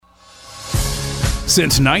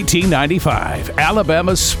Since 1995,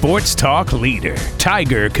 Alabama's sports talk leader,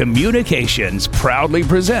 Tiger Communications, proudly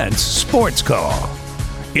presents SportsCall.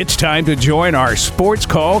 It's time to join our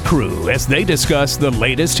SportsCall crew as they discuss the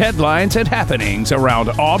latest headlines and happenings around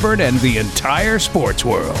Auburn and the entire sports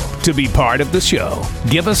world. To be part of the show,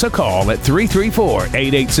 give us a call at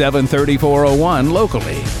 334-887-3401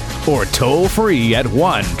 locally or toll free at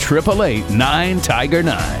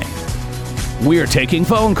 1-888-9-TIGER-9. We're taking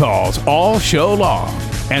phone calls all show long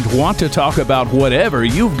and want to talk about whatever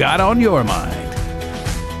you've got on your mind.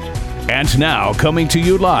 And now, coming to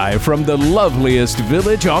you live from the loveliest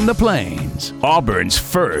village on the plains, Auburn's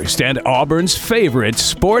first and Auburn's favorite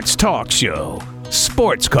sports talk show,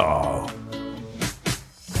 SportsCall.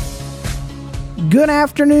 Good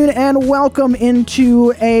afternoon and welcome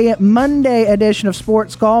into a Monday edition of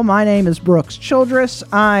SportsCall. My name is Brooks Childress.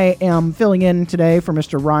 I am filling in today for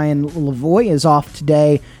Mr. Ryan Lavoie. Is off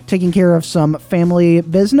today taking care of some family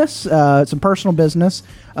business, some personal business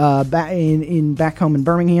back home in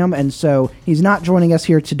Birmingham, and so he's not joining us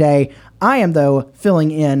here today. I am, though, filling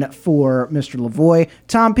in for Mr. Lavoie.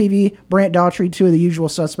 Tom Peavy, Brant Daughtry, two of the usual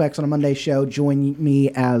suspects on a Monday show, join me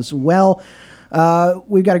as well.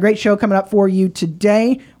 We've got a great show coming up for you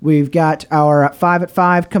today. We've got our 5 at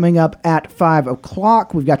 5 coming up at 5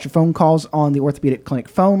 o'clock. We've got your phone calls on the Orthopedic Clinic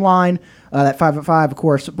phone line. That 5 at 5, of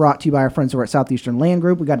course, brought to you by our friends over at Southeastern Land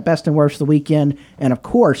Group. We've got best and worst of the weekend. And, of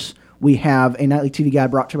course, we have a nightly TV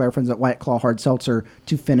guide brought to you by our friends at White Claw Hard Seltzer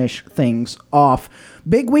to finish things off.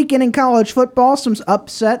 Big weekend in college football, some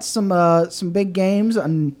upsets, some big games. A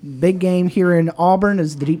big game here in Auburn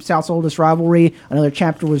is the Deep South's oldest rivalry. Another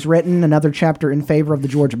chapter was written, another chapter in favor of the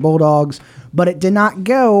Georgia Bulldogs. But it did not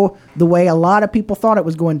go the way a lot of people thought it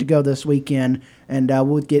was going to go this weekend, and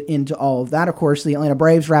we'll get into all of that. Of course, the Atlanta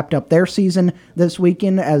Braves wrapped up their season this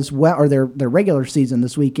weekend as well, or their regular season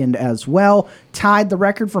this weekend as well. Tied the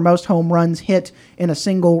record for most home runs hit in a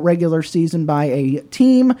single regular season by a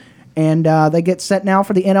team. And they get set now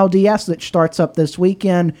for the NLDS that starts up this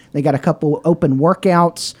weekend. They got a couple open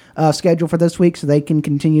workouts scheduled for this week so they can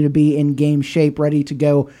continue to be in game shape, ready to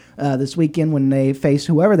go this weekend when they face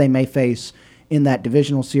whoever they may face in that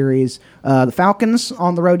divisional series. The Falcons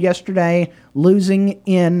on the road yesterday, losing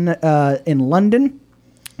in London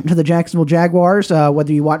to the Jacksonville Jaguars.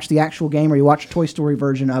 Whether you watch the actual game or you watch a Toy Story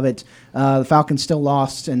version of it, the Falcons still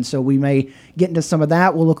lost, and so we may get into some of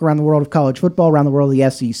that. We'll look around the world of college football, around the world of the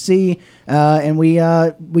SEC, and we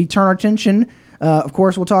turn our attention. Of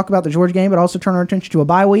course, we'll talk about the Georgia game, but also turn our attention to a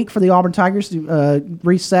bye week for the Auburn Tigers to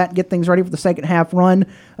reset, get things ready for the second half run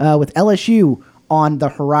with LSU on the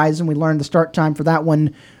horizon. We learned the start time for that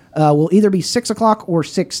one will either be 6 o'clock or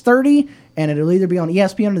 6:30, and it'll either be on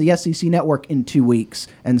ESPN or the SEC Network in 2 weeks.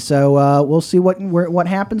 And so we'll see what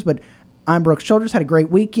happens, but I'm Brooks Childress. Had a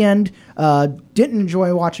great weekend. Didn't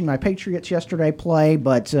enjoy watching my Patriots yesterday play,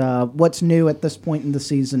 but what's new at this point in the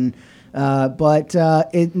season? How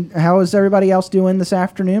is everybody else doing this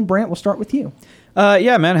afternoon? Brant, we'll start with you.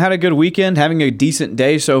 Yeah, man, had a good weekend, having a decent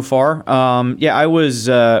day so far. I was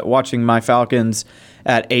watching my Falcons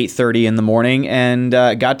at 8:30 in the morning and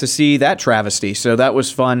got to see that travesty, so that was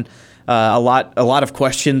fun. A lot of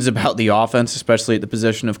questions about the offense, especially at the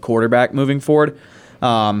position of quarterback moving forward.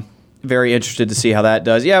 Very interested to see how that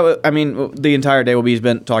does. Yeah, I mean, the entire day will be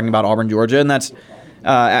spent talking about Auburn, Georgia, and that's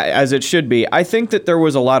as it should be. I think that there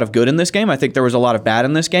was a lot of good in this game. I think there was a lot of bad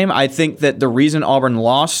in this game. I think that the reason Auburn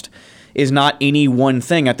lost is not any one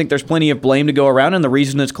thing. I think there's plenty of blame to go around, and the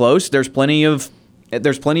reason it's close, there's plenty of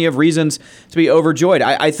reasons to be overjoyed.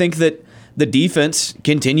 I think that the defense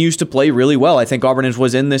continues to play really well. I think Auburn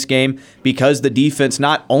was in this game because the defense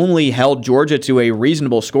not only held Georgia to a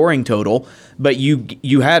reasonable scoring total, but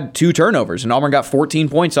you had 2 turnovers, and Auburn got 14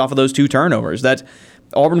 points off of those 2 turnovers.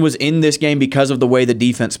 Auburn was in this game because of the way the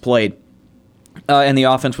defense played, and the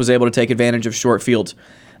offense was able to take advantage of short fields.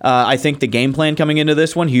 I think the game plan coming into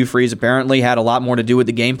this one, Hugh Freeze apparently had a lot more to do with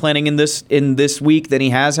the game planning in this week than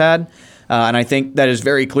he has had. And I think that is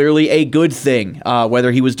very clearly a good thing,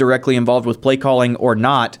 whether he was directly involved with play calling or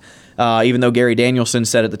not, even though Gary Danielson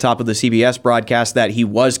said at the top of the CBS broadcast that he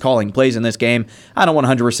was calling plays in this game. I don't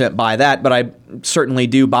 100% buy that, but I certainly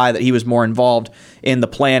do buy that he was more involved in the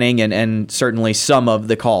planning and certainly some of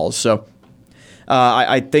the calls. So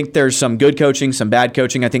I think there's some good coaching, some bad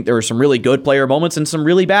coaching. I think there were some really good player moments and some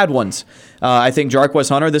really bad ones. I think Jarquez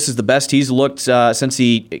Hunter, this is the best he's looked since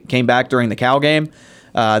he came back during the Cal game.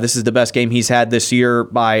 This is the best game he's had this year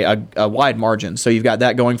by a wide margin. So you've got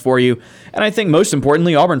that going for you. And I think most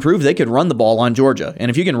importantly, Auburn proved they could run the ball on Georgia.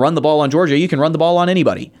 And if you can run the ball on Georgia, you can run the ball on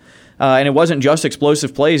anybody. And it wasn't just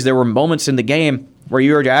explosive plays. There were moments in the game where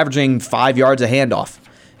you were averaging 5 yards a handoff.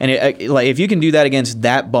 And like if you can do that against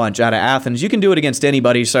that bunch out of Athens, you can do it against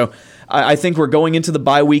anybody. So I think we're going into the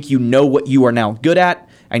bye week. You know what you are now good at,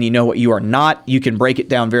 and you know what you are not. You can break it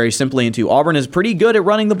down very simply into Auburn is pretty good at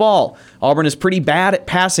running the ball. Auburn is pretty bad at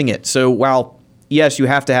passing it. So while, yes, you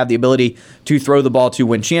have to have the ability to throw the ball to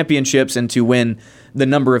win championships and to win the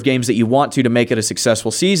number of games that you want to make it a successful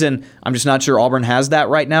season, I'm just not sure Auburn has that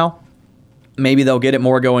right now. Maybe they'll get it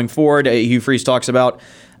more going forward. Hugh Freeze talks about,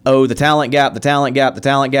 the talent gap, the talent gap, the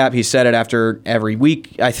talent gap. He said it after every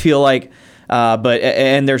week, I feel like.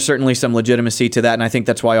 And there's certainly some legitimacy to that, and I think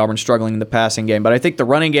that's why Auburn's struggling in the passing game. But I think the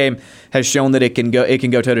running game has shown that it can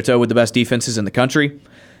go toe-to-toe with the best defenses in the country.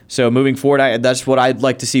 So moving forward, that's what I'd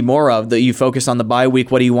like to see more of, that you focus on the bye week.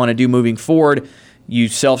 What do you want to do moving forward? You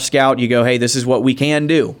self-scout. You go, hey, this is what we can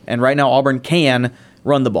do. And right now Auburn can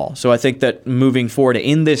run the ball. So I think that moving forward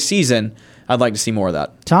in this season, I'd like to see more of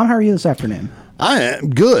that. Tom, how are you this afternoon? I am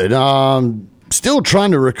good. Still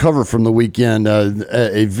trying to recover from the weekend.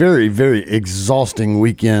 A very, very exhausting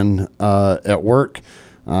weekend at work.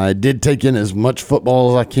 I did take in as much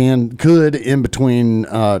football as I could in between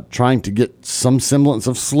trying to get some semblance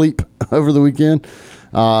of sleep over the weekend.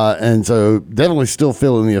 And so definitely still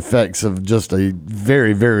feeling the effects of just a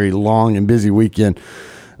very, very long and busy weekend.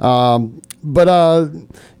 But I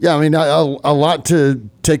mean, a lot to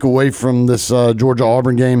take away from this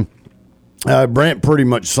Georgia-Auburn game. Brant pretty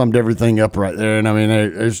much summed everything up right there. And I mean,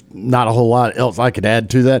 there's not a whole lot else I could add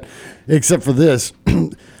to that, except for this.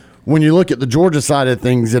 When you look at the Georgia side of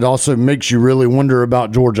things, it also makes you really wonder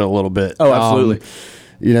about Georgia a little bit. Oh, absolutely.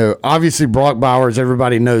 Obviously Brock Bowers,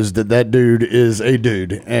 everybody knows that dude is a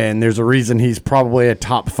dude, and there's a reason he's probably a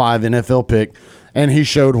top 5 NFL pick. And he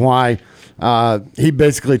showed why. He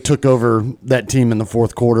basically took over that team in the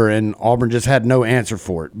fourth quarter, and Auburn just had no answer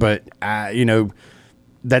for it. But,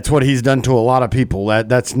 that's what he's done to a lot of people.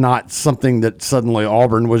 That's not something that suddenly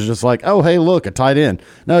Auburn was just like, oh, hey, look, a tight end.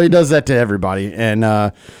 No, he does that to everybody. And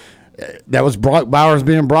that was Brock Bowers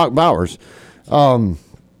being Brock Bowers.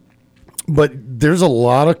 But there's a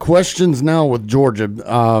lot of questions now with Georgia.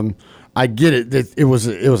 I get it. It was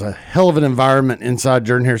a hell of an environment inside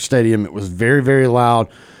Jordan-Hare Stadium. It was very, very loud.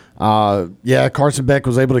 Carson Beck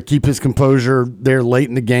was able to keep his composure there late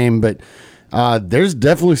in the game, but there's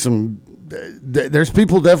definitely there's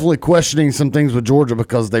people definitely questioning some things with Georgia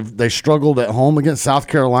because they struggled at home against South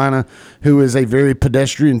Carolina, who is a very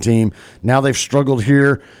pedestrian team. Now they've struggled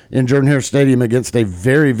here in Jordan-Hare Stadium against a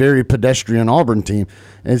very, very pedestrian Auburn team.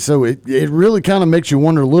 And so it really kind of makes you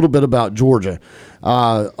wonder a little bit about Georgia.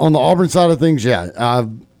 On the Auburn side of things, they're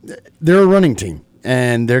a running team,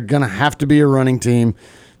 and they're going to have to be a running team.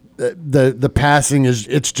 The passing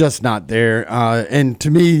it's just not there. And to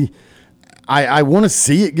me, I want to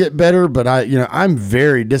see it get better, but I'm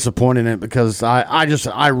very disappointed in it because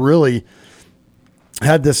I really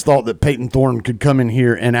had this thought that Peyton Thorne could come in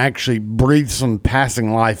here and actually breathe some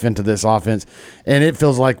passing life into this offense, and it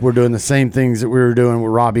feels like we're doing the same things that we were doing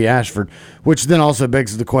with Robbie Ashford, which then also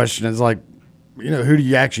begs the question is like, who do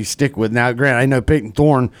you actually stick with? Now, granted, I know Peyton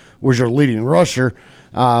Thorne was your leading rusher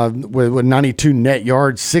with 92 net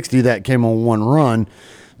yards, 60 that came on one run.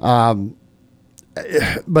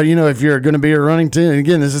 But if you're going to be a running team, and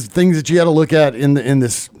again, this is things that you got to look at in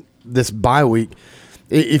this bye week.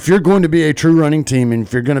 If you're going to be a true running team, and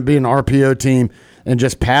if you're going to be an RPO team and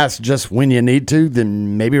just pass just when you need to,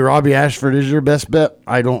 then maybe Robbie Ashford is your best bet.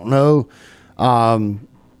 I don't know, but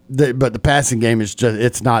the passing game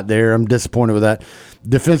it's not there. I'm disappointed with that.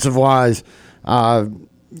 Defensive wise, the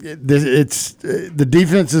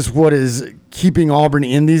defense is what is keeping Auburn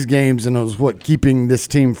in these games, and it was what keeping this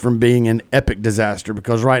team from being an epic disaster,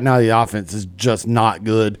 because right now the offense is just not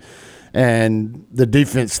good, and the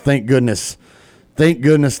defense, thank goodness,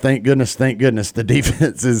 the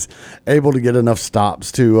defense is able to get enough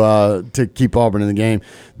stops to keep Auburn in the game.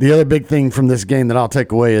 The other big thing from this game that I'll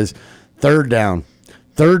take away is third down.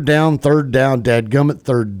 Dadgummit,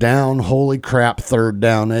 third down. Holy crap, third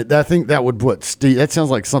down. I think that would Steve. That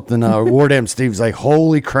sounds like something Wardam Steve's like,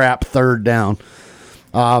 holy crap, third down.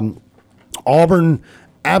 Auburn,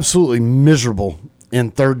 absolutely miserable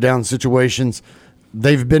in third down situations.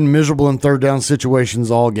 They've been miserable in third down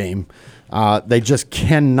situations all game. They just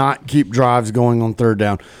cannot keep drives going on third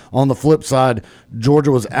down. On the flip side,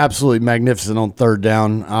 Georgia was absolutely magnificent on third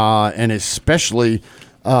down, and especially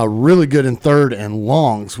really good in third and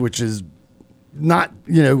longs, which is not,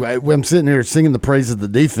 I'm sitting here singing the praise of the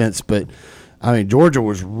defense, but I mean, Georgia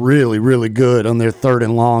was really, really good on their third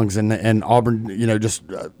and longs, and Auburn, just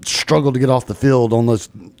struggled to get off the field on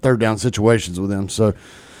those third down situations with them. So,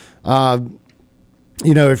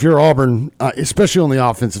 if you're Auburn, especially on the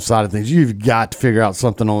offensive side of things, you've got to figure out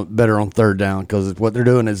something better on third down because what they're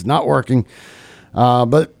doing is not working.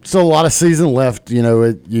 But still a lot of season left.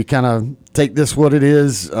 You kind of take this what it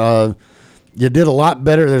is. You did a lot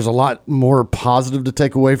better. There's a lot more positive to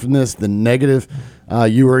take away from this than negative.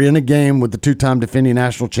 You were in a game with the two-time defending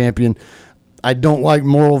national champion. I don't like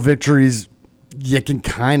moral victories. You can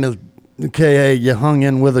kind of, hey, you hung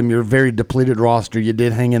in with them. You're a very depleted roster. You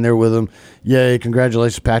did hang in there with them. Yay,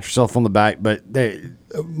 congratulations, pat yourself on the back. But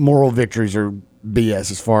moral victories are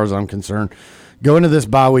BS as far as I'm concerned. Go into this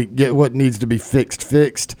bye week, get what needs to be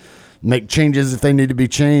fixed, make changes if they need to be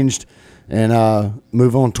changed, and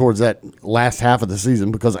move on towards that last half of the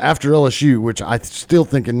season. Because after LSU, which I still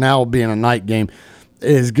think now being a night game,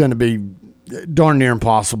 is going to be darn near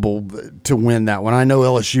impossible to win that one. I know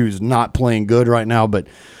LSU is not playing good right now, but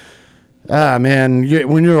man,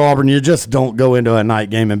 when you're Auburn, you just don't go into a night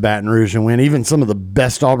game in Baton Rouge and win. Even some of the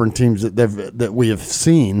best Auburn teams that we have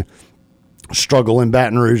seen struggle in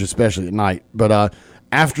Baton Rouge, especially at night. But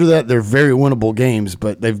after that, they're very winnable games,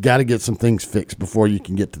 but they've got to get some things fixed before you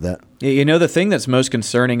can get to that. The thing that's most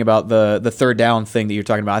concerning about the third down thing that you're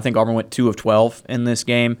talking about, I think Auburn went 2 of 12 in this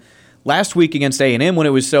game. Last week against A&M, when it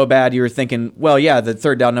was so bad, you were thinking, well, yeah, the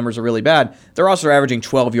third down numbers are really bad. They're also averaging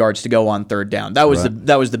 12 yards to go on third down. That was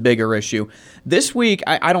the bigger issue. This week,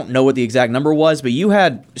 I don't know what the exact number was, but you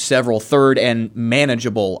had several third and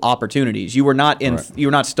manageable opportunities. You were not you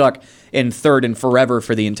were not stuck in third and forever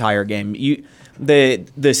for the entire game.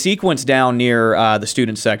 The sequence down near the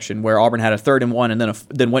student section where Auburn had a 3rd and 1 and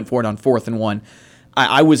then went for it on 4th and 1.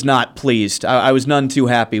 I was not pleased. I was none too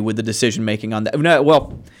happy with the decision making on that. No,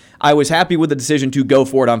 well, I was happy with the decision to go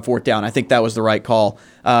for it on 4th down. I think that was the right call.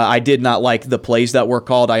 I did not like the plays that were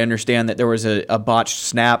called. I understand that there was a botched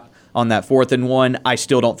snap on that 4th and 1. I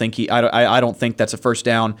still don't think I don't think that's a first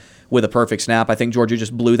down with a perfect snap. I think Georgia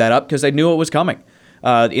just blew that up because they knew it was coming.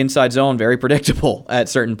 The inside zone, very predictable at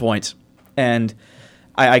certain points. And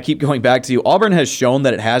I keep going back to you. Auburn has shown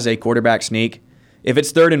that it has a quarterback sneak. If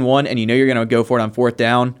it's 3rd and 1 and you know you're going to go for it on 4th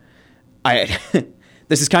down,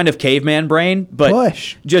 this is kind of caveman brain, but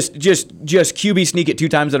push. Just QB sneak it 2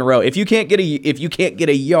 times in a row. If you can't get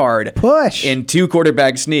a yard push in 2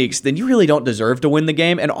 quarterback sneaks, then you really don't deserve to win the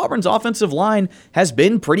game. And Auburn's offensive line has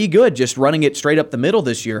been pretty good, just running it straight up the middle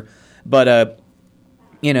this year. But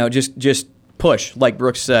just push, like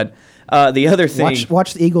Brooks said. The other thing,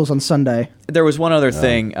 watch the Eagles on Sunday. There was one other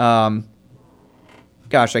thing.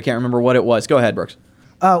 Gosh, I can't remember what it was. Go ahead, Brooks.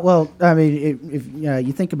 Well, I mean, if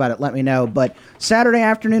you think about it, let me know. But Saturday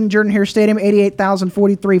afternoon, Jordan-Hare Stadium,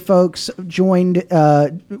 88,043 folks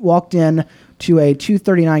walked in to a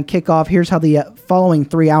 2:39 kickoff. Here's how the following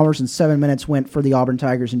 3 hours and 7 minutes went for the Auburn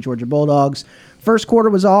Tigers and Georgia Bulldogs. First quarter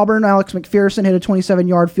was Auburn. Alex McPherson hit a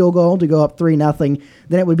 27-yard field goal to go up 3-0.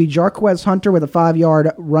 Then it would be Jarquez Hunter with a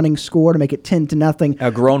 5-yard running score to make it 10-0. A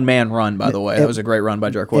grown man run, by the way. That was a great run by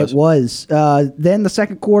Jarquez. It was. Then the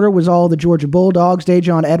second quarter was all the Georgia Bulldogs.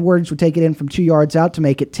 Dajon Edwards would take it in from 2 yards out to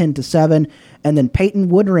make it 10-7. And then Peyton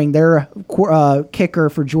Woodring, their kicker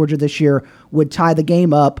for Georgia this year, would tie the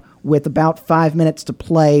game up with about 5 minutes to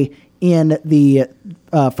play in the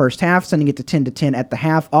first half, sending it to 10-10 at the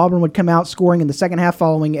half. Auburn would come out scoring in the second half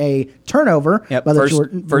following a turnover. Yep, by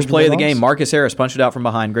first play of the game. Marcus Harris punched it out from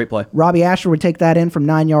behind. Great play. Robbie Asher would take that in from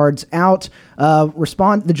 9 yards out.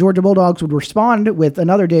 The Georgia Bulldogs would respond with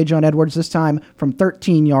another Dajon Edwards, this time from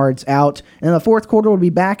 13 yards out. And the fourth quarter would be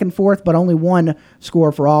back and forth, but only one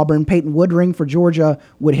score for Auburn. Peyton Woodring for Georgia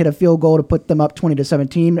would hit a field goal to put them up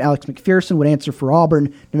 20-17. Alex McPherson would answer for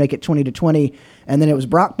Auburn to make it 20-20. And then it was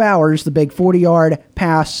Brock Bowers, the big 40-yard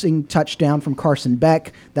passing touchdown from Carson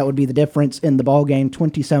Beck. That would be the difference in the ballgame,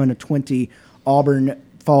 27-20. Auburn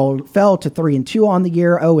fell to 3-2 on the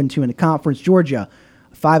year, 0-2 in the conference. Georgia,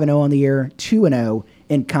 5-0 on the year, 2-0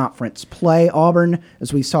 in conference play. Auburn,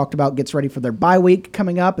 as we talked about, gets ready for their bye week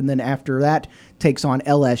coming up, and then after that takes on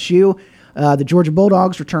LSU. The Georgia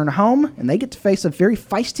Bulldogs return home, and they get to face a very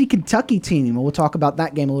feisty Kentucky team. We'll talk about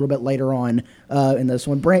that game a little bit later on in this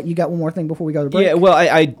one. Brant, you got one more thing before we go to break? Yeah, well,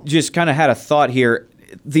 I just kind of had a thought here.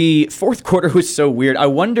 The fourth quarter was so weird. I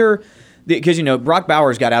wonder, because, Brock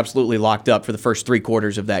Bowers got absolutely locked up for the first 3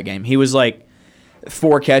 quarters of that game. He was like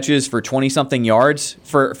 4 catches for 20-something yards.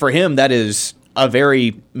 For him, that is a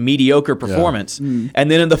very mediocre performance. Yeah. And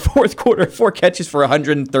then in the fourth quarter, 4 catches for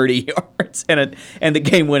 130 yards and the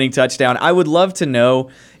game-winning touchdown. I would love to know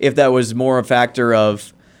if that was more a factor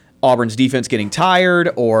of Auburn's defense getting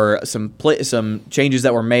tired or some changes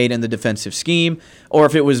that were made in the defensive scheme, or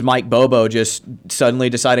if it was Mike Bobo just suddenly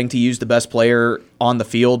deciding to use the best player on the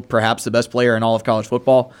field, perhaps the best player in all of college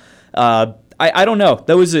football. I don't know.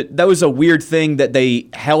 That was a weird thing that they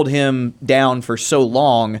held him down for so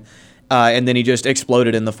long, and then he just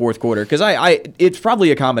exploded in the fourth quarter. Because it's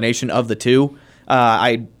probably a combination of the two.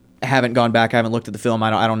 I haven't gone back. I haven't looked at the film.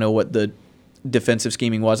 I don't know what the defensive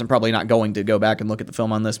scheming was. I'm probably not going to go back and look at the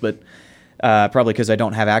film on this, but probably because I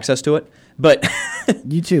don't have access to it. But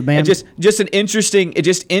you too, man. just interesting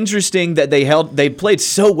that they played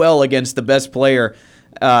so well against the best player.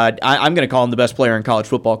 I'm going to call him the best player in college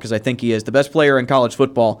football because I think he is. The best player in college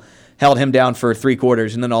football held him down for 3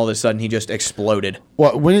 quarters, and then all of a sudden he just exploded.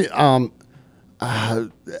 Well, when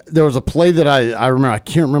there was a play that I remember. I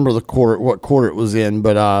can't remember what quarter it was in,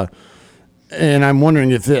 but and I'm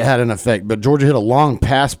wondering if it had an effect. But Georgia hit a long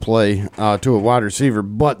pass play to a wide receiver,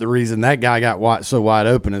 but the reason that guy got so wide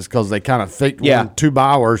open is because they kind of faked 1-2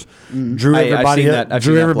 Bowers, drew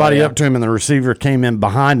everybody up to him, and the receiver came in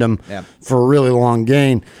behind him for a really long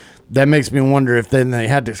gain. That makes me wonder if then they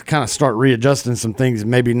had to kind of start readjusting some things,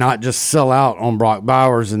 maybe not just sell out on Brock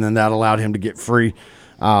Bowers, and then that allowed him to get free.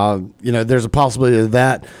 There's a possibility of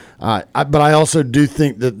that. But I also do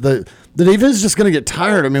think that the defense is just going to get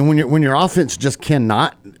tired. I mean, when your offense just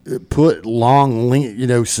cannot put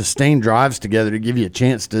long, sustained drives together to give you a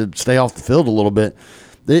chance to stay off the field a little bit,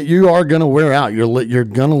 you are going to wear out. You're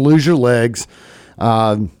going to lose your legs.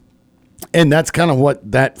 And that's kind of what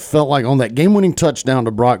that felt like on that game-winning touchdown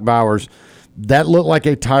to Brock Bowers. That looked like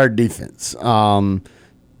a tired defense.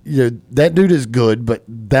 That dude is good, but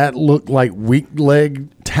that looked like weak leg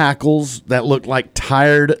tackles. That looked like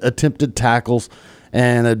tired attempted tackles.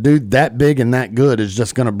 And a dude that big and that good is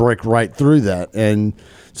just going to break right through that. And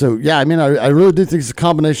so, I really do think it's a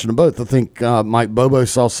combination of both. I think Mike Bobo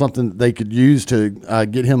saw something that they could use to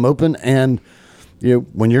get him open. And,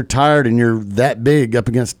 when you're tired and you're that big up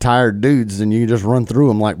against tired dudes, then you just run through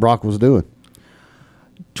them like Brock was doing.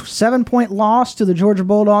 7-point loss to the Georgia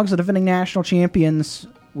Bulldogs, the defending national champions,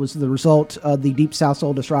 was the result of the Deep South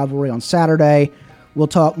Oldest rivalry on Saturday. We'll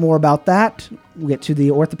talk more about that. We'll get to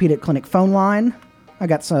the orthopedic clinic phone line. I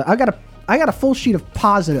got a full sheet of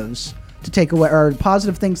positives to take away, or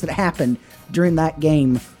positive things that happened during that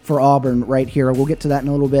game for Auburn right here. We'll get to that in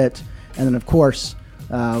a little bit. And then, of course,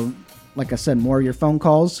 like I said, more of your phone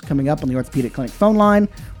calls coming up on the orthopedic clinic phone line.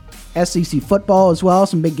 SEC football as well.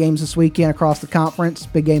 Some big games this weekend across the conference,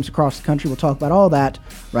 big games across the country. We'll talk about all that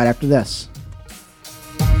right after this.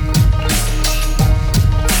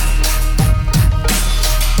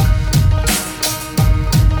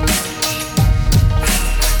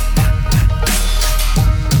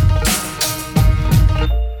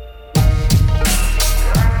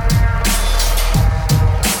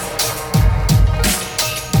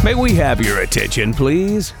 May we have your attention,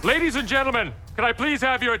 please? Ladies and gentlemen, can I please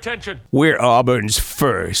have your attention? We're Auburn's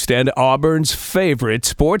first and Auburn's favorite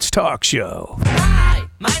sports talk show. Hi,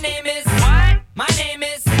 my name is... What? My name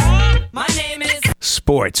is... My name is...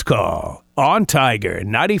 Sports Call on Tiger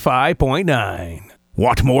 95.9.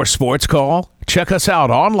 Want more Sports Call? Check us out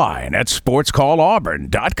online at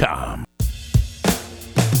sportscallauburn.com.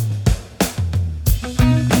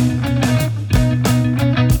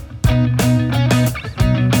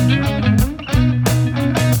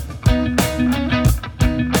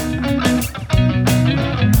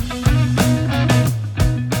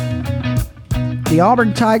 The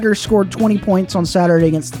Auburn Tigers scored 20 points on Saturday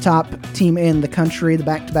against the top team in the country, the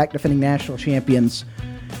back-to-back defending national champions.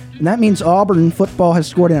 And that means Auburn football has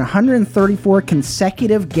scored in 134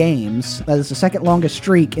 consecutive games. That is the second longest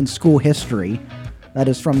streak in school history. That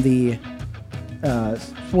is from the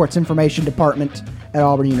Sports Information Department at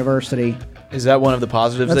Auburn University. Is that one of the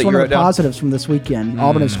positives That's that you one wrote of the down? positives from this weekend.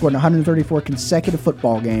 Auburn has scored in 134 consecutive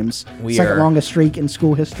football games. Second longest streak in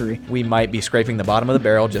school history. We might be scraping the bottom of the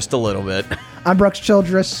barrel just a little bit. I'm Brooks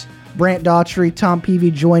Childress. Brant Daughtry, Tom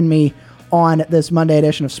Peavy join me on this Monday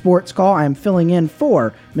edition of Sports Call. I'm filling in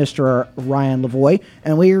for Mr. Ryan Lavoie,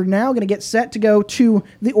 and we are now going to get set to go to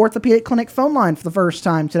the Orthopedic Clinic phone line for the first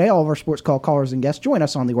time today. All of our Sports Call callers and guests join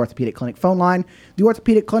us on the Orthopedic Clinic phone line. The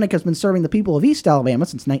Orthopedic Clinic has been serving the people of East Alabama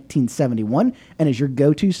since 1971 and is your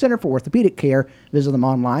go-to center for orthopedic care. Visit them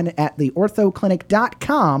online at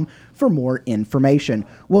theorthoclinic.com for more information.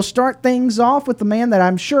 We'll start things off with the man that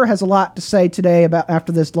I'm sure has a lot to say today about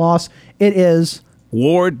after this loss. It is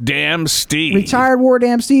Ward Dam Steve. Retired Ward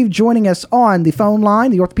Dam Steve joining us on the phone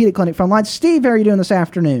line, the Orthopedic Clinic phone line. Steve, how are you doing this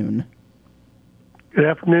afternoon? Good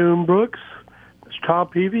afternoon, Brooks. It's Tom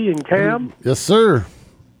Peavy and Cam. Yes, sir.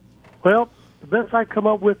 Well, the best I come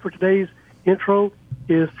up with for today's intro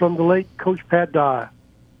is from the late Coach Pat Dye.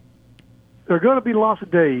 There are going to be lots of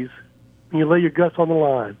days when you lay your guts on the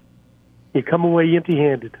line. You come away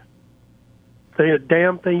empty-handed. There ain't a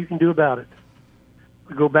damn thing you can do about it.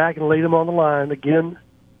 we go back and lay them on the line again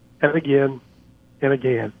and again and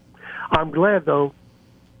again. I'm glad, though,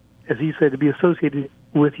 as he said, to be associated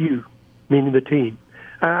with you, meaning the team.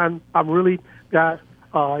 And I'm really, guys,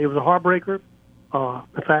 it was a heartbreaker.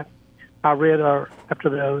 In fact, I read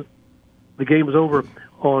after the game was over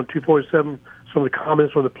on 247 some of the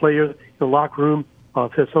comments from the players in the locker room.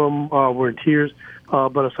 Said some of them were in tears.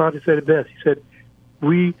 But Asante said it best. He said,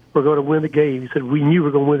 we were going to win the game. He said, we knew we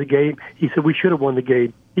were going to win the game. He said, we should have won the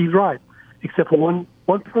game. He's right, except for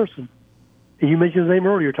one person. And you mentioned his name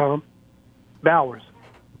earlier, Tom. Bowers.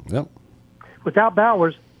 Yep. Without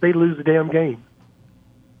Bowers, they lose the damn game.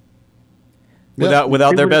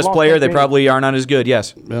 Without their best player, they probably are not as good,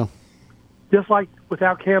 yes. Yeah. Just like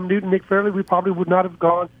without Cam Newton, Nick Fairley, we probably would not have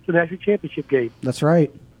gone to the national championship game. That's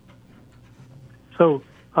right. So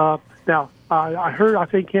now I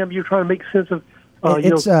think Cam, you're trying to make sense of.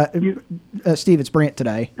 Steve, it's Brant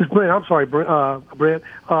today. It's Brant. I'm sorry, Brant.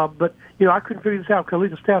 But I couldn't figure this out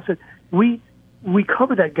because the staff said we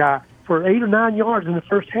covered that guy for 8 or 9 yards in the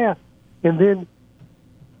first half, and then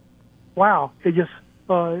wow, it just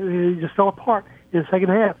fell apart in the second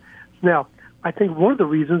half. Now, I think one of the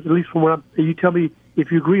reasons, at least from what you tell me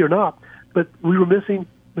if you agree or not, but we were missing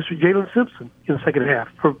Mr. Jalen Simpson in the second half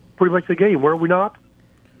for pretty much the game, were we not?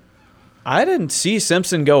 I didn't see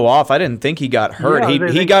Simpson go off. I didn't think he got hurt.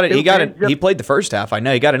 Yeah, He played the first half. I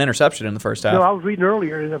know he got an interception in the first half. No, I was reading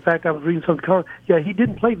earlier, and in fact, I was reading something. Yeah, he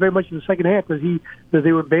didn't play very much in the second half because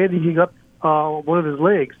they were bandaging up one of his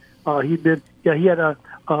legs. He had a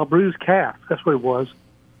bruised calf. That's what it was.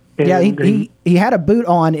 And he had a boot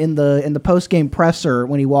on in the post game presser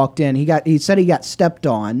when he walked in. He said he got stepped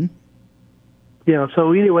on. Yeah.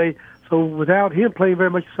 So anyway, without him playing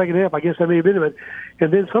very much the second half, I guess that may have been it.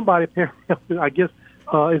 And then somebody, I guess,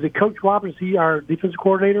 is it Coach Roberts? He our defensive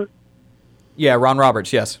coordinator? Yeah, Ron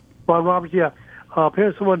Roberts. Yes. Ron Roberts. Yeah.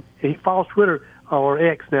 Apparently, someone he follows Twitter or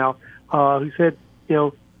X now. Who said,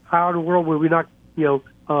 how in the world would we not,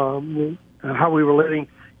 how we were letting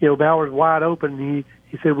Bowers wide open?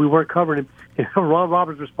 He said we weren't covering him. And Ron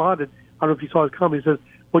Roberts responded. I don't know if you saw his comment. He says,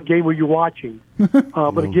 "What game were you watching?"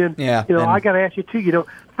 But again, I got to ask you too.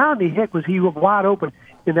 How in the heck was he wide open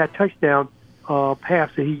in that touchdown pass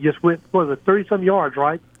that he just went? What was it, 30-some yards,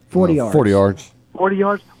 right? 40 yards. 40 yards. 40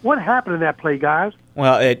 yards. What happened in that play, guys?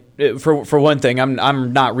 Well, for one thing,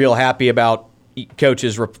 I'm not real happy about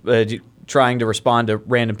coaches trying to respond to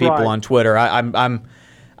random people on Twitter.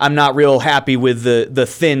 I'm not real happy with the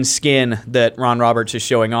thin skin that Ron Roberts is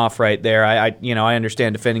showing off right there. I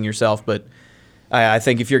understand defending yourself, but I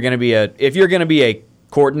think if you're going to be a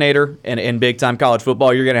coordinator in big time college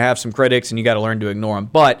football, you're going to have some critics and you got to learn to ignore them.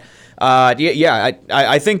 But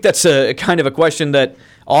I think that's a kind of a question that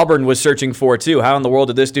Auburn was searching for too. How in the world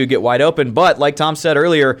did this dude get wide open? But like Tom said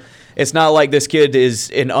earlier, it's not like this kid is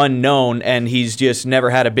an unknown and he's just never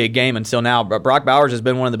had a big game until now. Brock Bowers has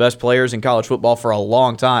been one of the best players in college football for a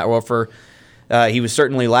long time. Well, he was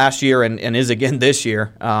certainly last year and is again this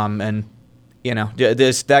year. That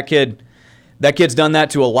kid's done that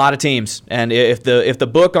to a lot of teams. And if the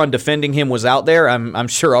book on defending him was out there, I'm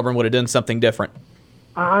sure Auburn would have done something different.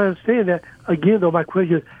 I understand that. Again, though, my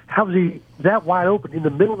question is, how was he that wide open in the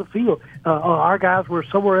middle of the field? Our guys were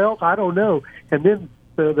somewhere else? I don't know. And then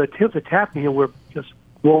the attempts at tackling him were just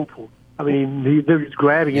woeful. I mean, they were just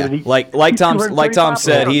grabbing him. And like Tom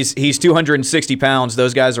said, he's 260 pounds.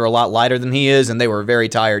 Those guys are a lot lighter than he is, and they were very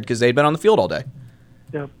tired because they'd been on the field all day.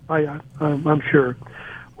 Yeah, I'm sure.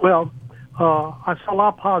 Well, I saw a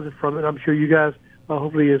lot of positive from it. I'm sure you guys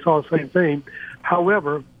hopefully saw the same thing.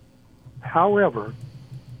 However,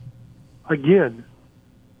 again,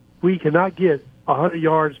 we cannot get 100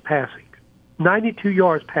 yards passing, 92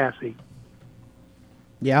 yards passing.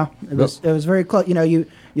 Yeah, it was very close. You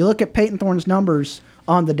look at Peyton Thorne's numbers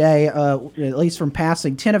on the day, at least from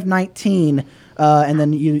passing, 10 of 19, and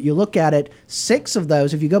then you look at it, 6 of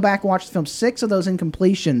those, if you go back and watch the film, 6 of those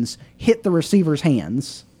incompletions hit the receiver's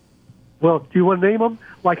hands. Well, do you want to name them?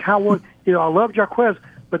 Like how one, I love Jarquez,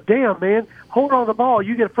 but damn, man, hold on to the ball.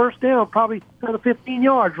 You get a first down, probably another 15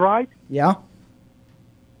 yards, right? Yeah.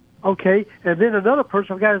 Okay, and then another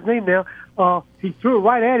person, I've got his name now, he threw it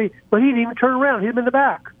right at him, but he didn't even turn around, hit him in the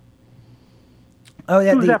back. Oh,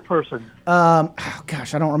 yeah. Who's that person?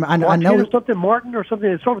 Gosh, I don't remember. I know something Martin or something.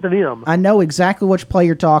 It starts with an M. I know exactly which play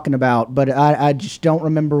you're talking about, but I just don't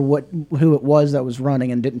remember who it was that was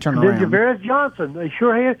running and didn't turn around. Then Javarius Johnson, he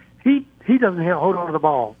sure had. He doesn't hold on to the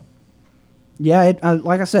ball. Yeah,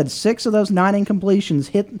 like I said, 6 of those 9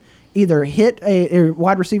 incompletions either hit a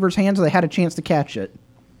wide receiver's hands or they had a chance to catch it.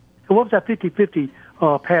 And what was that 50-50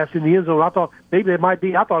 pass in the end zone? I thought maybe it might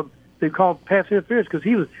be. I thought they called pass interference because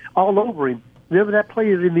he was all over him. Remember that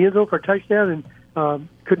play in the end zone for a touchdown and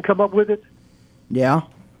couldn't come up with it? Yeah.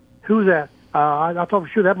 Who's that? I thought for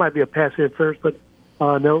sure that might be a pass interference, but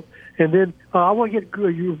no. And then I want to get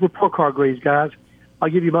your report card grades, guys. I'll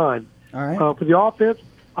give you mine. All right. For the offense,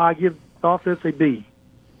 I give the offense a B.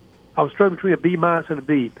 I was struggling between a B minus and a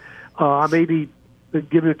B. I may be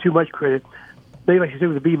giving it too much credit. Maybe I should say it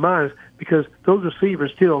was a B minus because those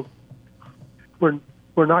receivers still were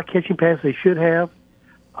not catching passes they should have.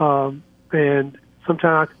 And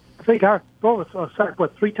sometimes I think I was sacked,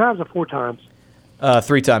 3 times or 4 times?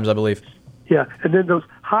 3 times, I believe. Yeah, and then those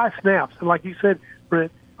high snaps. And like you said,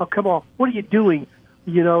 Brent, oh, come on, what are you doing?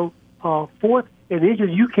 You know, 4th and inches,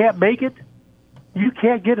 you can't make it? You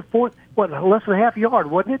can't get a 4th, less than a half yard,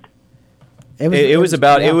 wasn't it?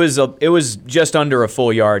 It was just under a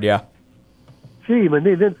full yard, yeah. Gee, and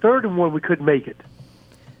then 3rd and 1, we couldn't make it.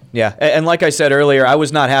 Yeah, and like I said earlier, I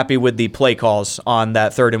was not happy with the play calls on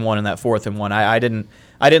that 3rd and 1 and that 4th and 1. I didn't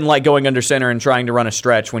like going under center and trying to run a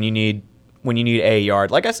stretch when you need a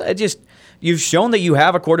yard. Like I said, you've shown that you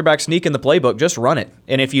have a quarterback sneak in the playbook. Just run it.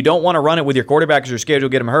 And if you don't want to run it with your quarterback because you're scared you'll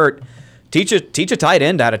get him hurt, teach a tight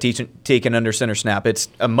end how to take an under center snap. It's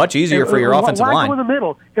much easier for your offensive line. Why go in the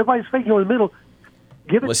middle? Everybody's thinking in the middle.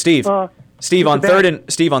 Give it. Well, Steve, on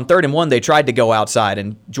 3rd and 1, they tried to go outside,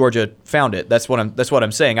 and Georgia found it. That's what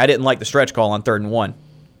I'm saying. I didn't like the stretch call on 3rd and 1.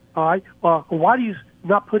 All right. Why do you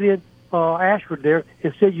not put in Ashford there?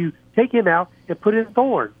 Instead, you take him out and put in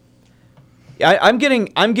Thorne. I'm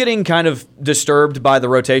getting kind of disturbed by the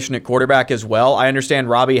rotation at quarterback as well. I understand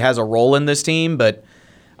Robbie has a role in this team, but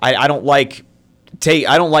I don't like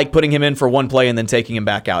putting him in for one play and then taking him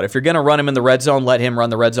back out. If you're going to run him in the red zone, let him run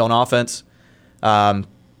the red zone offense.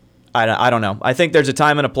 I don't know. I think there's a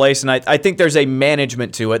time and a place, and I think there's a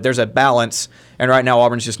management to it. There's a balance, and right now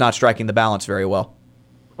Auburn's just not striking the balance very well.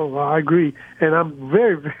 Oh, I agree, and I'm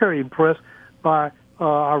very, very impressed by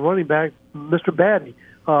our running back, Mr. Badney.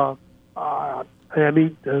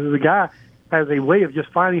 The guy has a way of just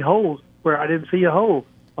finding holes where I didn't see a hole.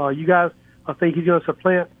 You guys, I think he's going to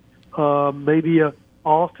supplant maybe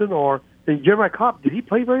Austin or Jeremiah Cobb. Did he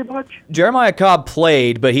play very much? Jeremiah Cobb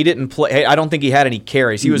played, but he didn't play. I don't think he had any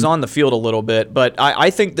carries. He was on the field a little bit, but I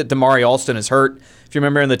think that Damari Alston is hurt. If you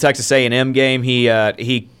remember in the Texas A&M game,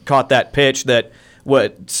 he caught that pitch that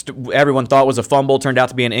everyone thought was a fumble, turned out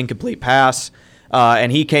to be an incomplete pass.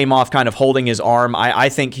 And he came off kind of holding his arm. I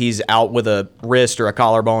think he's out with a wrist or a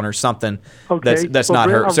collarbone or something that's not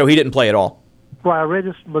hurt. So he didn't play at all. Well, I read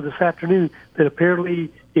this afternoon that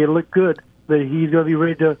apparently it looked good that he's going to be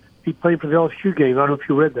ready to be playing for the LSU game. I don't know if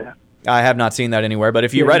you read that. I have not seen that anywhere, but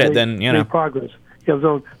if you read it, then you know. Progress. It was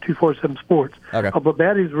on 247 Sports. Okay. But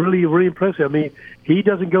that is really, really impressive. I mean, he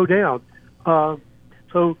doesn't go down.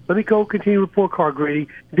 So let me continue report card grading.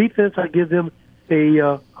 Defense, I give them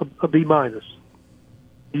a B minus.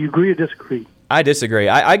 Do you agree or disagree? I disagree.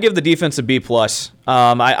 I give the defense a B plus.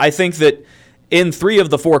 I think that in 3 of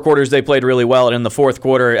the 4 quarters they played really well, and in the 4th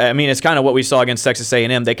quarter, I mean, it's kind of what we saw against Texas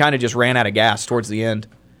A&M. They kind of just ran out of gas towards the end.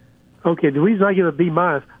 Okay, the reason I give it a B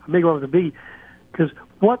minus, I may go with a B, because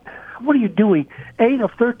what are you doing? 8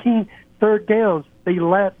 of 13 third downs they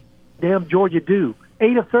let damn Georgia do.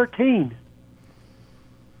 8 of 13.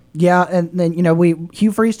 Yeah, and then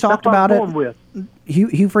Hugh Freeze talked about it.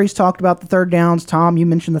 Hugh Freeze talked about the third downs. Tom, you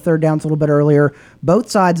mentioned the third downs a little bit earlier.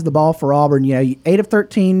 Both sides of the ball for Auburn. 8 of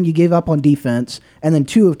 13 you gave up on defense, and then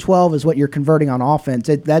 2 of 12 is what you're converting on offense.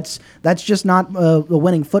 That's just not the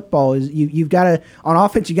winning football. You've got to on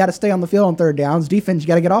offense you got to stay on the field on third downs. Defense you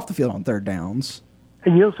got to get off the field on third downs.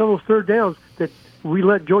 And some of those third downs that we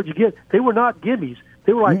let Georgia get, they were not gimmies.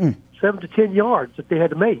 They were like 7 to 10 yards that they had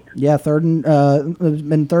to make. Yeah, third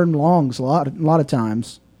and longs a lot of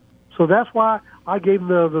times. So that's why I gave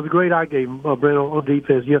them the grade I gave them, Brent, on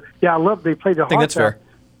defense. I love they played their hearts out. I think that's fair.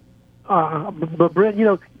 But Brent,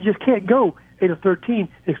 you just can't go 8 of 13 and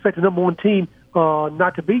expect the number 1 team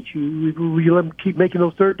not to beat you. You let them keep making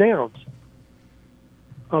those third downs.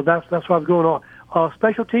 That's what I was going on.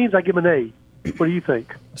 Special teams, I give them an A. What do you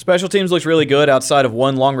think? Special teams looks really good outside of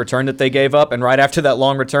one long return that they gave up, and right after that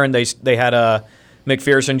long return, they had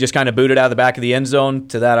McPherson just kind of booted out of the back of the end zone.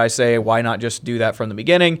 To that I say, why not just do that from the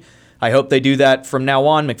beginning? I hope they do that from now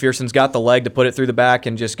on. McPherson's got the leg to put it through the back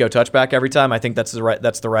and just go touchback every time. I think that's the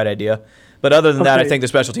right idea. But other than that, I think the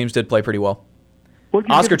special teams did play pretty well.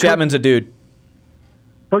 Oscar Chapman's a dude.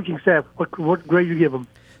 Coaching staff, what grade do you give them?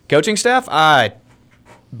 Coaching staff,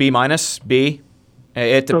 B minus, B.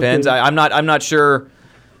 It depends. Okay. I'm not sure.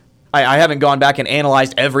 I haven't gone back and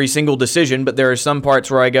analyzed every single decision, but there are some parts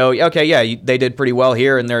where I go, okay, yeah, they did pretty well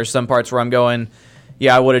here, and there are some parts where I'm going,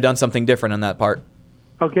 yeah, I would have done something different on that part.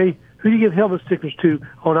 Okay, who do you give helmet stickers to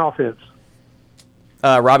on offense?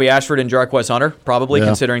 Robbie Ashford and Jarquez Hunter, probably,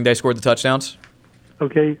 considering they scored the touchdowns.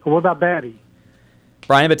 Okay. What about Batty?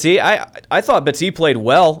 Brian Battie, I thought Battie played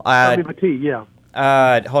well. Batty, yeah.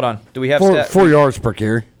 Hold on. Do we have 4 yards per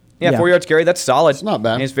carry? Yeah, 4 yards carry. That's solid. It's not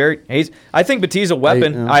bad. I think Battie's a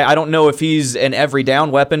weapon. I don't know if he's an every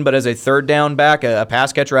down weapon, but as a third down back, a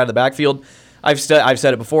pass catcher out of the backfield, I've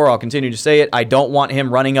said it before. I'll continue to say it. I don't want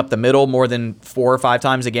him running up the middle more than 4 or 5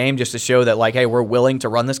 times a game just to show that, like, hey, we're willing to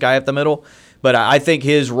run this guy up the middle. But I think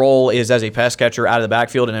his role is as a pass catcher out of the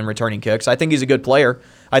backfield and in returning kicks. I think he's a good player.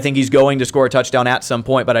 I think he's going to score a touchdown at some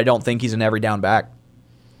point, but I don't think he's an every down back.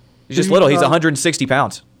 He's just little. He's 160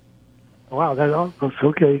 pounds. Wow, that's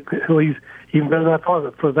okay. Well, he's even better than I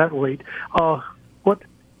thought for that weight. Who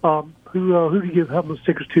do you give how much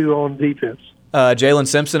stickers to on defense? Jalen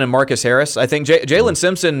Simpson and Marcus Harris. I think Jalen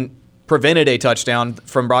Simpson prevented a touchdown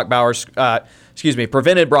from Brock Bowers.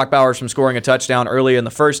 Prevented Brock Bowers from scoring a touchdown early in the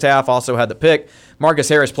first half. Also had the pick. Marcus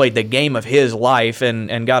Harris played the game of his life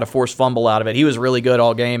and got a forced fumble out of it. He was really good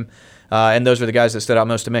all game, and those were the guys that stood out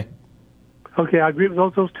most to me. Okay, I agree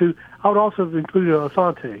with those two. I would also include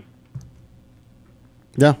Asante.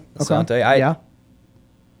 Yeah. Asante. Yeah.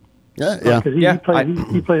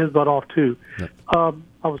 Because he played his butt off too. Yeah.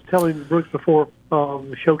 I was telling Brooks before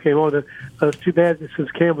the show came on that it's too bad that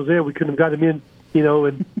since Cam was there, we couldn't have got him in,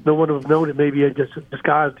 and no one would have known it. Maybe it just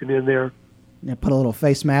disguised him in there. Yeah, put a little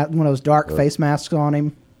face mask, one of those dark face masks on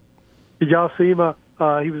him. Did y'all see him?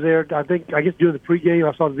 He was there. I guess during the pregame,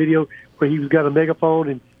 I saw the video where he was got a megaphone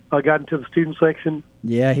and got into the student section.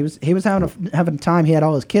 Yeah, he was having time. He had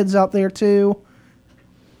all his kids out there too.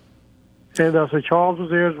 And so Charles was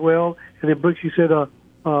there as well. And then Brooks, you said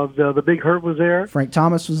the Big Hurt was there. Frank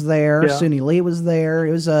Thomas was there. Yeah. Suni Lee was there.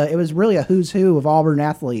 It was really a who's who of Auburn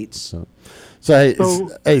athletes. So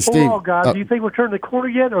hey, Steve. Overall, guys, do you think we're turning the corner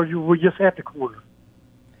yet, or we're just at the corner?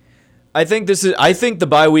 I think the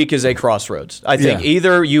bye week is a crossroads. I think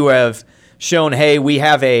either you have shown, hey, we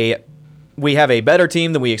have a better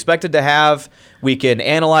team than we expected to have. We can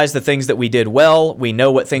analyze the things that we did well. We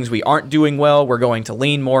know what things we aren't doing well. We're going to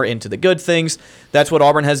lean more into the good things. That's what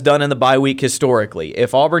Auburn has done in the bye week historically.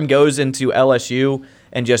 If Auburn goes into LSU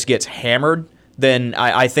and just gets hammered, then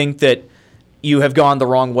I think that you have gone the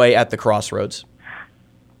wrong way at the crossroads.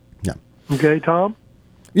 Yeah. Okay, Tom?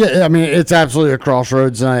 Yeah, I mean, it's absolutely a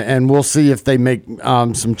crossroads, and we'll see if they make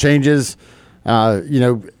some changes.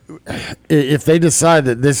 If they decide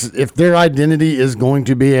that if their identity is going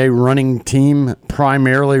to be a running team,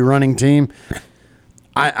 primarily running team,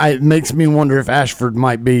 it makes me wonder if Ashford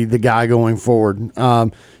might be the guy going forward.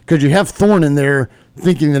 Because you have Thorne in there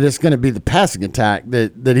thinking that it's going to be the passing attack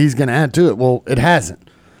that he's going to add to it. Well, it hasn't.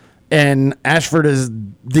 And Ashford is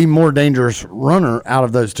the more dangerous runner out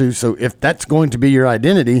of those two. So if that's going to be your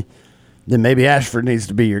identity, then maybe Ashford needs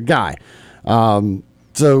to be your guy. But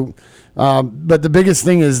the biggest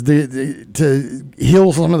thing is to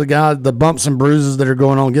heal some of the guys, the bumps and bruises that are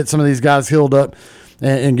going on, get some of these guys healed up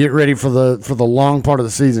and get ready for the long part of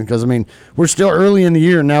the season. Because, I mean, we're still early in the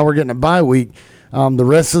year, and now we're getting a bye week. The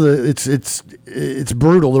rest of it's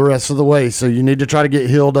brutal the rest of the way. So you need to try to get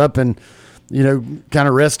healed up and, kind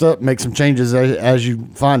of rest up, make some changes as you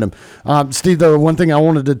find them. Steve, though, one thing I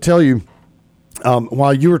wanted to tell you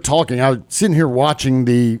while you were talking, I was sitting here watching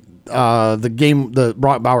the game, the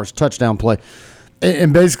Brock Bowers touchdown play.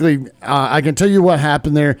 And basically, I can tell you what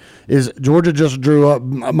happened there is Georgia just drew up,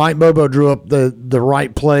 Mike Bobo drew up the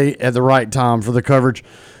right play at the right time for the coverage.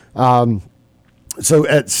 So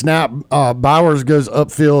at snap, Bowers goes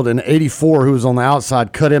upfield, and 84, who was on the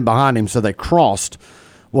outside, cut in behind him, so they crossed.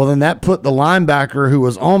 Well, then that put the linebacker who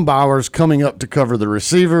was on Bowers coming up to cover the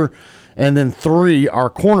receiver, and then 3, our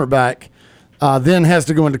cornerback, then has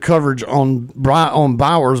to go into coverage on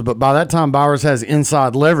Bowers, but by that time Bowers has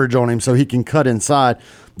inside leverage on him so he can cut inside.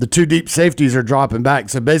 The 2 deep safeties are dropping back,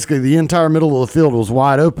 so basically the entire middle of the field was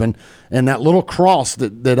wide open, and that little cross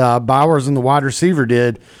that Bowers and the wide receiver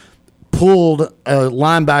did pulled a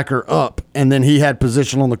linebacker up, and then he had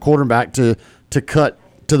position on the quarterback to cut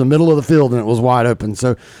to the middle of the field, and it was wide open.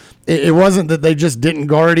 So it wasn't that they just didn't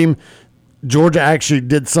guard him. Georgia actually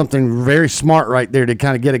did something very smart right there to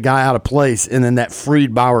kind of get a guy out of place, and then that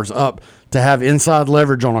freed Bowers up to have inside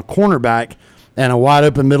leverage on a cornerback and a wide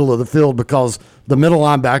open middle of the field, because the middle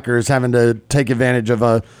linebacker is having to take advantage of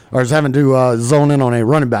is having to zone in on a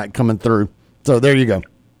running back coming through. So there you go.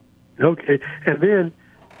 Okay, and then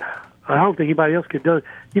I don't think anybody else could do it.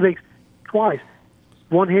 He makes twice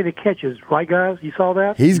one-handed catches, right, guys? You saw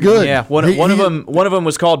that? He's good. Yeah, one of them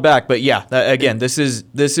was called back, but yeah, again, this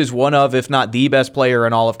is one of, if not the best player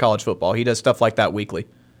in all of college football. He does stuff like that weekly.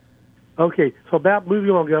 Okay, so about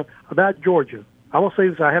moving on, about Georgia, I will say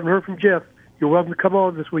this: I haven't heard from Jeff You're welcome to come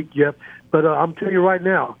on this week, Jeff. But I'm telling you right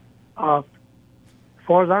now, as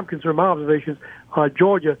far as I'm concerned, my observations,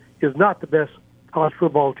 Georgia is not the best college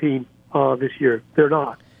football team this year. They're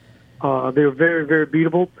not. They're very, very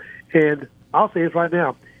beatable. And I'll say this right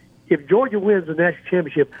now. If Georgia wins the national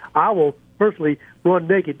championship, I will personally run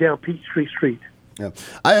naked down Peachtree Street. Yeah.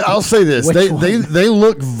 I'll say this. They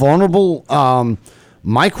look vulnerable.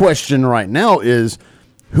 My question right now is,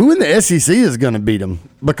 who in the SEC is going to beat them?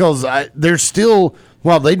 Because they're still,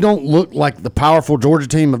 while they don't look like the powerful Georgia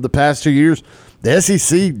team of the past 2 years, the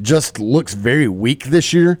SEC just looks very weak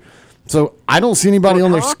this year. So I don't see anybody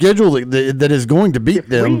on their schedule that is going to beat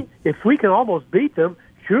them. If we can almost beat them,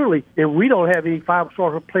 surely, and we don't have any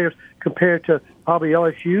five-star players compared to probably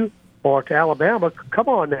LSU or to Alabama, come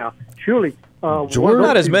on now. Surely.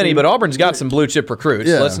 Not as many, but Auburn's got some blue chip recruits.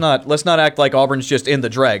 Yeah. Let's not act like Auburn's just in the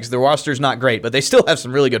dregs. Their roster's not great, but they still have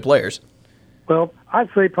some really good players. Well, I'd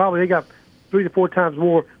say probably they got 3 to 4 times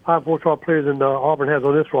more 5-4-star players than Auburn has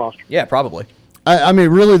on this roster. Yeah, probably. I mean,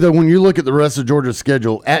 really, though, when you look at the rest of Georgia's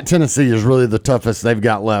schedule, at Tennessee is really the toughest they've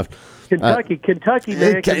got left. Kentucky,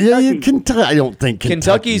 man. Kentucky. I don't think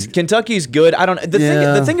Kentucky's good. I don't.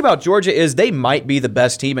 The thing about Georgia is they might be the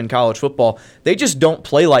best team in college football. They just don't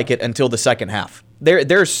play like it until the second half.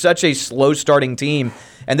 They're such a slow starting team,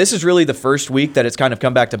 and this is really the first week that it's kind of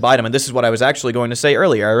come back to bite them. And this is what I was actually going to say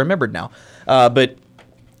earlier. I remembered now, but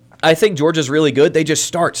I think Georgia's really good. They just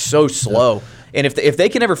start so slow. Yeah. And if they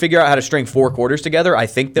can ever figure out how to string 4 quarters together, I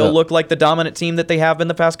think they'll look like the dominant team that they have been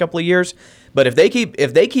the past couple of years. But if they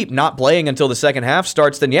keep not playing until the second half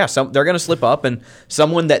starts, then they're going to slip up, and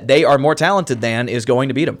someone that they are more talented than is going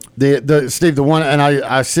to beat them. Steve, the one, and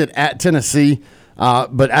I sit at Tennessee,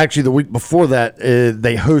 but actually the week before that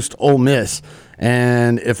they host Ole Miss.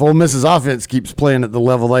 And if Ole Miss's offense keeps playing at the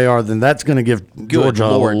level they are, then that's going to give Georgia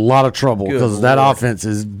a lot of trouble, because that offense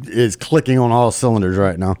is clicking on all cylinders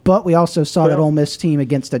right now. But we also saw that Ole Miss team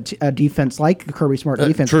against a defense like the Kirby Smart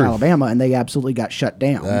defense in Alabama, and they absolutely got shut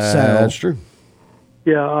down. That's true.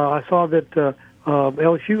 Yeah, I saw that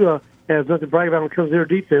LSU has nothing to brag about when it comes to their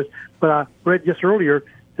defense, but I read just earlier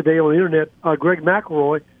today on the internet, Greg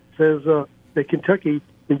McElroy says that Kentucky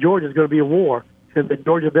and Georgia is going to be a war, and that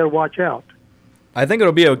Georgia better watch out. I think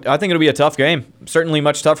it'll be a tough game. Certainly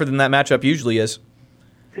much tougher than that matchup usually is.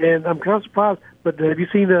 And I'm kind of surprised, but have you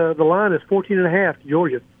seen the line is 14.5 to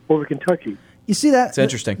Georgia over Kentucky? You see that? It's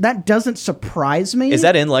interesting. That doesn't surprise me. Is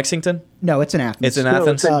that in Lexington? No, it's in Athens. It's in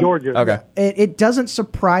Athens? It's in Georgia. Okay. It doesn't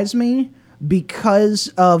surprise me because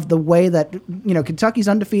of the way that Kentucky's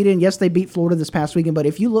undefeated, and yes, they beat Florida this past weekend. But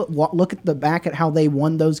if you look at the back at how they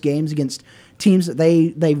won those games against teams that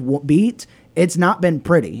they beat, it's not been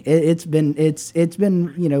pretty. It's been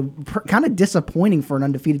kind of disappointing for an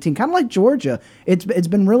undefeated team, kind of like Georgia. It's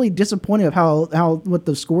been really disappointing of how what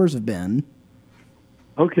the scores have been.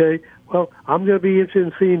 Okay, well, I'm going to be interested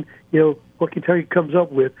in seeing what Kentucky comes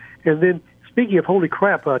up with. And then speaking of holy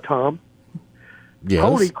crap, Tom. Yes.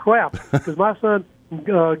 Holy crap! Because my son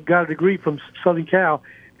got a degree from Southern Cal,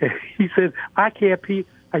 and he said I can't pick.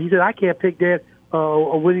 He said I can't pick Dad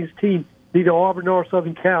a winning team. Neither Auburn nor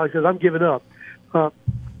Southern Cal. He says, I'm giving up.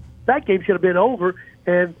 That game should have been over,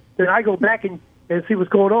 and then I go back and see what's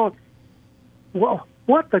going on. Well,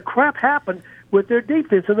 what the crap happened with their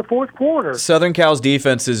defense in the fourth quarter? Southern Cal's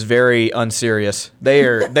defense is very unserious. They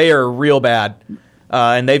are real bad,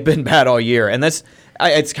 and they've been bad all year. And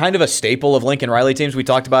it's kind of a staple of Lincoln Riley teams. We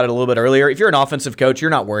talked about it a little bit earlier. If you're an offensive coach, you're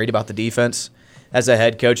not worried about the defense. As a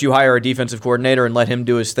head coach, you hire a defensive coordinator and let him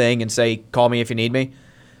do his thing and say, call me if you need me.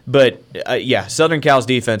 But, Southern Cal's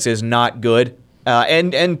defense is not good.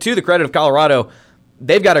 And to the credit of Colorado,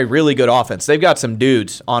 they've got a really good offense. They've got some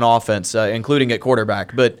dudes on offense, including at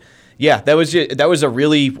quarterback. But, that was a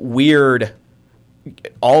really weird,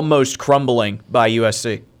 almost crumbling by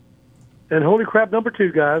USC. And holy crap, number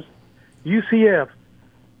 2, guys, UCF.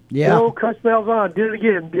 Yeah. Coach Malzahn did it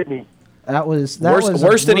again, didn't he? That was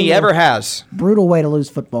worse than he ever has. Brutal way to lose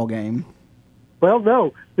a football game. Well,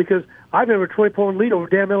 no, because I remember a 20-point lead over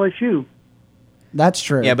damn LSU. That's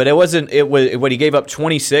true. Yeah, but it wasn't. It was when he gave up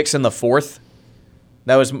 26 in the fourth.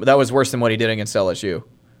 That was worse than what he did against LSU.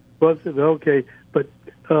 Well, okay, but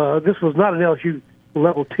this was not an LSU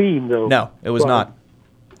level team, though. No, it was not.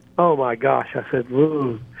 Oh my gosh! I said,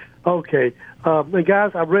 whoa. Okay, and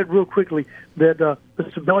guys, I read real quickly that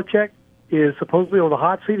Mr. Belichick is supposedly on the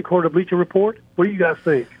hot seat according to Bleacher Report. What do you guys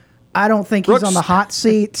think? I don't think he's on the hot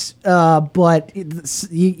seat, but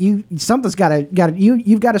something's got to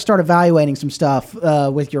you've got to start evaluating some stuff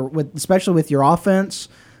especially with your offense.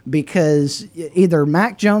 because either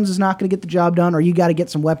Mac Jones is not going to get the job done, or you got to get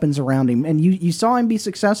some weapons around him. And you saw him be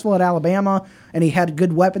successful at Alabama, and he had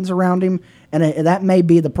good weapons around him. And that may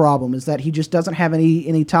be the problem, is that he just doesn't have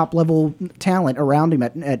any top level talent around him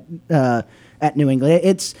at New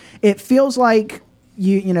England. It feels like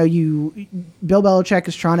Bill Belichick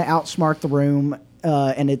is trying to outsmart the room,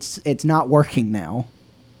 and it's not working now.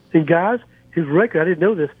 And guys, his record, I didn't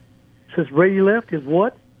know this, since Brady left, is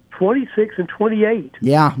what? 26-28.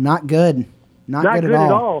 Yeah, not good. Not good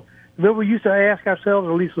at all. Remember, we used to ask ourselves,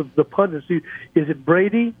 or at least the pundits, is it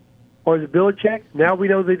Brady or is it Belichick? Now we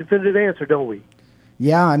know the definitive answer, don't we?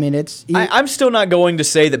 Yeah, I mean, I'm still not going to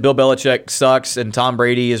say that Bill Belichick sucks and Tom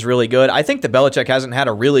Brady is really good. I think that Belichick hasn't had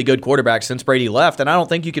a really good quarterback since Brady left, and I don't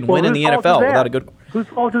think you can win in the NFL without a good. Whose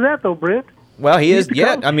fault is that, though, Brent? Well, he is.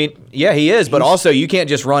 Yeah, I mean, yeah, he is. But also, you can't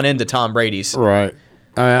just run into Tom Brady's. Right.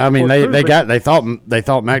 I mean, they thought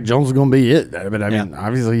Mac Jones was going to be it, but I mean,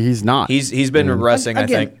 obviously he's not. He's been regressing. I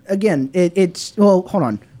think. Again, it's well. Hold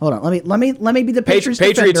on. Let me be the Patriots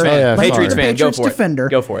fan. defender. Patriots fan. Go for it. Defender.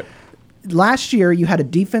 Go for it. Last year, you had a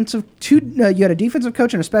defensive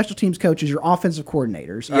coach and a special teams coach as your offensive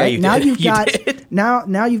coordinators. Yeah, right?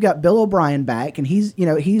 Now you've got Bill O'Brien back, and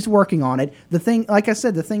he's working on it. The thing, like I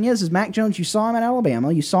said, is Mac Jones. You saw him at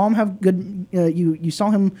Alabama. You saw him have good. You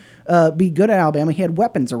saw him be good at Alabama. He had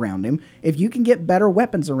weapons around him. If you can get better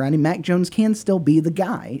weapons around him, Mac Jones can still be the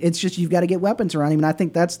guy. It's just you've got to get weapons around him, and I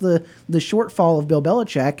think that's the shortfall of Bill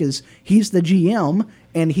Belichick is he's the GM.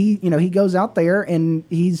 And he goes out there and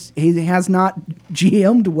he has not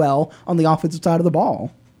GM'd well on the offensive side of the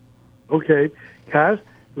ball. Okay, guys,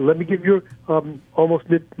 let me give your almost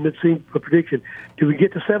mid-scene prediction. Do we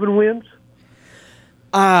get to 7 wins?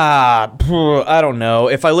 I don't know.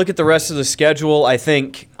 If I look at the rest of the schedule, I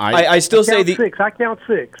think I still say the 6. I count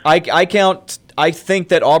 6. I think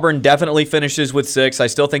that Auburn definitely finishes with 6. I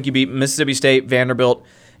still think you beat Mississippi State, Vanderbilt,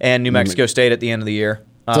 and New Mexico State at the end of the year.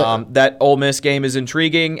 That Ole Miss game is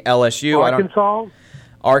intriguing. LSU,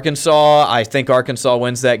 Arkansas. I think Arkansas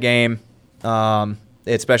wins that game,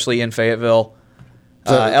 especially in Fayetteville.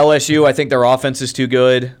 LSU, I think their offense is too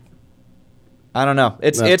good. I don't know.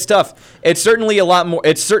 It's tough. It's certainly a lot more.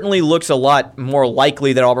 It certainly looks a lot more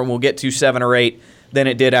likely that Auburn will get to 7 or 8 than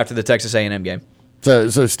it did after the Texas A&M game. So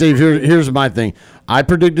Steve, here's my thing. I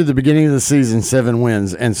predicted the beginning of the season 7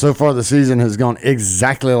 wins, and so far the season has gone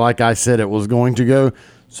exactly like I said it was going to go.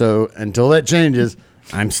 So until that changes,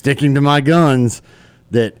 I'm sticking to my guns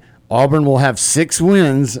that Auburn will have 6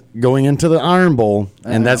 wins going into the Iron Bowl,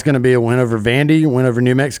 and that's going to be a win over Vandy, win over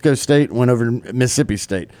New Mexico State, win over Mississippi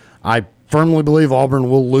State. I firmly believe Auburn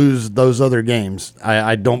will lose those other games.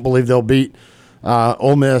 I don't believe they'll beat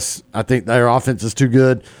Ole Miss. I think their offense is too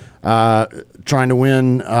good. Trying to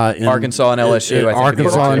win in Arkansas and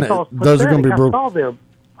LSU. Those are going to be brutal.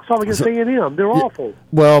 I saw them against A&M. They're awful.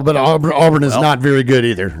 Well, but Auburn is not very good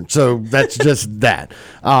either. So that's just that.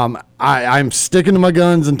 I'm sticking to my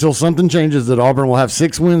guns until something changes that Auburn will have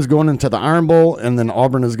 6 wins going into the Iron Bowl, and then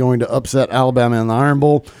Auburn is going to upset Alabama in the Iron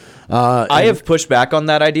Bowl. I have pushed back on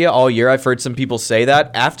that idea all year. I've heard some people say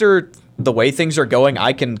that. After the way things are going,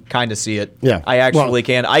 I can kind of see it. Yeah. I actually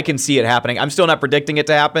can. I can see it happening. I'm still not predicting it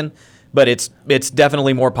to happen, but it's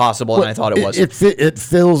definitely more possible than I thought it was. It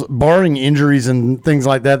feels, barring injuries and things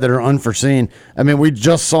like that are unforeseen. I mean, we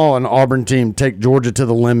just saw an Auburn team take Georgia to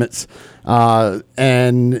the limits,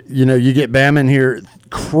 and you get Bama in here.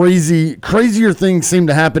 Crazier things seem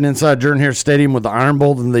to happen inside Jordan-Hare Stadium with the Iron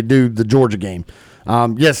Bowl than they do the Georgia game.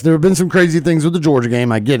 Yes, there have been some crazy things with the Georgia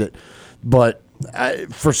game. I get it, but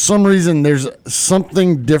for some reason, there's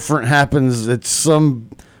something different happens. It's some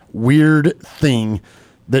weird thing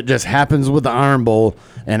that just happens with the Iron Bowl,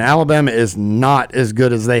 and Alabama is not as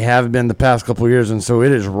good as they have been the past couple of years, and so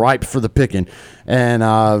it is ripe for the picking. And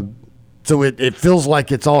so it feels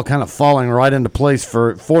like it's all kind of falling right into place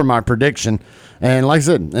for my prediction. And like I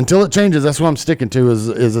said, until it changes, that's what I'm sticking to is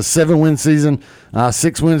a 7-win season,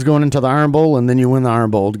 6 wins going into the Iron Bowl, and then you win the Iron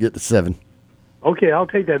Bowl to get to 7. Okay, I'll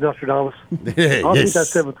take that, Nostradamus. I'll take that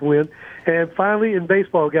 7th win. And finally, in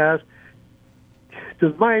baseball, guys,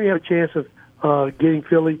 does Miami have a chance of getting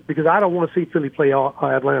Philly? Because I don't want to see Philly play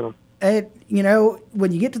Atlanta.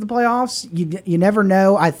 When you get to the playoffs, you never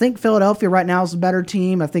know. I think Philadelphia right now is a better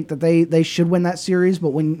team. I think that they should win that series. But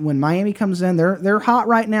when Miami comes in, they're hot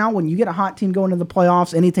right now. When you get a hot team going to the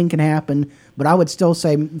playoffs, anything can happen. But I would still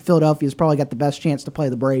say Philadelphia's probably got the best chance to play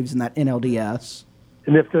the Braves in that NLDS.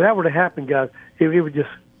 And if that were to happen, guys, it'd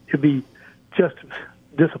be just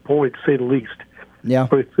disappointing to say the least. Yeah.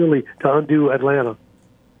 For Philly to undo Atlanta.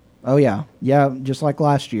 Oh yeah, just like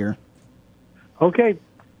last year. Okay,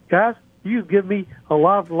 guys, you've given me a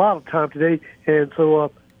lot of time today, and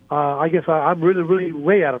so I guess I'm really, really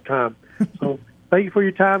way out of time. So thank you for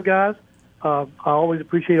your time, guys. I always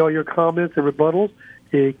appreciate all your comments and rebuttals.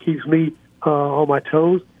 It keeps me on my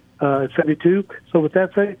toes at 72. So with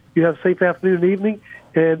that said, you have a safe afternoon and evening,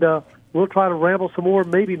 and we'll try to ramble some more,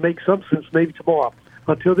 maybe make some sense maybe tomorrow.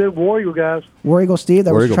 Until then, War Eagle, guys. War Eagle Steve,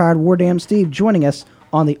 that War was Eagle. retired War Dam Steve, joining us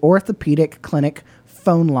on the Orthopedic Clinic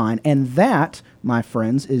phone line. And that, my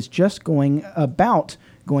friends, is just going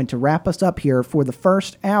to wrap us up here for the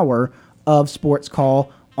first hour of Sports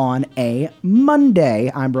Call on a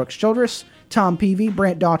Monday. I'm Brooks Childress. Tom Peavy,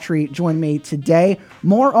 Brant Daughtry join me today.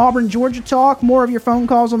 More Auburn, Georgia talk, more of your phone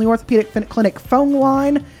calls on the Orthopedic Clinic phone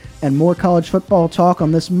line, and more college football talk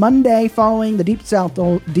on this Monday following the Deep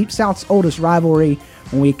South's oldest rivalry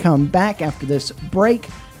when we come back after this break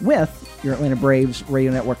with your Atlanta Braves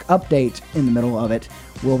Radio Network update in the middle of it.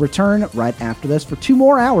 We'll return right after this for 2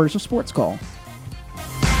 more hours of Sports Call.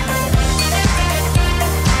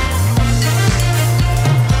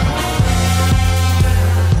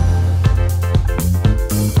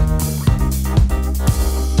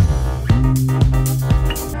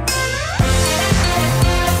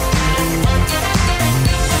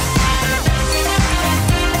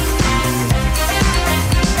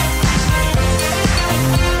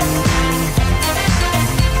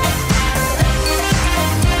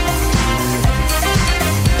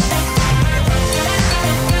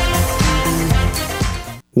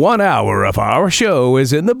 One hour of our show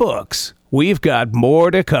is in the books. We've got more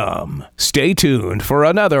to come. Stay tuned for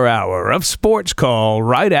another hour of Sports Call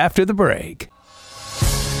right after the break.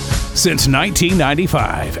 Since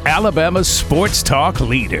 1995, Alabama's sports talk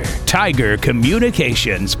leader, Tiger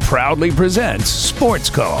Communications, proudly presents Sports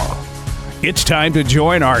Call. It's time to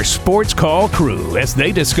join our Sports Call crew as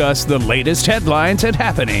they discuss the latest headlines and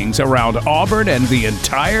happenings around Auburn and the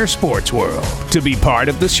entire sports world. To be part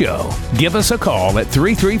of the show, give us a call at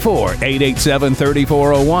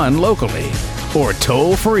 334-887-3401 locally or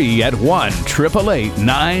toll free at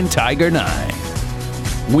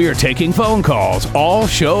 1-888-9-TIGER-9. We're taking phone calls all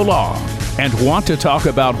show long and want to talk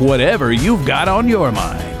about whatever you've got on your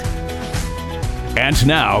mind. And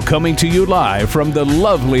now, coming to you live from the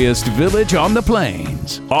loveliest village on the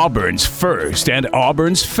plains, Auburn's first and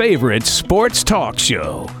Auburn's favorite sports talk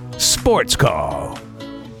show, Sports Call.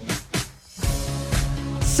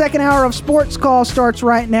 Second hour of Sports Call starts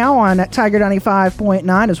right now on Tiger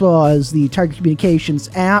 95.9, as well as the Tiger Communications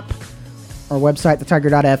app, our website,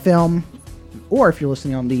 thetiger.fm, or if you're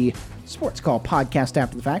listening on the Sports Call podcast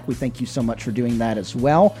after the fact, we thank you so much for doing that as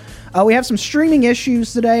well. We have some streaming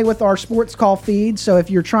issues today with our Sports Call feed, so if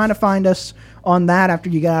you're trying to find us on that after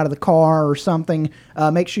you get out of the car or something,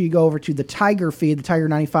 make sure you go over to the Tiger feed, the Tiger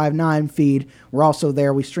 95.9 feed. We're also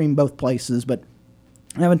there. We stream both places, but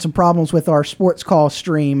having some problems with our Sports Call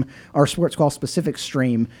stream, our Sports Call specific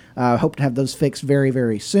stream. Hope to have those fixed very,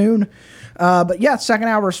 very soon. But yeah, second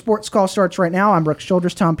hour of Sports Call starts right now. I'm Brooks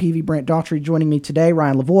Childress, Tom Peavy, Brant Daughtry joining me today.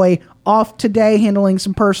 Ryan Lavoie off today, handling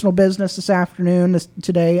some personal business this afternoon,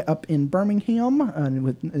 today up in Birmingham,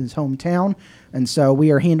 with his hometown. And so we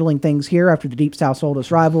are handling things here after the Deep South's oldest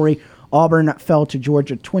rivalry. Auburn fell to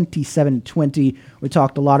Georgia 27-20. We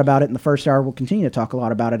talked a lot about it in the first hour. We'll continue to talk a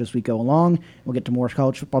lot about it as we go along. We'll get to more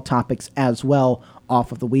college football topics as well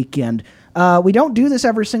off of the weekend. We don't do this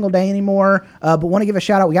every single day anymore, but want to give a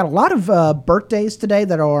shout out. We got a lot of birthdays today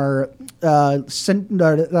that are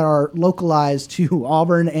localized to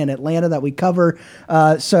Auburn and Atlanta that we cover.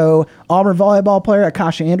 So Auburn volleyball player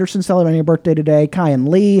Akasha Anderson celebrating her birthday today. Kyan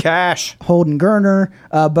Lee, Cash, Holden Gerner,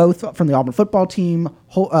 both from the Auburn football team,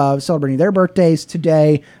 celebrating their birthdays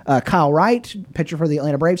today. Kyle Wright, pitcher for the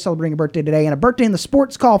Atlanta Braves, celebrating a birthday today, and a birthday in the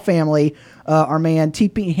Sports Call family. Our man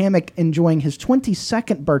T.P. Hammock enjoying his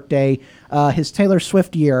 22nd birthday, his Taylor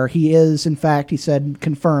Swift year. He is, in fact, he said,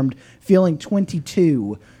 confirmed, feeling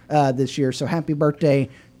 22 this year. So happy birthday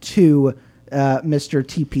to Mr.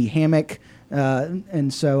 T.P. Hammock.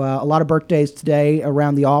 And so a lot of birthdays today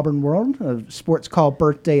around the Auburn world. Sports Call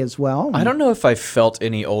birthday as well. I don't know if I felt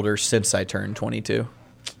any older since I turned 22.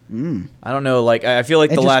 I don't know. Like, I feel like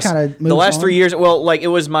the last 3 years. Well, like, it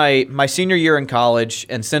was my senior year in college,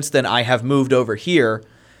 and since then I have moved over here,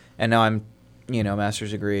 and now I'm,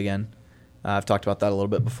 master's degree again. I've talked about that a little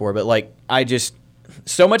bit before, but like,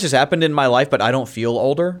 so much has happened in my life, but I don't feel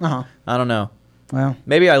older. I don't know. Well,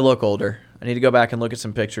 maybe I look older. I need to go back and look at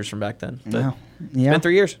some pictures from back then. But It's been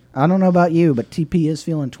 3 years. I don't know about you, but TP is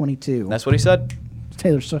feeling 22. That's what he said.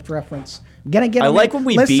 Taylor Swift reference. I like when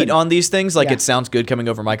we beat on these things. Like, it sounds good coming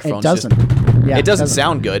over microphones. It doesn't. It doesn't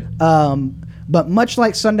sound good. But much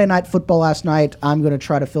like Sunday Night Football last night, I'm going to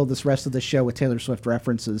try to fill this rest of the show with Taylor Swift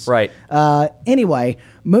references. Right. Anyway,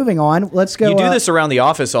 moving on. Let's go. You do this around the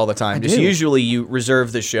office all the time. Just do. usually you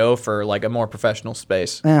reserve the show for like a more professional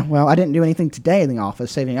space. Well, I didn't do anything today in the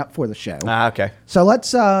office, saving up for the show. Okay. So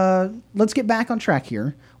let's get back on track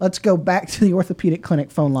here. Let's go back to the orthopedic clinic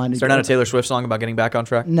phone line. Is there not a Taylor Swift song about getting back on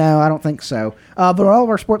track? No, I don't think so. But all of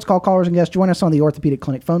our sports call callers and guests join us on the Orthopedic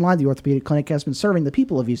Clinic phone line. The Orthopedic Clinic has been serving the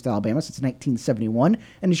people of East Alabama since 1971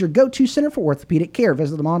 and is your go-to center for orthopedic care.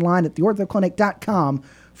 Visit them online at theorthoclinic.com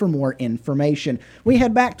for more information. We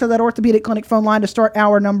head back to that Orthopedic Clinic phone line to start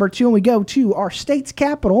hour number 2, and we go to our state's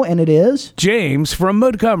capital, and it is... James from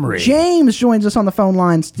Montgomery. James joins us on the phone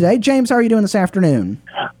lines today. James, how are you doing this afternoon?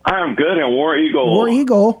 I'm good, and War Eagle. War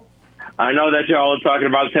Eagle. I know that y'all are talking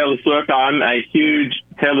about Taylor Swift. I'm a huge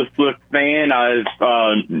Taylor Swift fan. I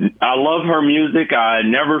love her music. I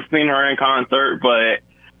never seen her in concert, but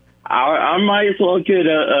I might as well get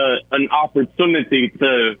an opportunity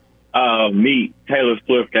to meet Taylor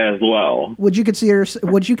Swift as well. Would you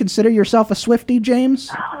consider yourself a Swiftie, James?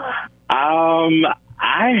 I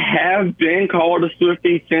have been called a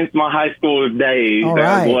Swiftie since my high school days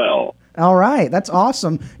as well. All right, that's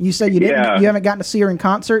awesome. You said you haven't gotten to see her in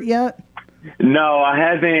concert yet? No, I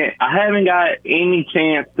haven't got any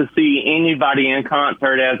chance to see anybody in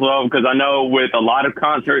concert as well, because I know with a lot of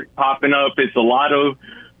concerts popping up, it's a lot of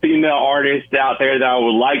female artists out there that I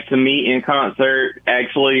would like to meet in concert.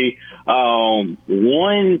 Actually,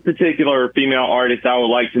 one particular female artist I would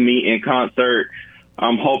like to meet in concert.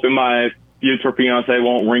 I'm hoping my future fiance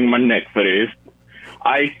won't wring my neck for this.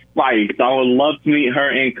 Ice Spice. I would love to meet her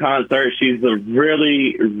in concert. She's a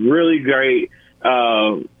really, really great,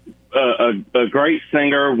 a great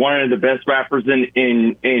singer, one of the best rappers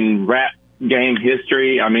in rap game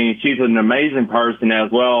history. I mean, she's an amazing person as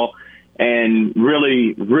well, and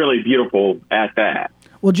really, really beautiful at that.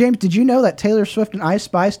 Well, James, did you know that Taylor Swift and Ice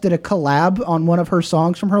Spice did a collab on one of her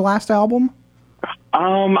songs from her last album?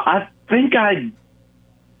 I think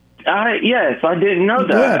yes, I didn't know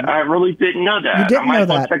that. I really didn't know that. You didn't know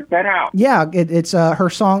that. Check that out. Yeah, it's her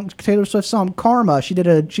song, Taylor Swift's song "Karma." She did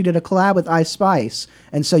a collab with Ice Spice,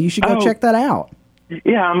 and so you should go check that out.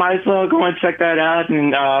 Yeah, I might as well go and check that out,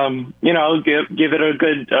 and give it a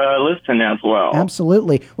good listen as well.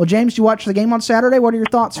 Absolutely. Well, James, you watched the game on Saturday. What are your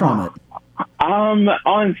thoughts from it?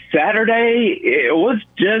 On Saturday, it was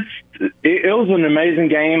an amazing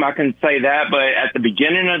game. I can say that. But at the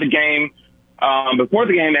beginning of the game, before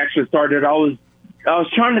the game actually started, I was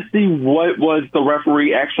trying to see what was the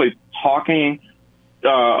referee actually talking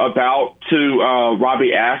about to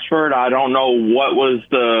Robbie Ashford. I don't know what was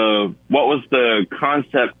the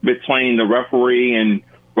concept between the referee and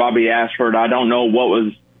Robbie Ashford. I don't know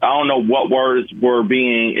what words were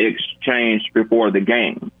being exchanged before the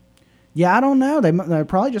game. Yeah, I don't know. They're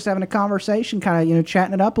probably just having a conversation, kind of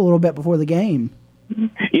chatting it up a little bit before the game.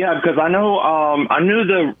 Yeah, because I knew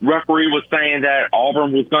the referee was saying that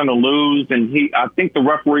Auburn was going to lose, and I think the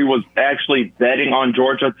referee was actually betting on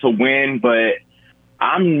Georgia to win, but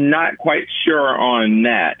I'm not quite sure on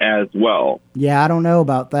that as well. Yeah, I don't know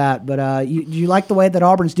about that, but do you like the way that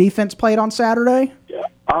Auburn's defense played on Saturday?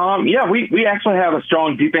 Yeah, we actually have a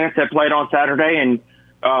strong defense that played on Saturday, and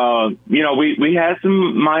we had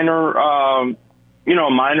some minor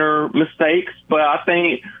mistakes, but I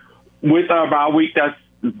think with our bye week, that's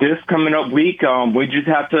this coming up week, they just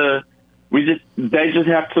have to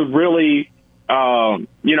really, look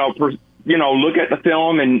at the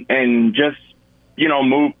film and just,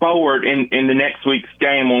 move forward in the next week's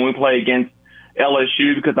game when we play against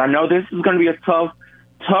LSU, because I know this is going to be a tough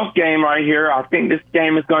game right here. I think this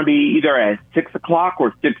game is going to be either at 6:00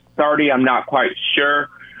 or 6:30. I'm not quite sure.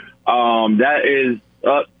 That is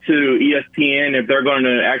up to ESPN if they're going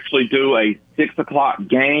to actually do a 6:00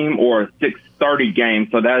 game or a 6:30 game.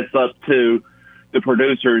 So that's up to the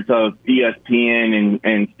producers of ESPN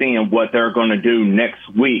and seeing what they're going to do next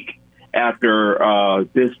week after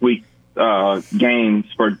this week's games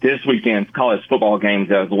for this weekend's college football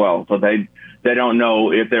games as well. So they don't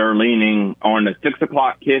know if they're leaning on a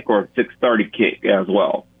 6:00 kick or a 6:30 kick as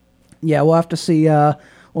well. Yeah, we'll have to see.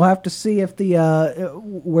 We'll have to see if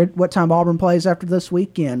what time Auburn plays after this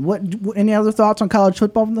weekend. Any other thoughts on college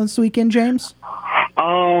football this weekend, James?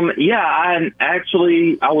 Yeah,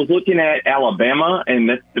 I was looking at Alabama and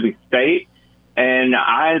Mississippi State, and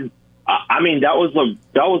I mean that was a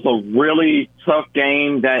really tough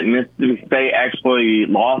game that Mississippi State actually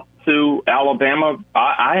lost to Alabama.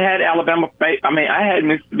 I had I had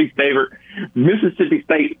Mississippi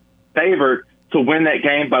State favored to win that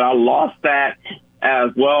game, but I lost that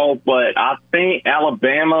as well. But I think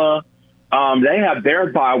Alabama They have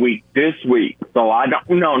their bye week this week, so I don't.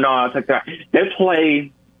 No, I take that. They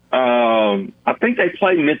play. I think they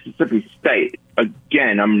play Mississippi State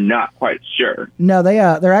again. I'm not quite sure. No,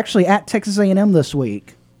 they're actually at Texas A&M this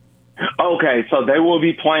week. Okay, so they will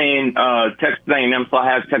be playing Texas A&M. So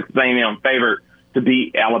I have Texas A&M favored to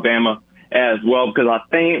beat Alabama as well, because I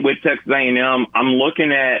think with Texas A&M, I'm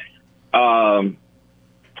looking at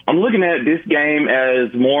this game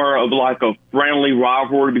as more of like a friendly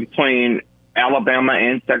rivalry between Alabama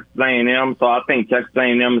and Texas A&M. So I think Texas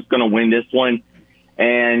A&M is going to win this one.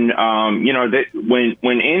 And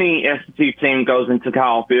when any SEC team goes into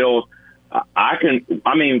Kyle Field,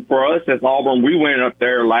 for us as Auburn, we went up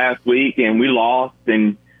there last week and we lost,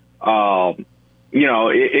 and it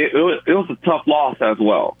was a tough loss as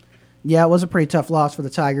well. Yeah, it was a pretty tough loss for the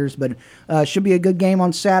Tigers, but should be a good game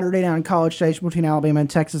on Saturday down in College Station between Alabama and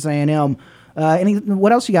Texas A&M.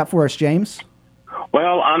 What else you got for us, James?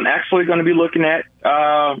 Well, I'm actually going to be looking at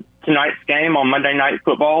tonight's game on Monday Night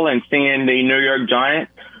Football and seeing the New York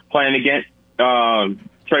Giants playing against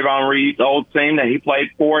Trayvon Reed's old team that he played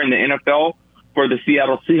for in the NFL for the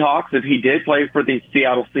Seattle Seahawks. If he did play for the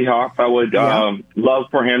Seattle Seahawks, I would love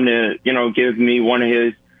for him to, give me one of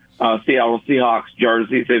his Seattle Seahawks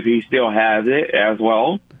jerseys if he still has it as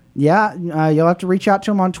well. Yeah, you'll have to reach out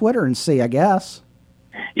to him on Twitter and see, I guess.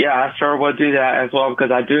 Yeah, I sure will do that as well,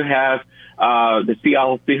 because I do have the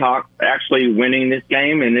Seattle Seahawks actually winning this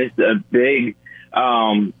game, and it's a big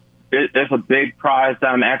it's a big prize that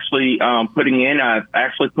I'm actually putting in. I've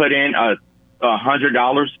actually put in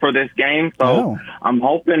 $100 for this game, so I'm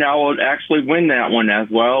hoping I will actually win that one as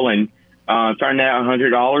well, and turn that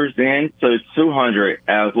 $100 into $200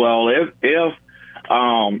 as well. If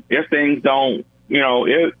things don't,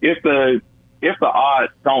 if the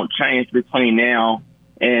odds don't change between now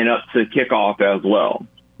and up to kickoff as well.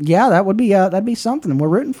 Yeah, that'd be something. We're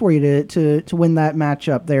rooting for you to win that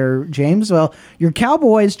matchup there, James. Well, your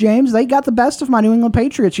Cowboys, James, they got the best of my New England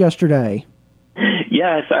Patriots yesterday.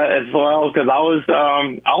 Yes, as well, because I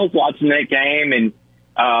was watching that game, and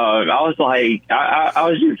I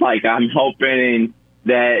was just like, I'm hoping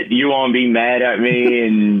that you won't be mad at me,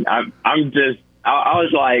 and I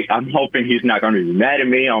was like, I'm hoping he's not going to be mad at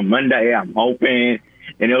me on Monday. I'm hoping.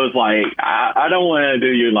 And it was like, I don't want to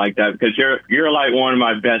do you like that, because you're like one of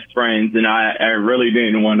my best friends, and I really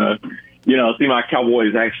didn't want to, see my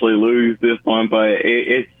Cowboys actually lose this one. But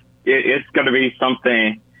it's going to be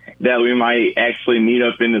something that we might actually meet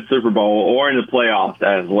up in the Super Bowl or in the playoffs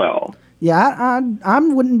as well. Yeah, I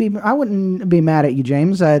wouldn't be mad at you,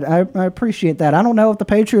 James. I appreciate that. I don't know if the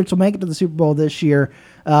Patriots will make it to the Super Bowl this year.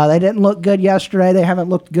 They didn't look good yesterday. They haven't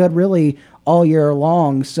looked good really all year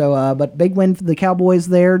long. So, but big win for the Cowboys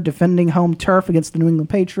there, defending home turf against the New England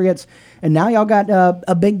Patriots. And now y'all got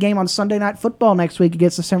a big game on Sunday Night Football next week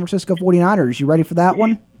against the San Francisco 49ers. You ready for that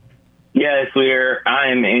one? Yes, I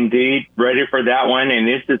am indeed ready for that one, and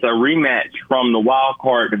this is a rematch from the wild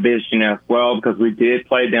card division as well, because we did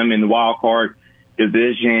play them in the wild card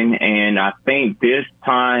division, and I think this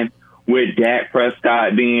time with Dak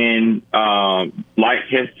Prescott being like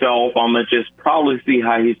himself, I'm gonna just probably see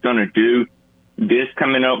how he's gonna do this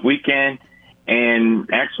coming up weekend, and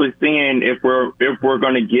actually seeing if we're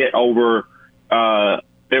gonna get over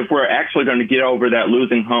if we're actually gonna get over that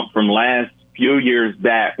losing hump from last few years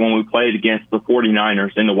back when we played against the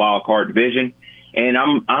 49ers in the wild card division. And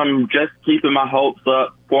I'm just keeping my hopes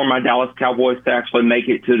up for my Dallas Cowboys to actually make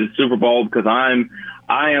it to the Super Bowl, because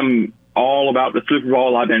I am all about the Super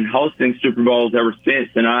Bowl. I've been hosting Super Bowls ever since,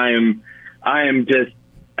 and I am just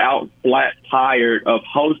out flat tired of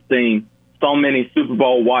hosting so many Super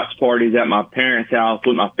Bowl watch parties at my parents' house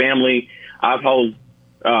with my family. I've hosted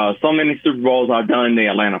so many Super Bowls. I've done the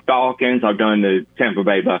Atlanta Falcons. I've done the Tampa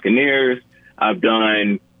Bay Buccaneers. I've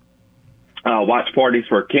done watch parties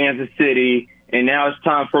for Kansas City, and now it's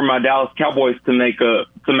time for my Dallas Cowboys to make a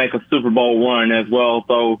Super Bowl run as well.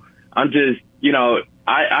 So I'm just,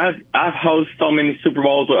 I've hosted so many Super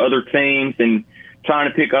Bowls with other teams and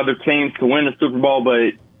trying to pick other teams to win the Super Bowl,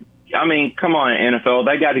 but I mean, come on, NFL,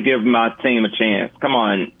 they got to give my team a chance. Come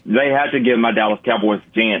on, they had to give my Dallas Cowboys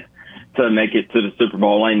a chance to make it to the Super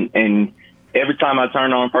Bowl, and every time I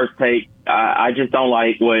turn on First Take, I just don't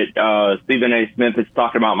like what Stephen A. Smith is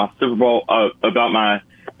talking about my Super Bowl, about my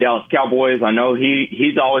Dallas Cowboys. I know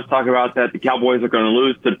he's always talking about that the Cowboys are going to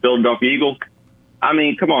lose to the Philadelphia Eagles. I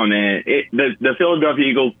mean, come on, man. The Philadelphia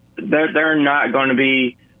Eagles, they're not going to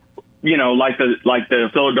be, like the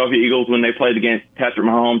Philadelphia Eagles when they played against Patrick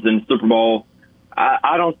Mahomes in the Super Bowl.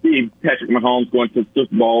 I don't see Patrick Mahomes going to the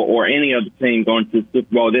Super Bowl or any other team going to the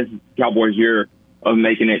Super Bowl. This is the Cowboys' year of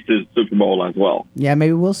making it to the Super Bowl as well. Yeah,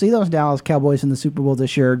 maybe we'll see those Dallas Cowboys in the Super Bowl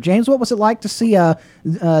this year. James, what was it like to see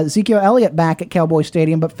Ezekiel Elliott back at Cowboy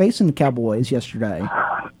Stadium but facing the Cowboys yesterday?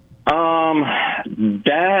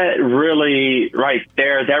 That really, right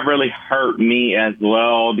there, that really hurt me as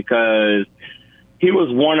well, because he was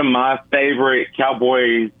one of my favorite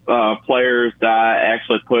Cowboys players that I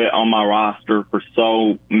actually put on my roster for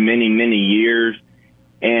so many, many years.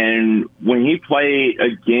 And when he played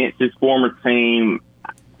against his former team,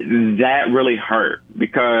 that really hurt,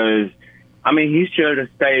 because, I mean, he should have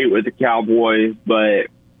stayed with the Cowboys, but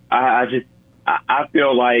I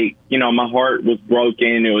feel like, you know, my heart was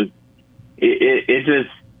broken.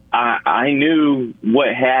 I knew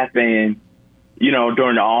what happened, you know,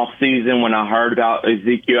 during the off season when I heard about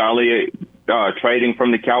Ezekiel Elliott trading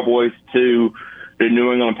from the Cowboys to the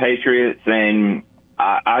New England Patriots, and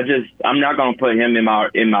I'm not going to put him in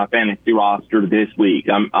my fantasy roster this week.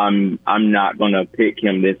 I'm not going to pick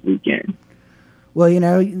him this weekend. Well, you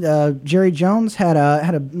know, Jerry Jones had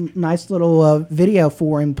a nice little video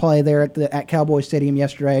for him play there at Cowboy Stadium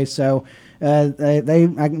yesterday. So I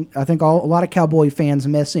think a lot of Cowboy fans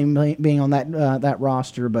miss him being on that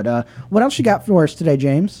roster. But what else you got for us today,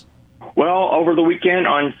 James? Well, over the weekend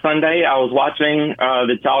on Sunday, I was watching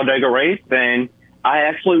the Talladega race, and I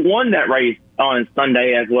actually won that race on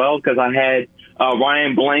Sunday as well, because I had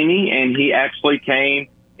Ryan Blaney, and he actually came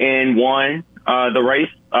and won the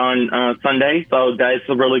race on Sunday. So that's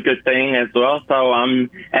a really good thing as well. So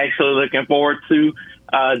I'm actually looking forward to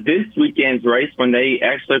this weekend's race when they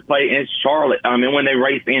actually play in Charlotte. When they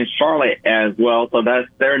race in Charlotte as well. So that's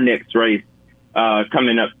their next race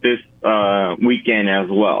coming up this weekend as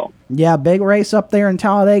well. Yeah, big race up there in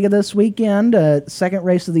Talladega this weekend. Second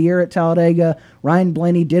race of the year at Talladega. Ryan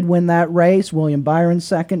Blaney did win that race. William Byron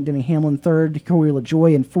second. Denny Hamlin third. Corey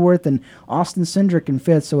LaJoie in fourth. And Austin Cindric in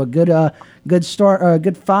fifth. So a good start,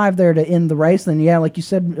 good five there to end the race. Then, yeah, like you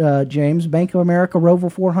said, James, Bank of America Roval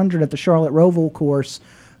 400 at the Charlotte Roval course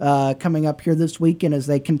coming up here this weekend as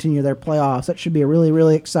they continue their playoffs. That should be a really,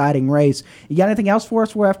 really exciting race. You got anything else for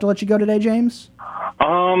us before I have to let you go today, James?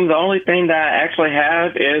 The only thing that I actually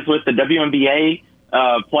have is with the WNBA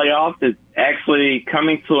playoffs is actually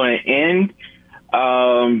coming to an end.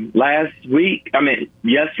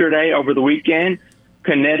 Yesterday over the weekend,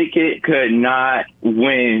 Connecticut could not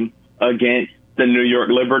win against the New York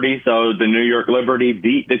Liberty. So the New York Liberty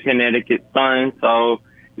beat the Connecticut Sun. So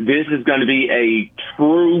this is going to be a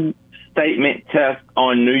true statement test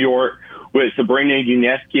on New York with Sabrina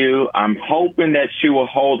Ionescu. I'm hoping that she will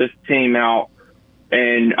hold this team out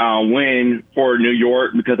and win for New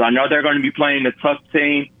York, because I know they're going to be playing a tough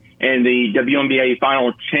team and the WNBA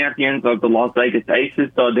final champions of the Las Vegas Aces.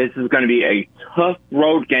 So this is going to be a tough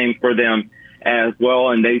road game for them as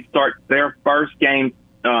well. And they start their first game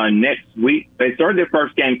next week. They started their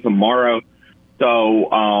first game tomorrow.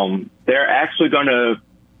 So they're actually going to,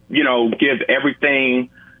 give everything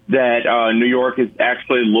that New York is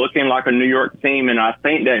actually looking like a New York team. And I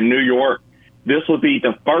think that New York, this will be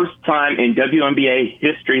the first time in WNBA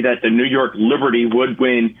history that the New York Liberty would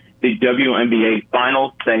win the WNBA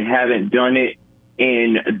finals. They haven't done it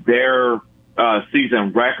in their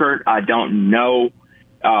season record. I don't know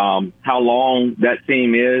how long that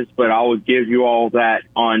team is, but I will give you all that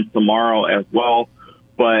on tomorrow as well.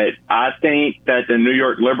 But I think that the New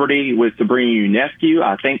York Liberty with Sabrina Ionescu,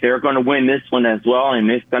 I think they're going to win this one as well,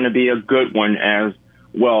 and it's going to be a good one as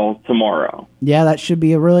well tomorrow. Yeah, that should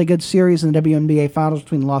be a really good series in the WNBA finals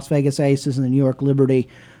between the Las Vegas Aces and the New York Liberty.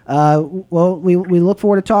 Well, we look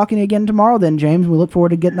forward to talking to you again tomorrow then, James. We look forward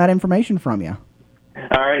to getting that information from you.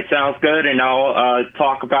 All right, sounds good. And I'll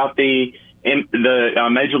talk about the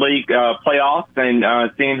Major League playoffs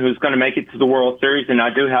and seeing who's going to make it to the World Series. And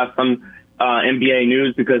I do have some NBA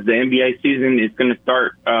news, because the NBA season is going to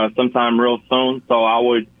start sometime real soon. So I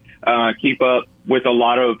would keep up with a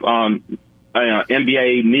lot of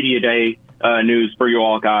NBA Media Day news for you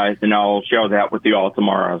all guys, and I'll share that with you all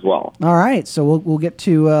tomorrow as well. All right, so we'll get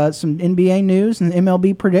to some NBA news and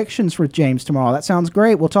MLB predictions with James tomorrow. That sounds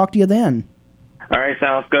great. We'll talk to you then. All right,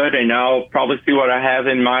 sounds good, and I'll probably see what I have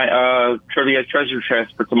in my trivia treasure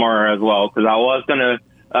chest for tomorrow as well, because I was going to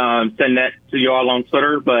send that to you all on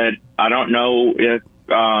Twitter, but I don't know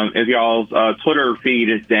if y'all's Twitter feed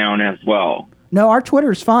is down as well. No, our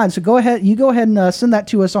Twitter's fine. So go ahead and send that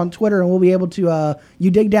to us on Twitter, and we'll be able to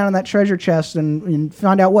you dig down in that treasure chest and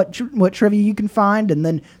find out what trivia you can find, and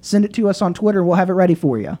then send it to us on Twitter. We'll have it ready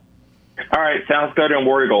for you. All right, sounds good. And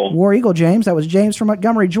War Eagle. War Eagle, James. That was James from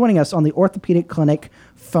Montgomery joining us on the Orthopedic Clinic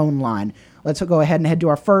phone line. Let's go ahead and head to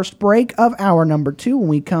our first break of hour number 2. When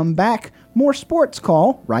we come back, more Sports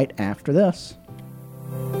Call right after this.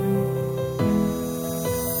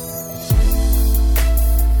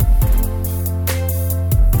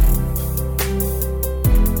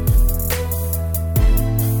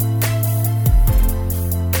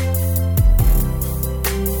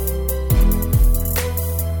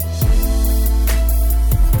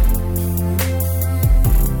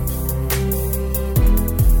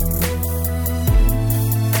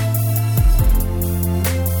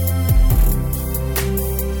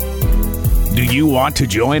 You want to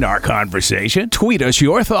join our conversation? Tweet us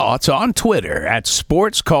your thoughts on Twitter at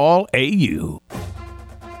SportsCallAU.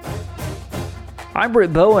 I'm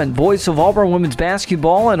Britt Bowen, voice of Auburn women's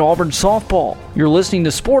basketball and Auburn softball. You're listening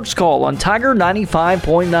to Sports Call on Tiger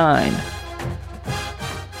 95.9.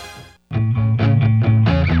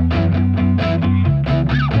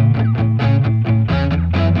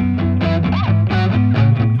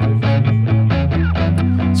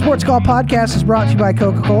 Sports Call podcast is brought to you by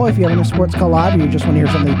Coca-Cola. If you have a Sports Call Live or you just want to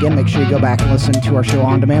hear something again, make sure you go back and listen to our show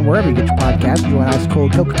on demand wherever you get your podcast. Join ice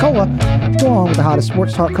cold Coca-Cola. Go on with the hottest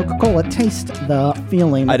sports talk, Coca-Cola. Taste the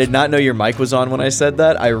feeling. I did not know your mic was on when I said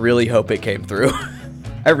that. I really hope it came through.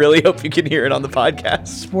 I really hope you can hear it on the podcast.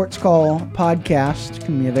 Sports Call podcast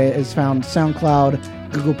is found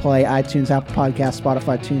SoundCloud, Google Play, iTunes, Apple Podcasts,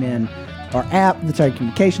 Spotify, TuneIn, our app, the Tiger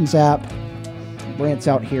Communications app. Brant's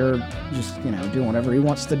out here just, doing whatever he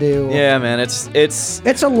wants to do. Yeah, man, it's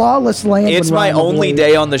a lawless land. It's my only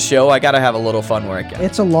day on the show. I got to have a little fun where I can.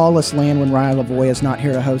 It's a lawless land when Ryan Lavoie is not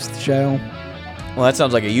here to host the show. Well, that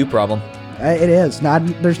sounds like a you problem. It is.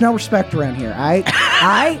 There's no respect around here.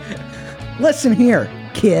 I listen here,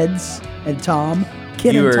 kids and Tom.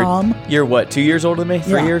 Tom. You're what, 2 years older than me?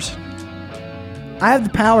 3 years? I have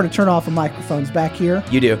the power to turn off the microphones back here.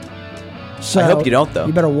 You do. So I hope you don't, though.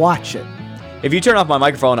 You better watch it. If you turn off my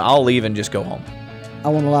microphone, I'll leave and just go home. I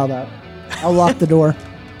won't allow that. I'll lock the door.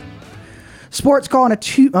 Sports Call on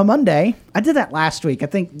a Monday. I did that last week. I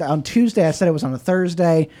think on Tuesday I said it was on a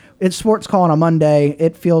Thursday. It's Sports Call on a Monday.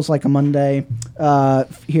 It feels like a Monday.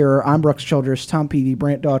 Here, I'm Brooks Childress, Tom Peavy,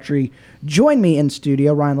 Brant Daughtry. Join me in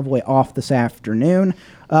studio. Ryan Lavoie off this afternoon.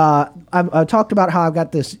 I've talked about how I've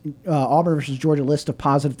got this Auburn versus Georgia list of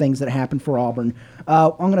positive things that happened for Auburn.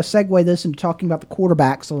 I'm going to segue this into talking about the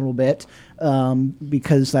quarterbacks a little bit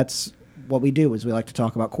because that's what we do is we like to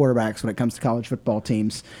talk about quarterbacks when it comes to college football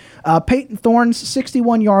teams. Peyton Thorne's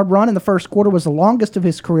 61-yard run in the first quarter was the longest of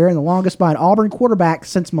his career and the longest by an Auburn quarterback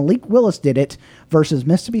since Malik Willis did it versus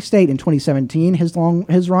Mississippi State in 2017. His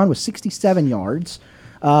run was 67 yards.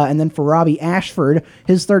 And then for Robbie Ashford,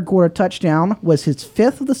 his third quarter touchdown was his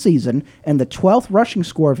 5th of the season and the 12th rushing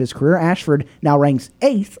score of his career. Ashford now ranks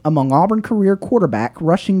 8th among Auburn career quarterback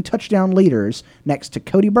rushing touchdown leaders next to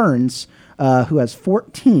Cody Burns, who has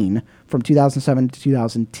 14 from 2007 to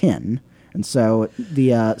 2010. And so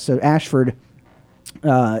so Ashford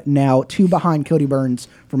now 2 behind Cody Burns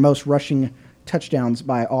for most rushing touchdowns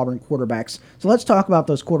by Auburn quarterbacks. So let's talk about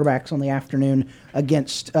those quarterbacks on the afternoon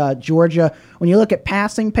against Georgia. When you look at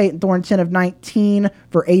passing, Peyton Thorne 10 of 19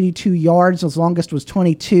 for 82 yards. His longest was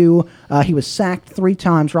 22. He was sacked 3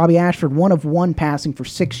 times. Robbie Ashford 1 of 1 passing for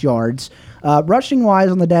 6 yards. Rushing-wise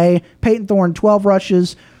on the day, Peyton Thorne 12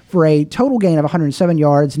 rushes for a total gain of 107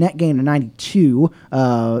 yards, net gain of 92.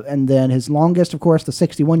 And then his longest, of course, the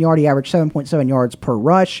 61-yard. He averaged 7.7 yards per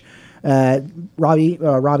rush.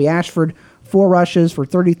 Robbie Ashford 4 rushes for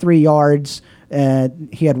 33 yards.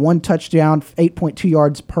 He had 1 touchdown, 8.2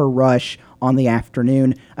 yards per rush on the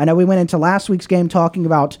afternoon. I know we went into last week's game talking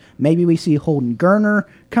about maybe we see Holden Gerner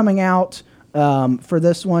coming out for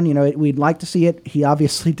this one. We'd like to see it. He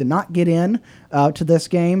obviously did not get in to this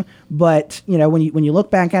game. But, when you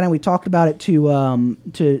look back at it, we talked about it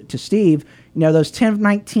to Steve, those 10 of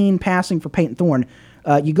 19 passing for Peyton Thorne.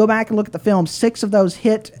 You go back and look at the film, 6 of those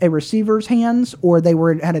hit a receiver's hands or they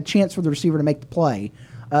had a chance for the receiver to make the play.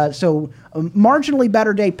 So a marginally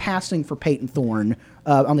better day passing for Peyton Thorne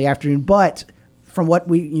on the afternoon. But from what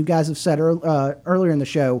you guys have said earlier in the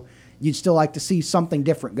show, you'd still like to see something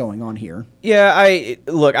different going on here. Yeah, I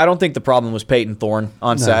don't think the problem was Peyton Thorne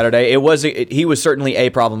on Saturday. He was certainly a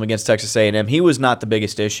problem against Texas A&M. He was not the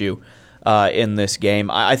biggest issue in this game.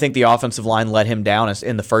 I think the offensive line let him down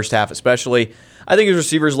in the first half especially. I think his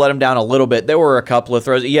receivers let him down a little bit. There were a couple of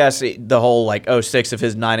throws. Yes, the whole 6 of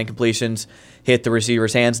his 9 incompletions hit the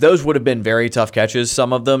receiver's hands. Those would have been very tough catches,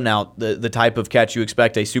 some of them. Now, the type of catch you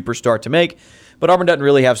expect a superstar to make, but Auburn doesn't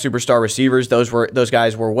really have superstar receivers. Those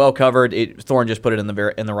guys were well covered. Thorne just put it in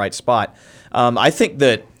the right spot. I think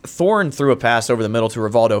that Thorne threw a pass over the middle to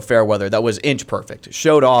Rivaldo Fairweather that was inch perfect.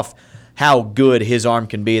 Showed off how good his arm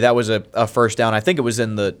can be. That was a first down. I think it was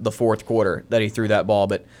in the fourth quarter that he threw that ball,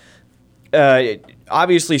 but it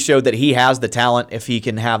obviously showed that he has the talent if he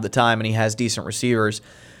can have the time and he has decent receivers.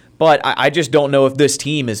 But I just don't know if this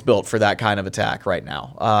team is built for that kind of attack right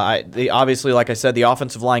now. Obviously, like I said, the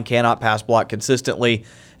offensive line cannot pass block consistently,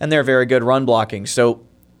 and they're very good run blocking. So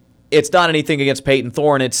it's not anything against Peyton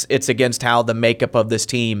Thorne. It's against how the makeup of this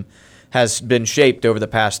team has been shaped over the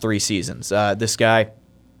past 3 seasons. This guy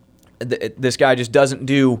just doesn't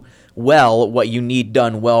do well what you need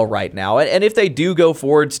done well right now. And if they do go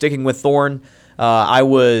forward sticking with Thorne, I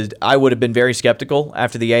would have been very skeptical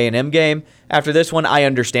after the A&M game. After this one, I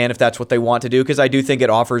understand if that's what they want to do, because I do think it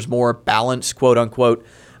offers more balance, quote unquote,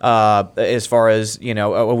 as far as,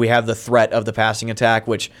 we have the threat of the passing attack,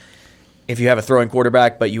 which if you have a throwing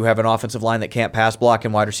quarterback but you have an offensive line that can't pass block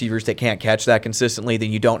and wide receivers that can't catch that consistently,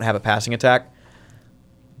 then you don't have a passing attack.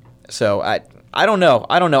 So I don't know.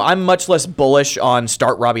 I'm much less bullish on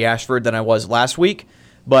start Robbie Ashford than I was last week,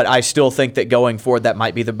 but I still think that going forward that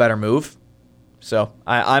might be the better move. So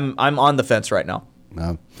I'm on the fence right now.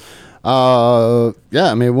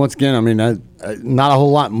 Once again, not a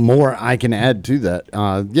whole lot more I can add to that.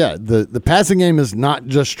 The passing game is not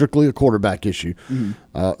just strictly a quarterback issue.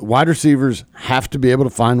 Mm-hmm. Wide receivers have to be able to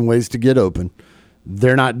find ways to get open.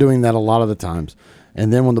 They're not doing that a lot of the times.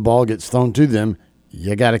 And then when the ball gets thrown to them,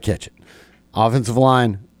 you got to catch it. Offensive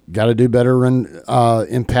line got to do better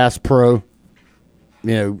in pass pro.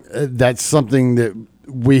 That's something that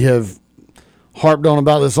we have harped on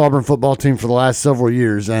about this Auburn football team for the last several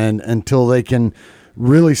years, and until they can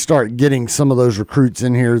really start getting some of those recruits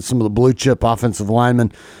in here, some of the blue chip offensive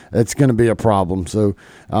linemen, it's going to be a problem. So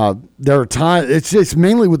there are times, it's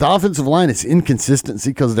mainly with the offensive line, it's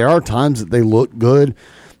inconsistency, because there are times that they look good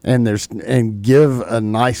and give a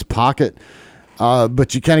nice pocket,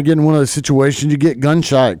 but you kind of get in one of those situations, you get gun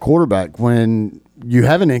shy at quarterback when you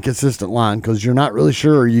have an inconsistent line, because you're not really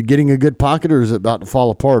sure, are you getting a good pocket or is it about to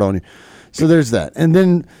fall apart on you? So there's that. And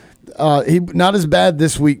then he not as bad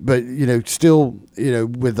this week, but, still,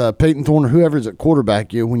 with Peyton Thorne or whoever's at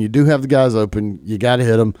quarterback, when you do have the guys open, you got to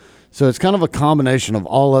hit them. So it's kind of a combination of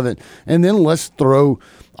all of it. And then let's throw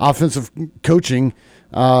offensive coaching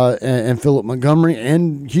and Philip Montgomery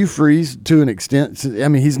and Hugh Freeze to an extent. I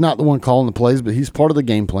mean, he's not the one calling the plays, but he's part of the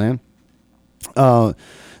game plan.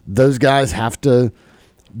 Those guys have to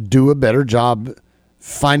do a better job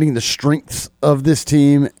finding the strengths of this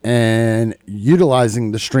team and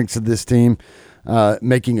utilizing the strengths of this team,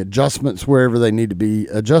 making adjustments wherever they need to be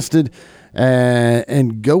adjusted,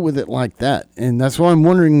 and go with it like that. And that's why I'm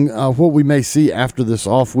wondering what we may see after this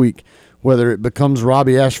off week, whether it becomes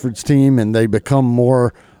Robbie Ashford's team and they become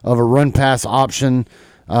more of a run-pass option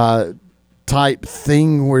type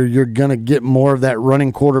thing where you're going to get more of that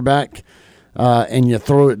running quarterback and you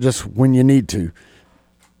throw it just when you need to.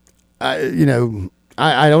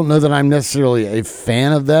 I don't know that I'm necessarily a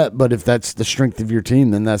fan of that, but if that's the strength of your team,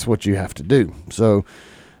 then that's what you have to do. So,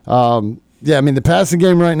 the passing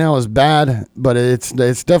game right now is bad, but it's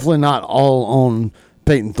definitely not all on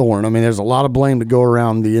Peyton Thorne. I mean, there's a lot of blame to go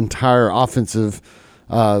around the entire offensive,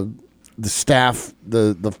 the staff,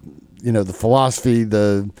 the philosophy,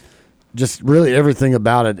 just really everything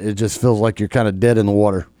about it. It just feels like you're kind of dead in the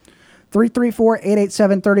water.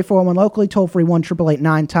 334-887-3401 locally, toll-free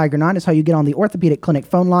 1-888-9-TIGER-9 is how you get on the Orthopedic Clinic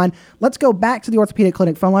phone line. Let's go back to the Orthopedic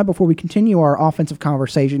Clinic phone line before we continue our offensive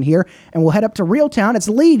conversation here, and we'll head up to Reeltown. It's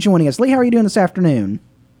Lee joining us. Lee, how are you doing this afternoon?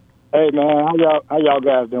 Hey, man, how y'all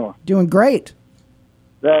guys doing? Doing great.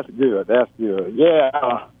 That's good. Yeah,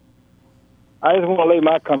 I just want to lay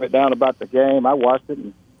my comment down about the game. I watched it,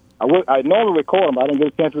 and I normally record them. I didn't get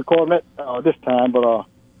a chance to record them this time, but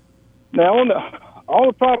now all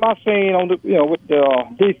the problem I've seen on with the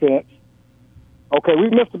defense. Okay, we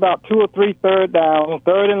missed about 2 or 3 third down,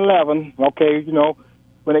 3rd and 11. Okay,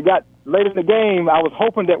 when it got late in the game, I was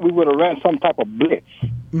hoping that we would have ran some type of blitz,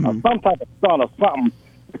 or some type of stunt or something,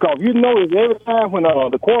 because every time when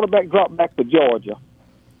the quarterback dropped back to Georgia,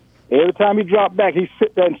 every time he dropped back, he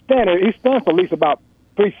sit there and stand there. He stands for at least about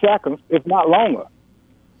 3 seconds, if not longer.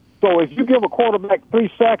 So if you give a quarterback 3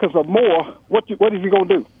 seconds or more, what is he going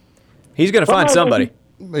to do? He's going to find somebody.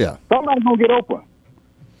 Somebody's going to get open.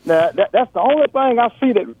 Now, that's the only thing I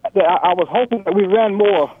see that I was hoping that we ran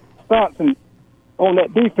more stunts on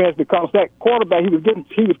that defense, because that quarterback, he was getting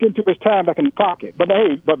to his time back in the pocket. But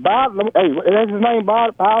Bowden, that's his name,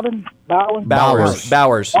 Bowden? Bowers.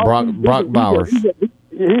 Brock Bowers. He's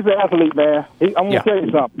an athlete, man. I'm going to tell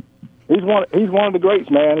you something. He's one of the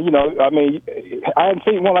greats, man. I haven't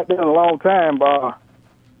seen one like that in a long time,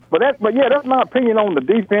 But that's my opinion on the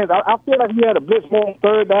defense. I feel like we had a blitz more on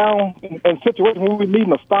 3rd down in situations where we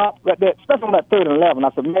needing a stop, especially on that 3rd and 11.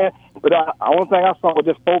 I said, man, but the only thing I saw was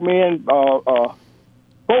just 4-man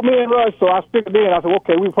rush. So I figured in. I said,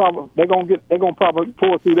 okay, they're gonna probably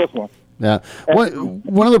pull through this one. Yeah.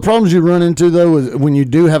 One of the problems you run into though is when you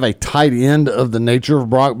do have a tight end of the nature of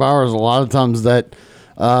Brock Bowers. A lot of times that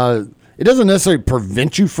it doesn't necessarily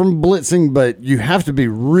prevent you from blitzing, but you have to be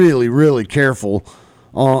really, really careful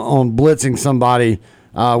on blitzing somebody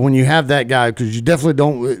when you have that guy, because you definitely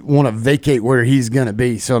don't want to vacate where he's going to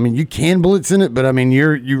be. So, I mean, you can blitz in it, but, I mean,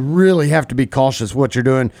 you really have to be cautious what you're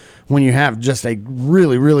doing when you have just a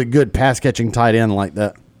really, really good pass-catching tight end like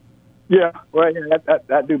that. Yeah, well, yeah,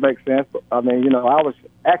 that do make sense. I mean, I was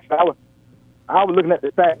looking at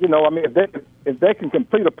the fact, I mean, if they can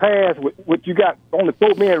complete a pass with you got only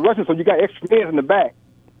 4 men rushing, so you got extra men in the back.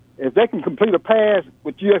 If they can complete a pass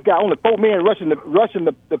with you just got only 4 men rushing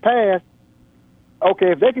the pass,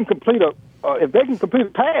 okay. If they can complete a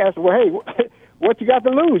pass, well, hey, what you got to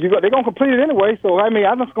lose? They're gonna complete it anyway. So I mean,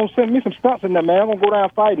 I'm just gonna send me some stunts in there, man. I'm gonna go down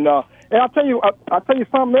fighting. And I'll tell you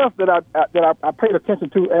something else that I paid attention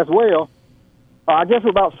to as well. I guess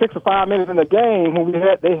about 6 or 5 minutes in the game when we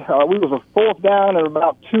was a 4th down and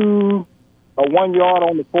about 1 yard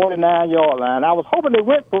on the 49-yard line. I was hoping they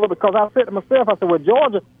went for it because I said to myself, I said, well,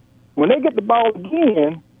 Georgia, when they get the ball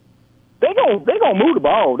again, they gonna move the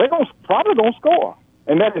ball. They're probably gonna score,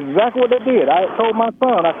 and that's exactly what they did. I told my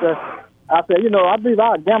son, I said, I believe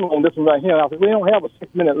I'll gamble on this one right here. I said, we don't have a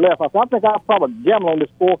 6 minute left. I said, I think I'll probably gamble on this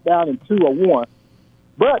 4th down and 2 or 1.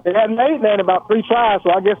 But they hadn't made that in about 3 tries,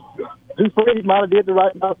 so I guess Freddie might have did the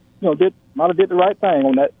right, might have did the right thing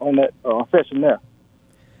on that session there.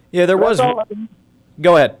 Yeah, there was.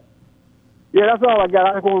 Go ahead. Yeah, that's all I got.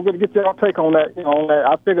 I just want to get your take on that. On that,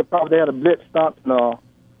 I figured probably they had a blitz stunt,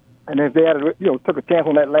 and if they had, took a chance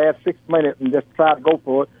on that last 6 minutes and just tried to go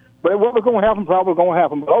for it. But what was going to happen probably going to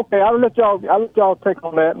happen. But okay, I'll let y'all take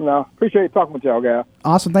on that, and appreciate talking with y'all, guys.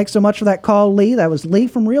 Awesome. Thanks so much for that call, Lee. That was Lee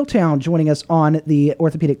from Reeltown joining us on the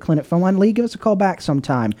Orthopedic Clinic phone line. Lee, give us a call back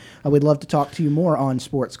sometime. We'd love to talk to you more on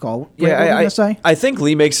Sports Call. What are you going to say? I think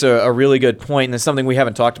Lee makes a really good point, and it's something we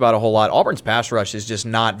haven't talked about a whole lot. Auburn's pass rush is just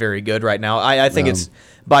not very good right now. I think it's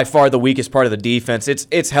by far the weakest part of the defense.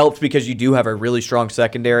 It's helped because you do have a really strong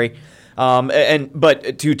secondary.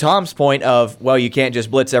 But to Tom's point of, well, you can't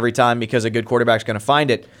just blitz every time because a good quarterback's going to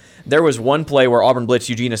find it. There was one play where Auburn blitzed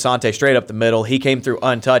Eugene Asante straight up the middle. He came through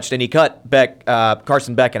untouched, and he cut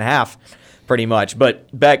Carson Beck in half pretty much. But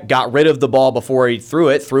Beck got rid of the ball before he threw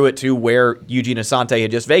it to where Eugene Asante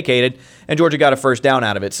had just vacated, and Georgia got a first down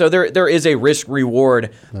out of it. So there is a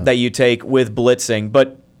risk-reward that you take with blitzing.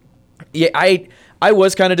 But yeah, I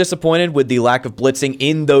was kind of disappointed with the lack of blitzing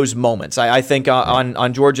in those moments. I think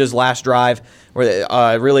on Georgia's last drive,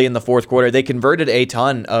 where really in the 4th quarter, they converted a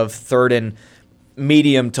ton of 3rd and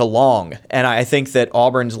medium to long. And I think that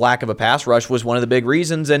Auburn's lack of a pass rush was one of the big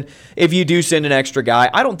reasons. And if you do send an extra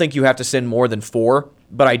guy, I don't think you have to send more than 4,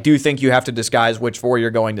 but I do think you have to disguise which 4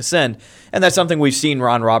 you're going to send. And that's something we've seen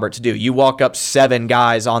Ron Roberts do. You walk up 7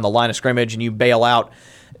 guys on the line of scrimmage and you bail out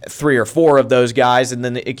 3 or 4 of those guys, and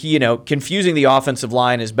then confusing the offensive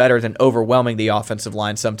line is better than overwhelming the offensive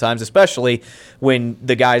line sometimes, especially when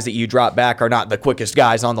the guys that you drop back are not the quickest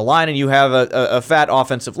guys on the line, and you have a fat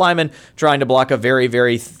offensive lineman trying to block a very,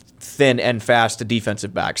 very thin and fast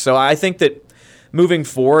defensive back. So I think that moving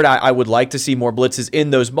forward, I would like to see more blitzes in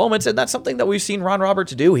those moments, and that's something that we've seen Ron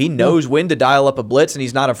Roberts do. He knows when to dial up a blitz, and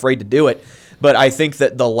he's not afraid to do it. But I think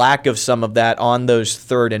that the lack of some of that on those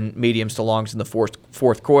 3rd and mediums to longs in the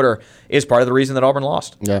fourth quarter is part of the reason that Auburn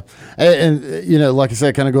lost. Yeah, and like I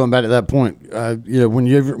said, kind of going back to that point,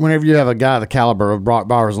 whenever you have a guy the caliber of Brock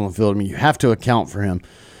Bowers on the field, I mean, you have to account for him.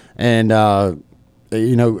 And that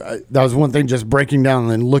was one thing. Just breaking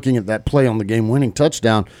down and looking at that play on the game-winning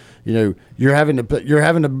touchdown, you're having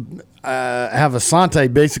to have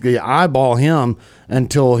Asante basically eyeball him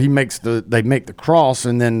until they make the cross,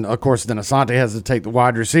 and then of course Asante has to take the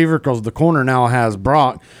wide receiver because the corner now has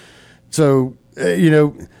Brock. So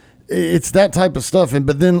it's that type of stuff.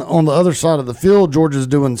 But then on the other side of the field, Georgia's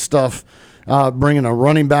doing stuff, bringing a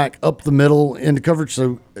running back up the middle into coverage.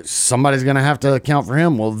 So somebody's going to have to account for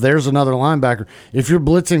him. Well, there's another linebacker. If you're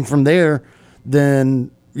blitzing from there,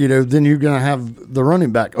 then you're going to have the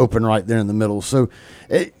running back open right there in the middle. So,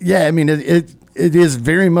 it is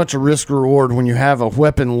very much a risk reward when you have a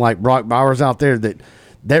weapon like Brock Bowers out there that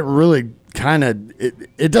really kind of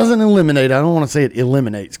it doesn't eliminate. I don't want to say it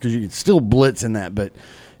eliminates because you can still blitz in that, but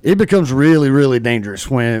it becomes really, really dangerous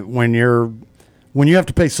when you have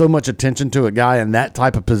to pay so much attention to a guy in that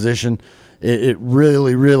type of position. It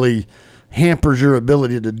really, really hampers your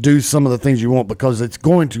ability to do some of the things you want because it's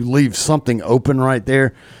going to leave something open right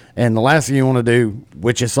there. And the last thing you want to do,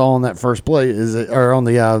 which you saw on that first play, on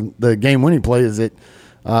the game-winning play, is that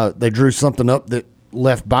they drew something up that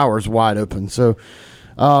left Bowers wide open. So,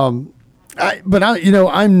 I'm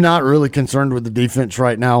not really concerned with the defense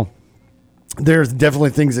right now. There's definitely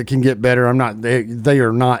things that can get better. They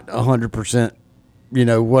are not 100%,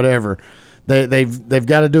 whatever. They've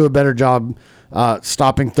got to do a better job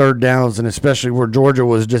stopping third downs, and especially where Georgia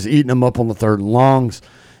was just eating them up on the third and longs.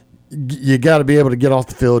 You got to be able to get off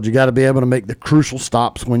the field. You got to be able to make the crucial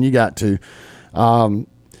stops when you got to.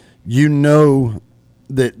 You know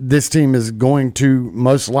that this team is going to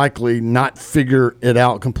most likely not figure it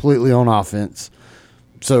out completely on offense.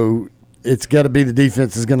 So it's got to be the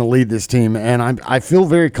defense is going to lead this team. And I feel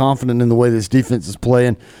very confident in the way this defense is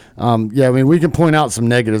playing. We can point out some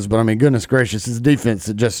negatives, but, goodness gracious, it's a defense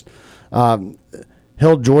that just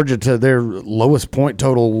held Georgia to their lowest point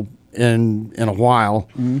total in a while.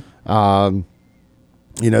 Mm-hmm.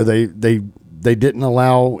 They didn't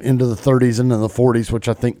allow into the 30s and into the 40s, which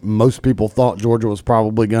I think most people thought Georgia was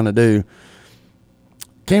probably going to do.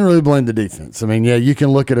 Can't really blame the defense. You can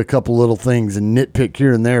look at a couple little things and nitpick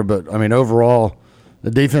here and there, but, overall,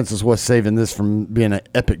 the defense is what's saving this from being an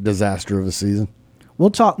epic disaster of a season.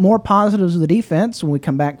 We'll talk more positives of the defense when we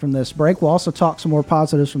come back from this break. We'll also talk some more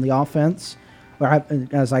positives from the offense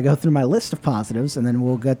as I go through my list of positives, and then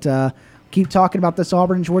we'll keep talking about this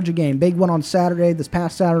Auburn-Georgia game. Big one on Saturday, this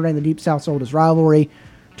past Saturday in the Deep South's oldest rivalry.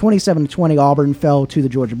 27-20, Auburn fell to the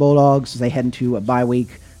Georgia Bulldogs as they head into a bye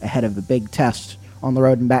week ahead of the big test on the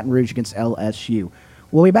road in Baton Rouge against LSU.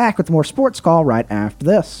 We'll be back with more Sports Call right after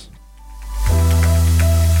this.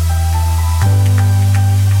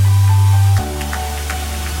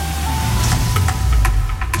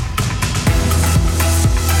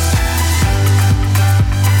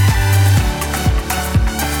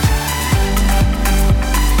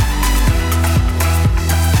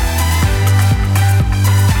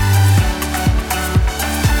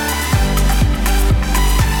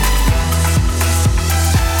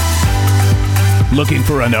 Looking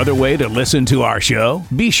for another way to listen to our show?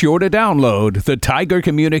 Be sure to download the Tiger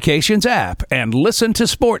Communications app and listen to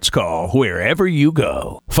Sports Call wherever you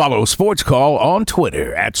go. Follow Sports Call on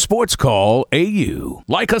Twitter at SportsCallAU.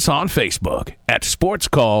 Like us on Facebook at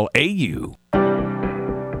SportsCallAU.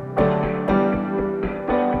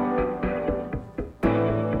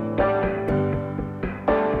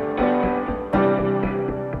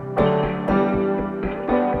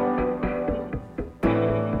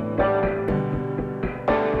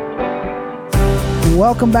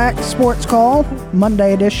 Welcome back to Sports Call,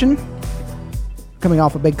 Monday edition. Coming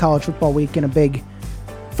off a big college football weekend, a big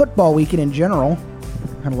football weekend in general.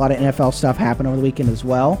 Had a lot of NFL stuff happen over the weekend as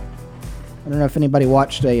well. I don't know if anybody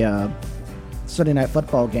watched a Sunday Night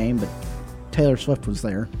Football game, but Taylor Swift was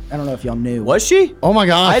there. I don't know if y'all knew. Was she? Oh my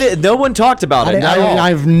gosh! No one talked about it.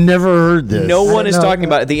 I've never heard this. No one is talking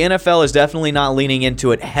about it. The NFL is definitely not leaning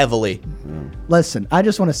into it heavily. Listen, I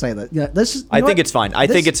just want to say that this is. I think it's fine.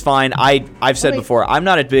 I've said before, I'm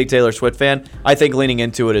not a big Taylor Swift fan. I think leaning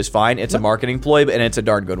into it is fine. It's a marketing ploy, and it's a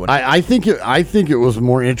darn good one. I think it was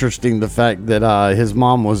more interesting the fact that his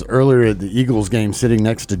mom was earlier at the Eagles game sitting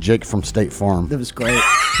next to Jake from State Farm. It was great.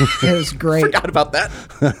 It was great. Forgot about that.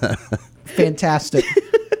 Fantastic.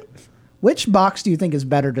 Which box do you think is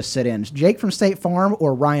better to sit in, Jake from State Farm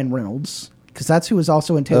or Ryan Reynolds? Because that's who was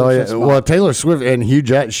also in Taylor Swift's box. Well, Taylor Swift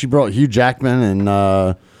and she brought Hugh Jackman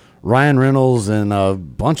and Ryan Reynolds and a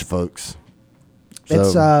bunch of folks.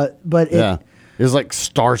 So, it was like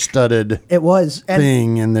star-studded. It was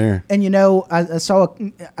thing in there. And I saw.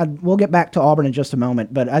 We'll get back to Auburn in just a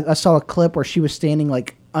moment, but I saw a clip where she was standing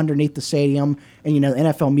like underneath the stadium, and the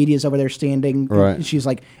NFL media is over there standing. Right. She's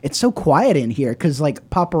like, it's so quiet in here because like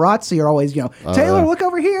paparazzi are always Taylor, look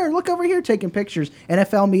over here, taking pictures.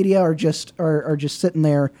 NFL media are just sitting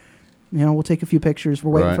there. We'll take a few pictures.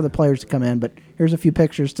 We're waiting for the players to come in, but here's a few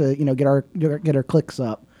pictures to get our clicks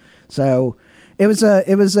up. So it was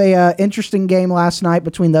a interesting game last night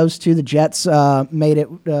between those two. The Jets made it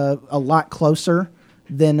a lot closer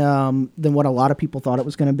than what a lot of people thought it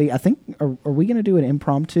was going to be. I think are we going to do an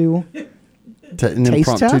impromptu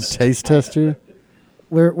taste test here?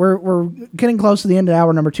 We're getting close to the end of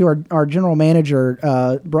hour number 2. Our general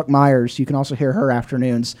manager Brooke Myers. You can also hear her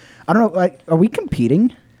afternoons. I don't know. Are we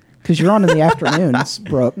competing? Because you're on in the afternoons,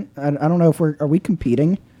 Brooke. I don't know if are we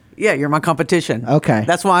competing. Yeah, you're my competition. Okay.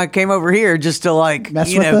 That's why I came over here, just to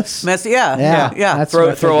mess with us? Yeah.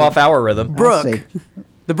 Throw off our rhythm. Brooke.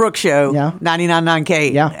 The Brooke Show, yeah.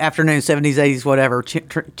 99.9K, afternoon, 70s, 80s, whatever.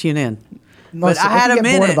 Tune in. But I had a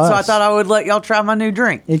minute, so I thought I would let y'all try my new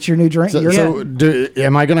drink. It's your new drink?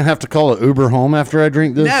 Am I going to have to call an Uber home after I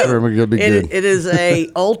drink this? No. Or am I going to be good? It is a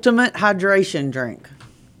ultimate hydration drink.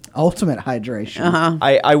 Ultimate hydration. Uh-huh.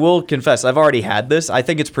 I will confess, I've already had this. I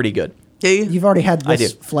think it's pretty good. Do you? You've already had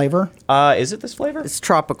this flavor? Is it this flavor? It's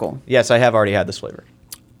tropical. Yes, I have already had this flavor.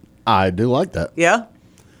 I do like that. Yeah?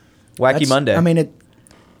 Wacky Monday.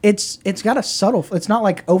 It's got a subtle. It's not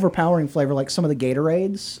like overpowering flavor like some of the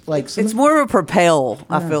Gatorades. Like it's more of a Propel.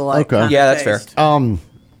 I feel like. Okay. Yeah, that's fair.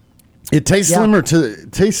 It tastes similar to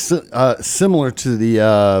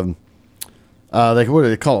the what do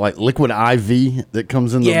they call it? Like liquid IV that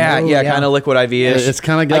comes in the kind of liquid IV-ish. It's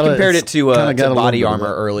kind of got. I compared it to Body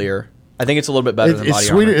Armor earlier. I think it's a little bit better than Body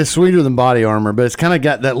Armor. Armor. It's sweeter than Body Armor, but it's kind of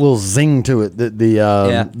got that little zing to it that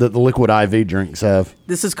the liquid IV drinks have.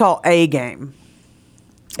 This is called A Game.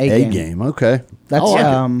 A Game. Okay. That's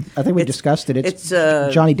I think we discussed it. It's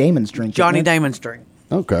Johnny Damon's drink. Johnny Damon's drink.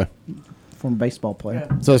 Okay. Former baseball player.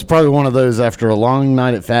 Yeah. So it's probably one of those after a long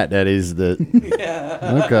night at Fat Daddy's that.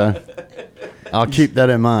 Okay. I'll keep that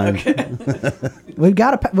in mind. Okay. we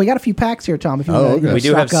got a few packs here, Tom. If you we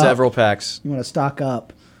do have several packs. You want to stock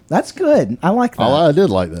up? That's good. I like that. Oh, I did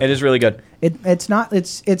like that. It is really good. It's not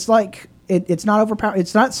overpowering.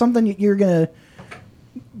 It's not something you're gonna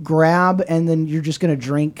grab and then you're just gonna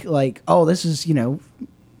drink like, oh, this is I'm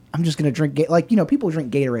just gonna drink people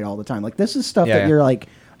drink Gatorade all the time. Like this is stuff that you're like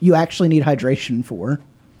you actually need hydration for.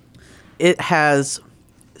 It has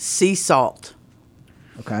sea salt.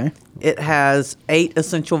 Okay. It has 8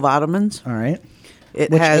 essential vitamins. All right.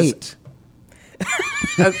 It Which has 8?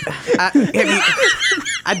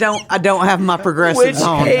 I don't have my progressives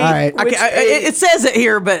on. All right. It says it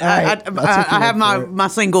here, but right. I have my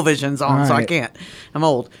single visions on, so I can't. I'm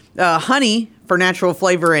old. Honey for natural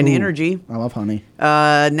flavor and energy. I love honey.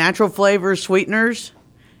 Natural flavor sweeteners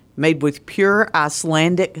made with pure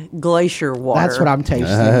Icelandic glacier water. That's what I'm tasting.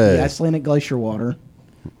 Hey. The Icelandic glacier water.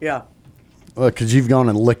 Yeah. Well, because you've gone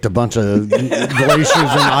and licked a bunch of glaciers in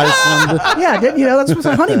Iceland. Yeah, didn't you know that's what's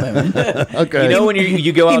a honeymoon? Okay. When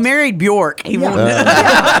you go out, he married Bjork. You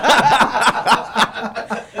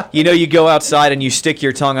go outside and you stick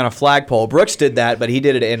your tongue on a flagpole. Brooks did that, but he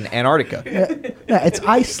did it in Antarctica. Yeah, it's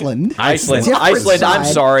Iceland. Iceland. Side. I'm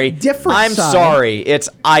sorry. Different. I'm side. sorry. It's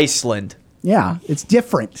Iceland. Yeah, it's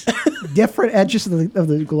different. Different edges of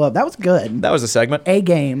the globe. That was good. That was a segment. A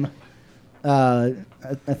Game. I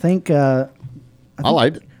think. I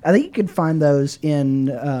liked it. I think you can find those in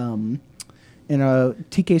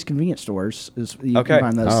TK's convenience stores. You can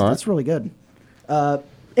find those. Right. That's really good.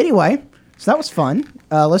 Anyway, so that was fun.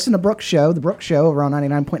 Listen to Brooks' show, the Brooks Show, around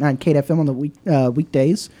 99.9 KFM on the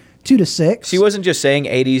weekdays, 2 to 6. She wasn't just saying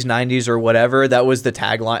 80s, 90s, or whatever. That was the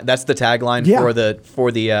tagline. That's the tagline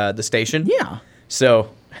for the station. Yeah.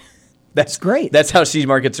 So that's great. That's how she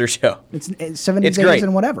markets her show. It's 70s, 80s,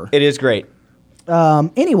 and whatever. It is great.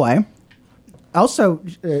 Anyway. Also,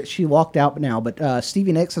 she walked out now, but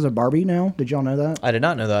Stevie Nicks has a Barbie now. Did y'all know that? I did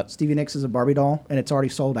not know that. Stevie Nicks is a Barbie doll, and it's already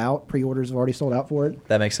sold out. Pre-orders have already sold out for it.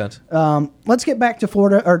 That makes sense. Let's get back to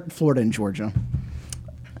Florida and Georgia.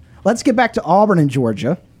 Let's get back to Auburn and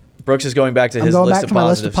Georgia. Brooks is going back to his list of positives. I'm going back to my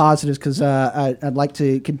list of positives because I'd like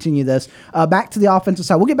to continue this. Back to the offensive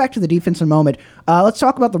side. We'll get back to the defense in a moment. Let's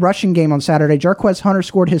talk about the rushing game on Saturday. Jarquez Hunter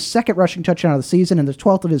scored his second rushing touchdown of the season and the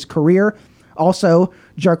 12th of his career. Also,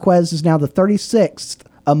 Jarquez is now the 36th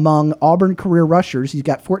among Auburn career rushers. He's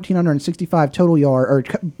got 1,465 total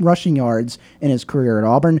rushing yards in his career at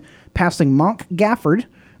Auburn, passing Monk Gafford,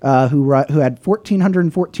 who had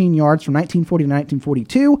 1,414 yards from 1940 to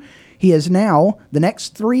 1942. He is now, the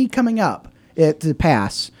next 3 coming up to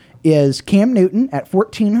pass is Cam Newton at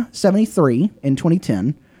 1,473 in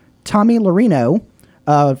 2010, Tommy Larino,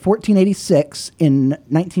 1,486 in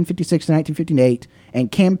 1956 to 1958,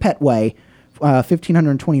 and Cam Petway,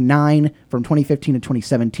 1,529 from 2015 to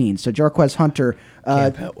 2017. So Jarquez Hunter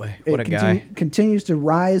what a guy. Continues to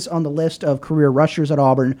rise on the list of career rushers at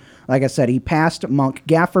Auburn. Like I said, he passed Monk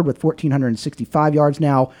Gafford with 1,465 yards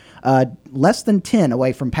now, less than 10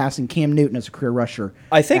 away from passing Cam Newton as a career rusher.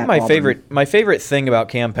 I think my favorite thing about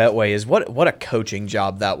Cam Petway is what a coaching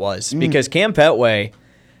job that was, because Cam Petway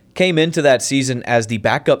came into that season as the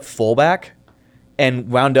backup fullback and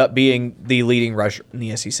wound up being the leading rusher in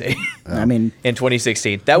the SEC. I mean, in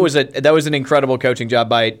 2016, that was an incredible coaching job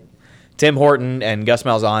by Tim Horton and Gus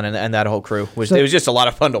Malzahn and that whole crew. It was just a lot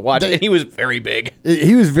of fun to watch, and he was very big.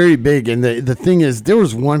 He was very big, and the thing is, there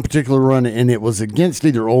was one particular run, and it was against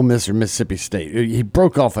either Ole Miss or Mississippi State. He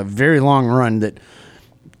broke off a very long run that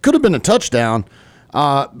could have been a touchdown.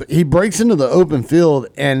 He breaks into the open field,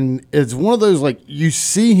 and it's one of those, like, you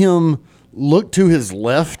see him look to his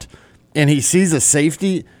left, and he sees a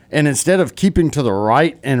safety, and instead of keeping to the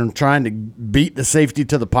right and trying to beat the safety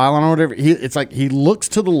to the pylon or whatever, it's like he looks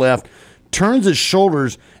to the left, turns his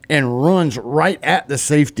shoulders, and runs right at the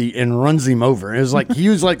safety and runs him over. It was like he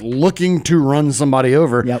was like looking to run somebody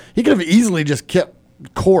over. Yep. He could have easily just kept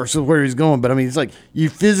course of where he's going, but I mean, it's like you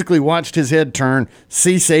physically watched his head turn,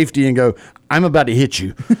 see safety, and go, I'm about to hit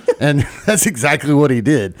you. And that's exactly what he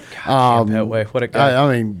did. That way. What a guy.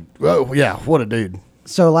 I mean, what a dude.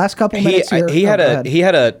 So last couple minutes here. He had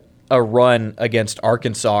a run against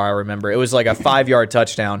Arkansas, I remember. It was like a 5-yard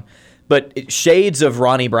touchdown. But shades of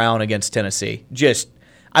Ronnie Brown against Tennessee.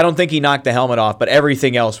 I don't think he knocked the helmet off, but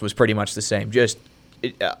everything else was pretty much the same.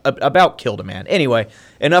 About killed a man. Anyway,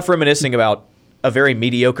 enough reminiscing about a very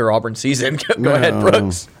mediocre Auburn season. Go ahead,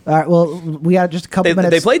 Brooks. All right, well, we got just a couple minutes.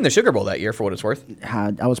 They played in the Sugar Bowl that year, for what it's worth.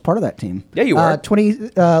 I was part of that team. Yeah, you were.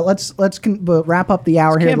 Let's wrap up the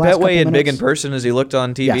hour here. Cam Betway in big in person as he looked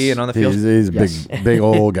on TV and on the field. He's a big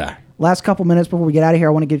old guy. Last couple minutes before we get out of here,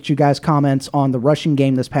 I want to get you guys' comments on the rushing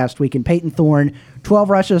game this past week. And Peyton Thorne, 12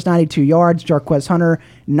 rushes, 92 yards. Jarquez Hunter,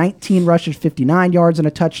 19 rushes, 59 yards and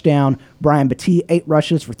a touchdown. Brian Battie, 8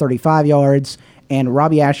 rushes for 35 yards. And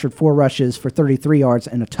Robbie Ashford, 4 rushes for 33 yards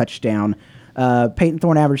and a touchdown. Peyton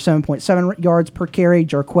Thorne averaged 7.7 yards per carry.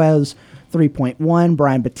 Jarquez, 3.1.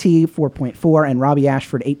 Brian Battie, 4.4. And Robbie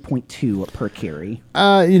Ashford, 8.2 per carry.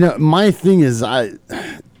 My thing is,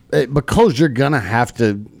 because you're going to have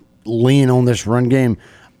to lean on this run game,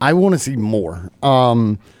 I want to see more.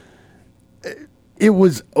 It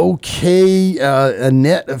was okay. A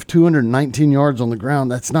net of 219 yards on the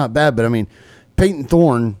ground. That's not bad. But, I mean, Peyton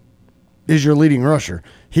Thorne is your leading rusher.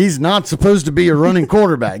 He's not supposed to be a running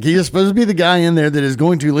quarterback. He is supposed to be the guy in there that is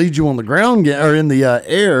going to lead you on the ground or in the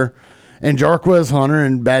air. And Jarquez Hunter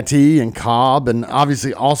and Battie and Cobb, and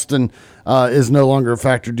obviously Austin is no longer a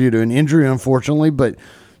factor due to an injury, unfortunately. But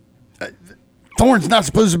Thorne's not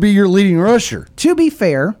supposed to be your leading rusher. To be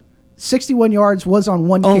fair, 61 yards was on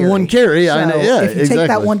one carry. On one carry, so I know. Yeah, if you take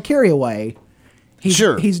that one carry away, he's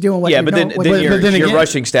doing what but then your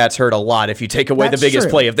rushing stats hurt a lot if you take away the biggest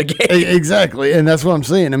play of the game. Exactly, and that's what I'm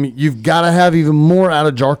saying. I mean, you've got to have even more out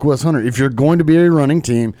of Jarquez Hunter. If you're going to be a running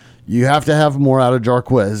team, you have to have more out of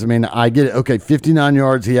Jarquez. I mean, I get it. Okay, 59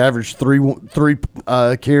 yards. He averaged three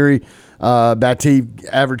carry. Battie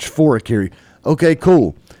averaged 4 a carry. Okay,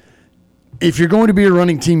 cool. If you're going to be a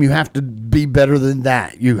running team, you have to be better than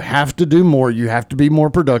that. You have to do more. You have to be more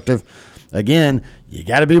productive. Again, you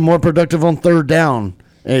got to be more productive on third down,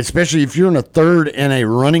 especially if you're in a third in a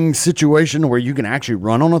running situation where you can actually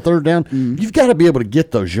run on a third down. You've got to be able to get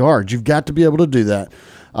those yards. You've got to be able to do that.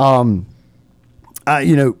 I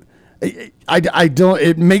don't.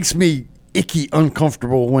 It makes me icky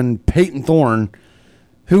uncomfortable when Peyton Thorne,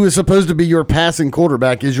 who is supposed to be your passing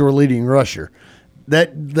quarterback, is your leading rusher.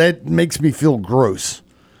 That makes me feel gross.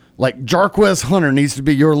 Like Jarquez Hunter needs to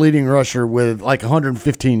be your leading rusher with like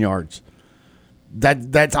 115 yards.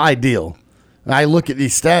 That's ideal. I look at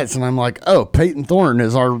these stats and I'm like, oh, Peyton Thorne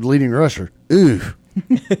is our leading rusher. Ooh.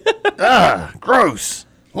 Gross.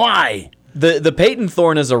 Why? The Peyton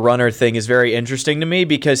Thorne as a runner thing is very interesting to me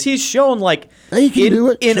because he's shown like he can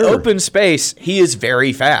do it. In open space, he is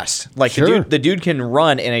very fast. Like the dude can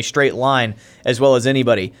run in a straight line as well as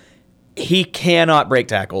anybody. He cannot break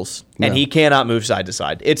tackles, and he cannot move side to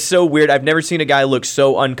side. It's so weird. I've never seen a guy look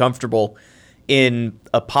so uncomfortable in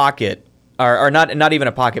a pocket, or not even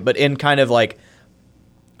a pocket, but in kind of like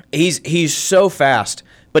he's so fast,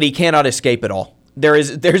 but he cannot escape at all.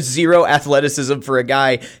 There's zero athleticism for a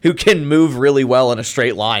guy who can move really well in a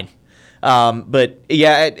straight line. But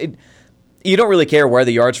yeah, you don't really care where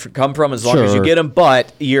the yards come from as long as you get them.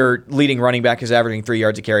 But your leading running back is averaging 3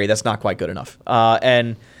 yards a carry. That's not quite good enough.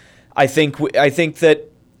 And I think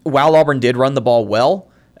that while Auburn did run the ball well,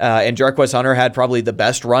 and Jarquez Hunter had probably the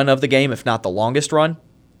best run of the game, if not the longest run,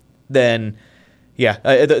 then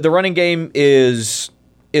the running game is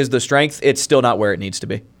the strength. It's still not where it needs to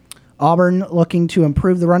be. Auburn looking to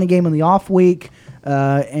improve the running game in the off week,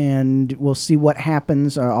 and we'll see what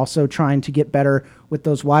happens. Also trying to get better with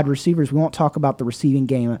those wide receivers. We won't talk about the receiving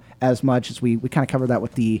game as much as we kind of covered that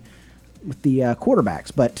with the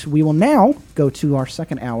quarterbacks. But we will now go to our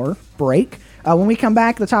second hour break. When we come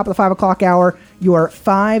back at the top of the 5 o'clock hour, your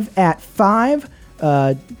 5 at 5,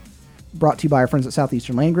 brought to you by our friends at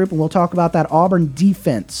Southeastern Land Group, and we'll talk about that Auburn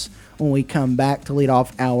defense when we come back to lead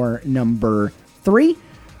off hour number 3.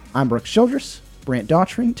 I'm Brooks Childress, Brant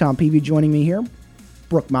Daughtry, Tom Peavy joining me here.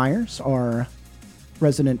 Brooke Myers, our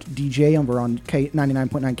resident DJ over on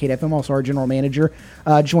 99.9 KFM, also our general manager,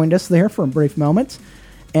 joined us there for a brief moment.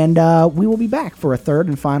 And we will be back for a third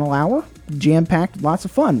and final hour, jam-packed, lots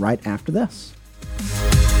of fun right after this.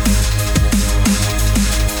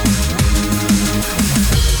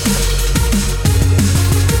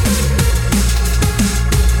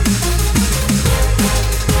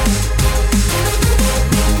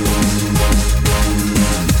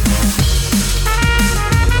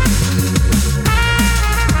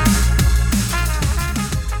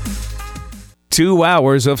 2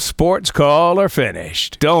 hours of Sports Call are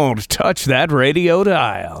finished. Don't touch that radio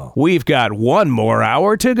dial. We've got one more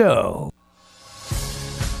hour to go.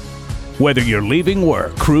 Whether you're leaving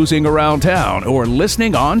work, cruising around town, or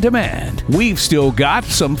listening on demand, we've still got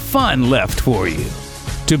some fun left for you.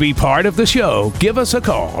 To be part of the show, give us a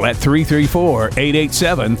call at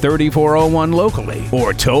 334-887-3401 locally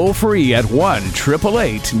or toll free at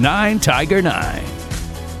 1-888-9-TIGER-9.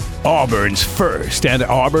 Auburn's first and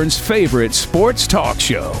Auburn's favorite sports talk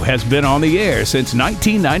show has been on the air since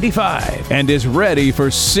 1995 and is ready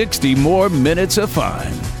for 60 more minutes of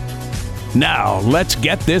fun. Now, let's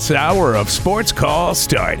get this hour of Sports Call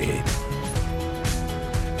started.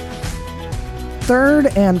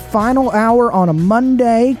 Third and final hour on a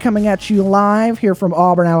Monday, coming at you live here from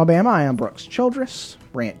Auburn, Alabama. I am Brooks Childress,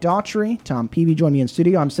 Brant Daughtry, Tom Peavy joined me in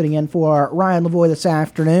studio. I'm sitting in for Ryan Lavoie this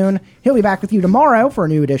afternoon. He'll be back with you tomorrow for a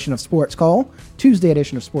new edition of Sports Call, Tuesday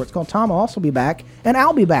edition of Sports Call. Tom will also be back, and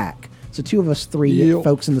I'll be back. So two of us three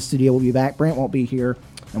folks in the studio will be back. Brant won't be here,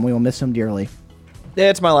 and we will miss him dearly. Yeah,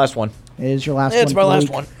 it's my last one. It is your last one. It's my last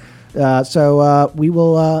one. So we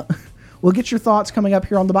will... We'll get your thoughts coming up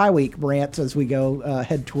here on the bye week, Brant, as we go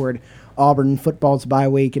head toward Auburn football's bye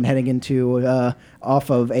week and heading into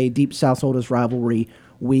off of a Deep South Soldiers rivalry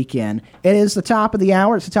weekend. It is the top of the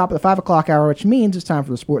hour. It's the top of the 5 o'clock hour, which means it's time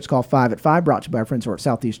for the Sports Call 5 at 5, brought to you by our friends over at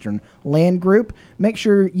Southeastern Land Group. Make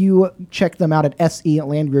sure you check them out at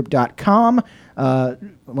selandgroup.com.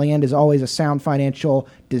 Land is always a sound financial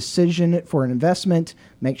decision for an investment.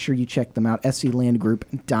 Make sure you check them out,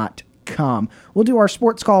 selandgroup.com. We'll do our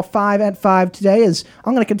Sports Call 5 at 5 today. As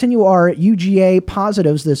I'm going to continue our UGA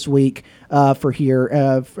positives this week for here,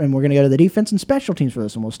 and we're going to go to the defense and special teams for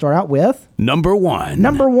this one. We'll start out with Number one,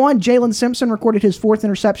 Jalen Simpson recorded his 4th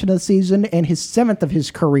interception of the season and his 7th of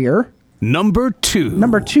his career. Number two,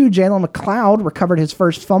 Jalen McLeod recovered his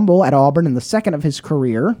first fumble at Auburn and the 2nd of his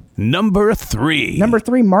career. Number three,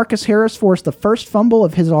 Marcus Harris forced the first fumble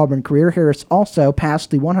of his Auburn career. Harris also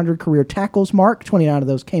passed the 100 career tackles mark. 29 of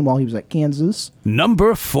those came while he was at Kansas.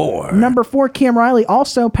 Number four, Cam Riley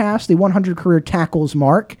also passed the 100 career tackles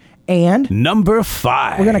mark. And Number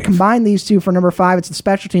five, we're going to combine these two for number 5. It's the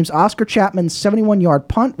special teams. Oscar Chapman's 71-yard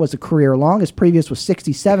punt was a career long. His previous was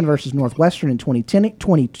 67 versus Northwestern in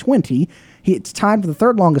 2020. It's tied for the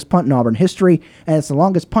 3rd longest punt in Auburn history, and it's the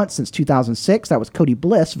longest punt since 2006. That was Cody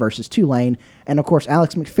Bliss versus Tulane. And, of course,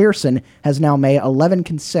 Alex McPherson has now made 11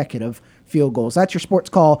 consecutive field goals. That's your Sports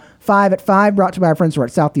Call 5 at 5, brought to you by our friends over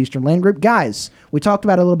at Southeastern Land Group. Guys, we talked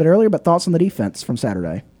about it a little bit earlier, but thoughts on the defense from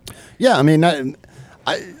Saturday? Yeah, I mean,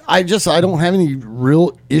 I don't have any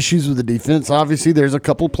real issues with the defense. Obviously, there's a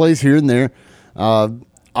couple plays here and there.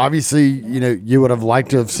 Obviously, you would have liked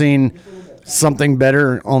to have seen something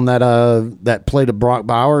better on that play to Brock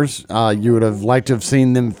Bowers. You would have liked to have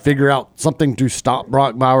seen them figure out something to stop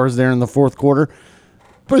Brock Bowers there in the 4th quarter.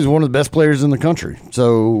 But he's one of the best players in the country.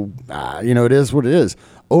 So, it is what it is.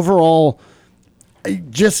 Overall,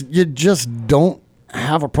 you just don't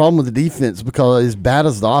have a problem with the defense because as bad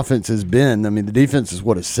as the offense has been, I mean, the defense is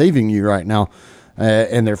what is saving you right now,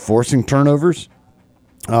 and they're forcing turnovers.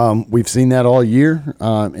 We've seen that all year.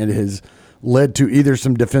 It has led to either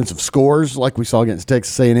some defensive scores like we saw against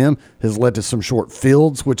Texas A&M, has led to some short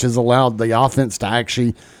fields, which has allowed the offense to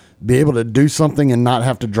actually be able to do something and not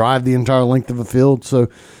have to drive the entire length of a field. So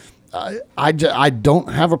I don't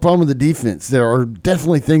have a problem with the defense. There are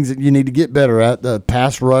definitely things that you need to get better at. The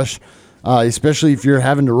pass rush, especially if you're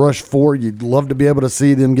having to rush 4, you'd love to be able to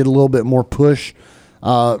see them get a little bit more push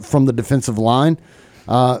from the defensive line.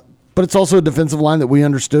 But it's also a defensive line that we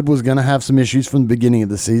understood was going to have some issues from the beginning of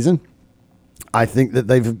the season. I think that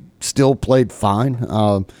they've still played fine.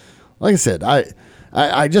 Like I said, I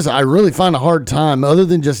really find a hard time, other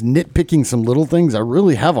than just nitpicking some little things, I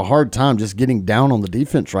really have a hard time just getting down on the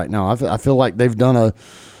defense right now. I feel like they've done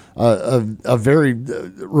a very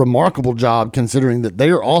remarkable job, considering that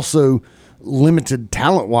they are also limited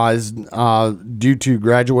talent-wise due to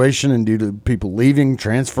graduation and due to people leaving,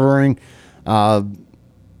 transferring.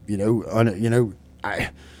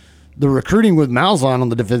 The recruiting with Malzahn on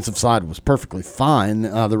the defensive side was perfectly fine.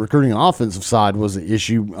 The recruiting on the offensive side was an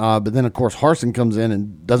issue. But then, of course, Harsin comes in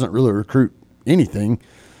and doesn't really recruit anything.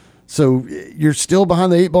 So you're still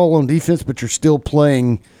behind the 8 ball on defense, but you're still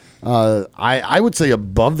playing, I would say,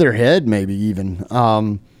 above their head maybe even.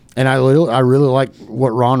 And I really like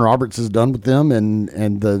what Ron Roberts has done with them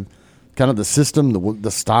and the kind of the system,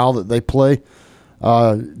 the style that they play.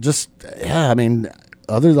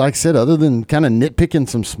 Other than kind of nitpicking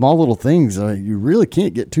some small little things, you really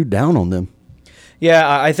can't get too down on them.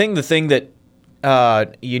 Yeah, I think the thing that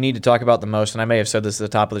you need to talk about the most, and I may have said this at the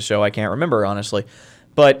top of the show, I can't remember honestly,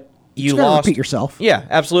 but You lost. Repeat yourself. Yeah,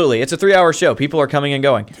 absolutely. It's a 3-hour show. People are coming and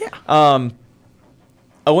going. Yeah.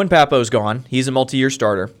 Owen Papo's gone. He's a multi-year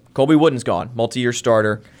starter. Colby Wooden's gone. Multi-year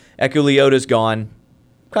starter. Eku Leota's gone.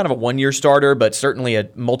 Kind of a 1-year starter, but certainly a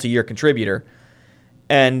multi-year contributor.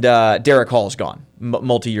 And Derek Hall's gone.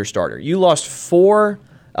 Multi-year starter. You lost 4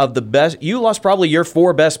 of the best. You lost probably your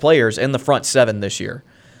 4 best players in the front 7 this year.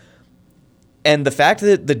 And the fact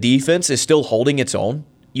that the defense is still holding its own,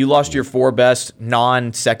 you lost your 4 best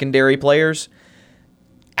non-secondary players,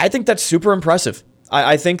 I think that's super impressive.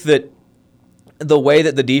 I think that the way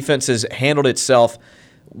that the defense has handled itself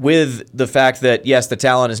with the fact that, yes, the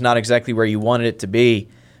talent is not exactly where you wanted it to be,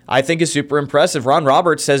 I think is super impressive. Ron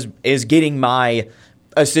Roberts is getting my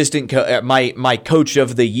my coach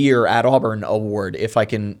of the year at Auburn award, if I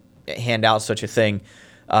can hand out such a thing.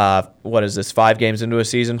 What is this, 5 games into a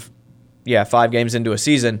season? Yeah, 5 games into a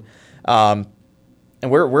season. And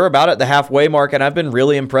we're about at the halfway mark, and I've been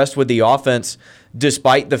really impressed with the offense,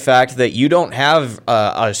 despite the fact that you don't have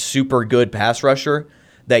a super good pass rusher,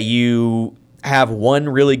 that you have 1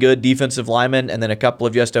 really good defensive lineman and then a couple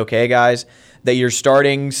of just okay guys, that you're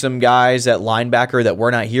starting some guys at linebacker that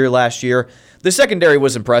were not here last year. The secondary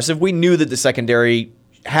was impressive. We knew that the secondary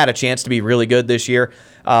had a chance to be really good this year.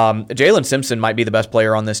 Jalen Simpson might be the best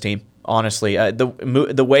player on this team, honestly.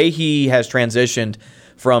 The way he has transitioned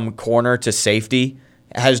from corner to safety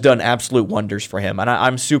has done absolute wonders for him. And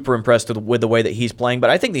I'm super impressed with the way that he's playing.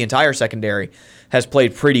 But I think the entire secondary has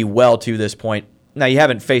played pretty well to this point. Now, you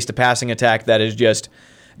haven't faced a passing attack that is just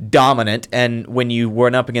dominant, and when you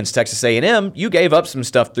went up against Texas A&M, you gave up some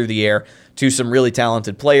stuff through the air to some really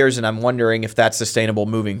talented players, and I'm wondering if that's sustainable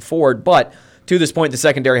moving forward. But to this point, the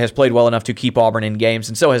secondary has played well enough to keep Auburn in games,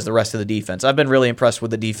 and so has the rest of the defense. I've been really impressed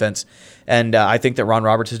with the defense, and I think that Ron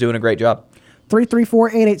Roberts is doing a great job.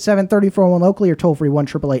 334-887-3401 locally or toll-free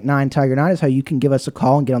 1-888-9-TIGER-9 is how you can give us a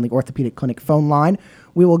call and get on the Orthopedic Clinic phone line.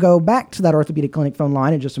 We will go back to that Orthopedic Clinic phone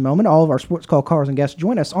line in just a moment. All of our Sports Call callers and guests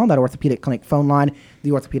join us on that Orthopedic Clinic phone line.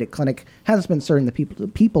 The Orthopedic Clinic has been serving the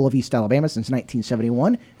people of East Alabama since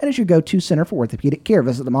 1971 and is your go-to center for orthopedic care.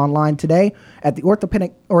 Visit them online today at the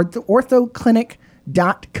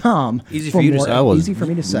orthoclinic.com. Easy for you to say. Easy for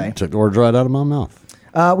me to say. Took the words right out of my mouth.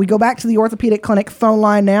 We go back to the Orthopedic Clinic phone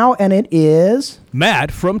line now, and it is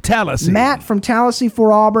Matt from Tallahassee. Matt from Tallahassee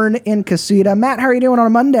for Auburn in Casita. Matt, how are you doing on a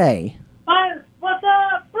Monday? What's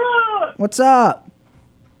up, bro? What's up?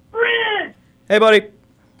 Brent! Hey, buddy.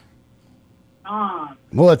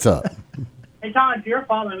 What's up? Hey, Tom, it's your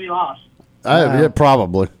fault that we lost. Yeah,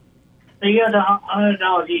 probably. So you got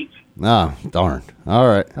 $100 each. Ah, darn. All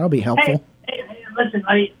right. That'll be helpful. Hey, listen,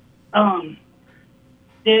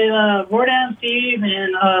 did Wardown Steve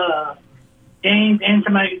and James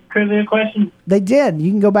answer my trivia question? They did.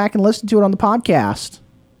 You can go back and listen to it on the podcast.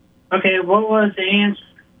 Okay, what was the answer?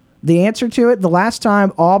 The answer to it, the last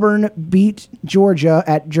time Auburn beat Georgia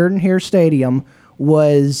at Jordan-Hare Stadium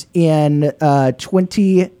was in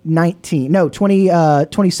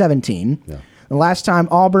 2017. Yeah. The last time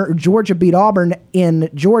Georgia beat Auburn in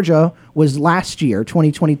Georgia was last year,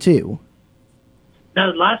 2022.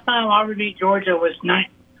 No, the last time Auburn beat Georgia was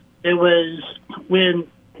it was when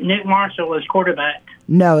Nick Marshall was quarterback.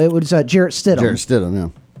 No, it was Jarrett Stidham. Jarrett Stidham, yeah.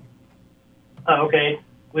 Oh, okay.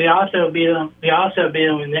 We also beat them. We also beat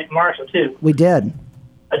them with Nick Marshall too. We did.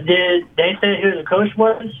 Did they say who the coach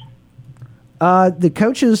was? The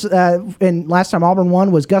coaches, and last time Auburn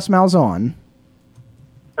won was Gus Malzahn.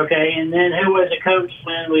 Okay, and then who was the coach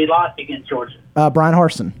when we lost against Georgia? Brian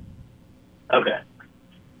Harsin. Okay.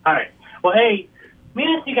 All right. Well, hey, let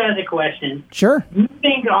me ask you guys a question. Sure. Do you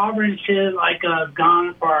think Auburn should have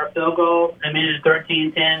gone for our field goal and made it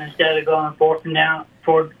 13-10 instead of going fourth and down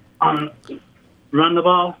on run the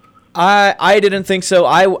ball? I didn't think so.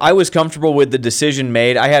 I was comfortable with the decision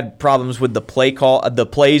made. I had problems with the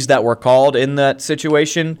plays that were called in that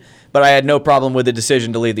situation, but I had no problem with the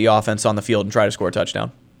decision to leave the offense on the field and try to score a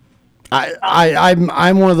touchdown.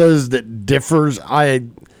 I'm one of those that differs.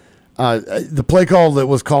 The play call that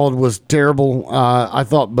was called was terrible, I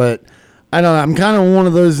thought, but I don't know. I'm kind of one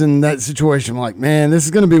of those in that situation. I'm like, man, this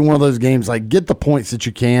is going to be one of those games. Like, get the points that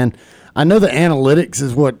you can. I know the analytics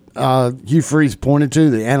is what Hugh Freeze pointed to.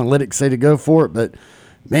 The analytics say to go for it, but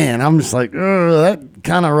man, I'm just like, that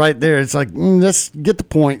kind of right there. It's like, let's get the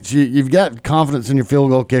points. You've got confidence in your field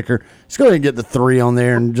goal kicker. Just go ahead and get the 3 on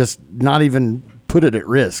there and just not even put it at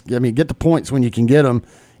risk. I mean, get the points when you can get them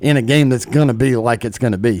in a game that's going to be like it's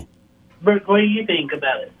going to be. Brooke, what do you think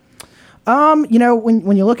about it?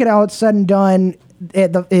 When you look at how it's said and done,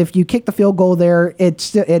 if you kick the field goal there,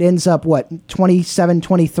 it ends up,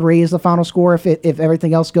 27-23 is the final score if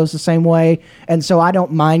everything else goes the same way. And so I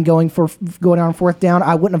don't mind going on fourth down.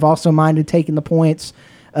 I wouldn't have also minded taking the points.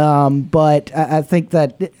 But I think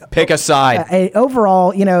that pick a side.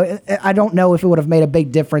 Overall, I don't know if it would have made a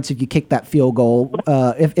big difference if you kicked that field goal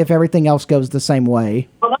if everything else goes the same way.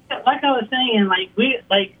 Well, like I was saying,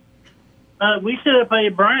 we should have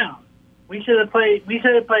played Brown. We should have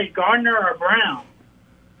played Gardner or Brown.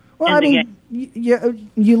 Well, I mean,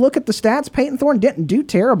 you look at the stats. Peyton Thorne didn't do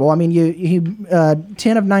terrible. I mean, he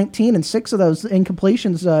 10 of 19 and 6 of those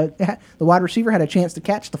incompletions. The wide receiver had a chance to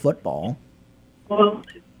catch the football. Well,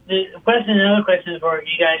 another question for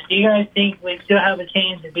you guys. Do you guys think we still have a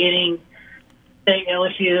chance of beating State,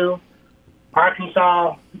 LSU,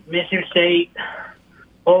 Arkansas, Mississippi State,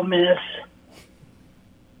 Ole Miss?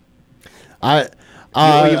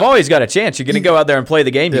 You've always got a chance. You're going to go out there and play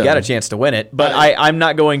the game. You got a chance to win it. But I'm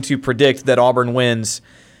not going to predict that Auburn wins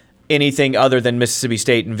anything other than Mississippi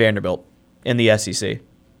State and Vanderbilt in the SEC.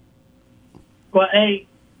 Well, in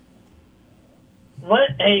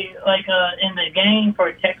the game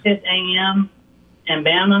for Texas A&M and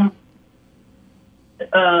Bama,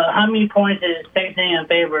 how many points is Texas A&M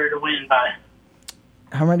favored to win by?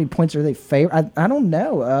 How many points are they favored? I don't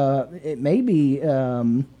know. It may be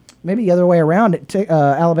maybe the other way around.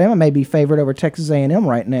 Alabama may be favored over Texas A&M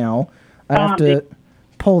right now. I have to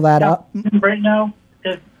pull that up. Brent, no.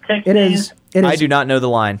 It is. I do not know the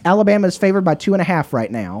line. Alabama is favored by 2.5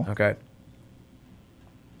 right now. Okay.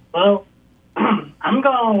 Well, I'm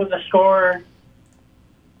going with a score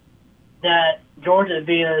that Georgia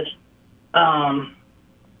beat us by,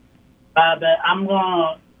 but I'm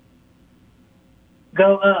going to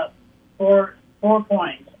go up 4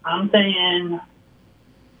 points. I'm saying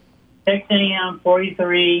Texas A&M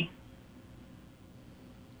 43,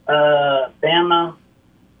 Bama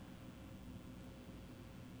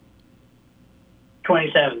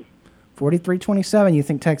 27. 43-27. You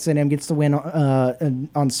think Texas A&M gets the win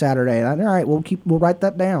on Saturday? All right, we'll write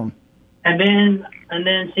that down. And then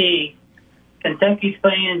see, Kentucky's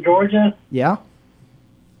playing Georgia. Yeah.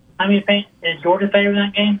 How many is Georgia favored in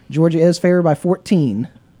that game? Georgia is favored by 14.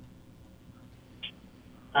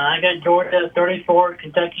 I got Georgia 34,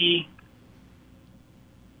 Kentucky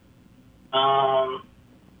 14.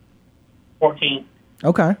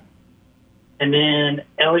 Okay. And then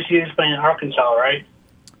LSU is playing Arkansas, right?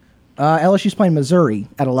 LSU's playing Missouri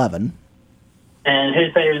at 11. And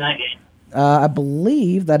who's favored in that game? I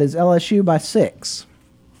believe that is LSU by 6.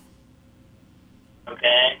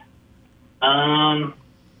 Okay. I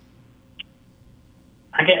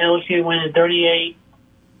got LSU winning 38-28.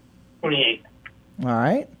 All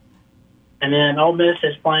right. And then Ole Miss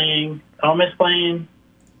is playing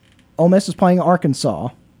Arkansas.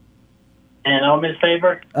 And Ole Miss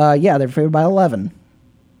favored? Yeah, they're favored by 11.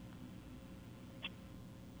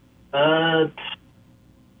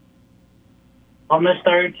 Ole Miss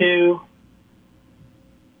 32,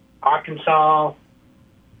 Arkansas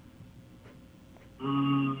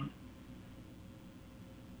 21.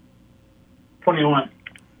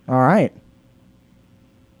 All right.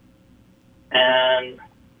 And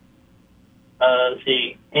let's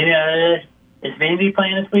see, is Vandy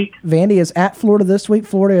playing this week? Vandy is at Florida this week.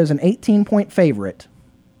 Florida is an 18-point favorite.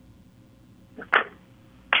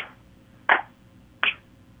 You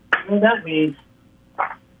know what that means?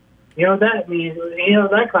 You know what that means? You know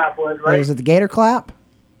what that clap was, right? Is it the Gator clap?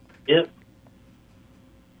 Yep.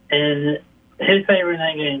 And his favorite in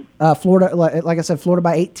that game? Florida, like I said, Florida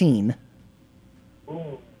by 18.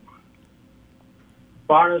 Ooh.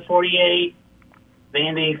 Florida 48,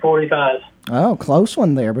 Vandy 45. Oh, close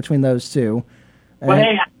one there between those two. Well,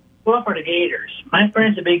 hey, I go for the Gators. My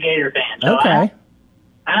friend's a big Gator fan, so okay.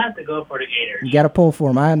 I have to go for the Gators. You got to pull for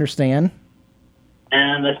them. I understand.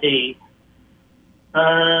 And let's see.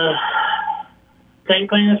 State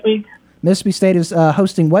playing this week? Mississippi State is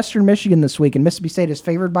hosting Western Michigan this week, and Mississippi State is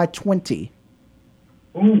favored by 20.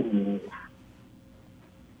 Ooh.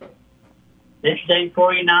 Mississippi State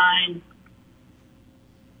 49.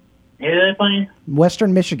 Who are they playing?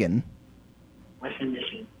 Western Michigan. Western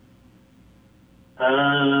Michigan.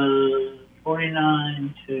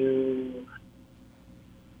 49 to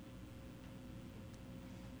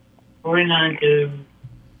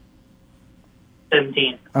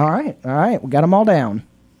 17. All right. We got them all down.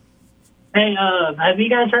 Hey, have you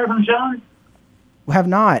guys heard from Sean? We have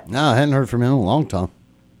not. No, I hadn't heard from him in a long time.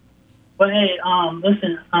 Well, hey,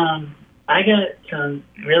 listen, I got some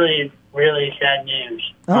really, really sad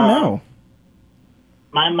news. Oh, no.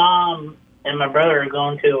 My mom and my brother are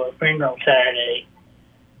going to a funeral Saturday.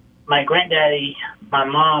 My granddaddy, my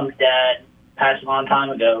mom's dad, passed a long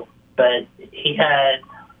time ago, but he had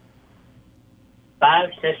 5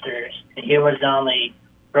 sisters, and he was the only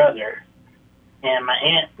brother. And my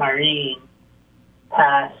Aunt Maureen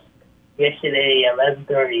passed yesterday,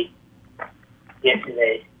 11:30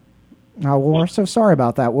 yesterday. Oh, well, we're so sorry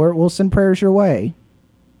about that. We'll send prayers your way.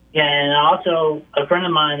 Yeah, and also a friend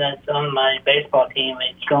of mine that's on my baseball team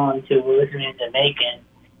is going to Lutheran to Macon.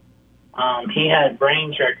 He had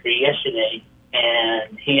brain surgery yesterday,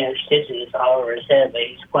 and he has stitches all over his head, but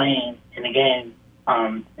he's playing in the game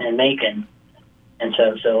in Macon. And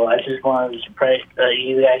so I just wanted to pray,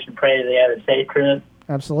 you guys can pray that they have a safe trip.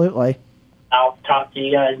 Absolutely. I'll talk to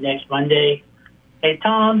you guys next Monday. Hey,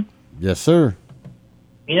 Tom. Yes, sir.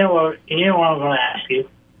 You know what I'm going to ask you?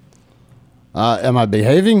 Am I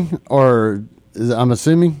behaving, or I'm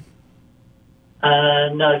assuming?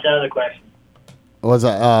 No, it's another question. Was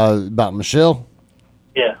about Michelle?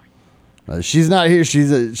 Yeah. She's not here.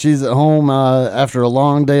 She's at home after a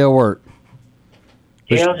long day of work.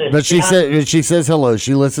 But she says hello.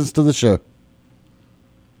 She listens to the show.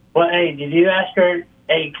 Well, hey, did you ask her?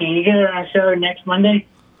 Hey, can you get her on the show next Monday?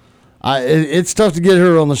 It's tough to get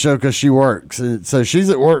her on the show because she works, so she's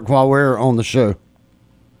at work while we're on the show.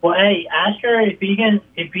 Well, hey, ask her if you can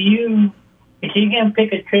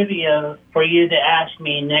pick a trivia for you to ask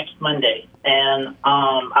me next Monday, and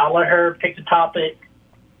I'll let her pick the topic,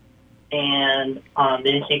 and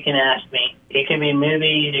then she can ask me. It could be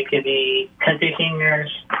movies, it could be country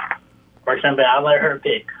singers, or something. I'll let her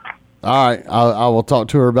pick. All right, I will talk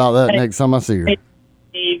to her about that next time I see her. Hey,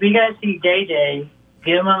 if you guys see JJ,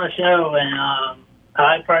 get him on the show, and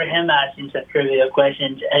I've heard him asking some trivia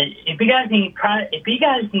questions. If you guys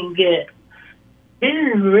can get, this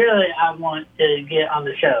is really I want to get on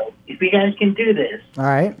the show. If you guys can do this, all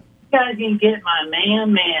right. If you guys can get my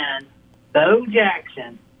man, Bo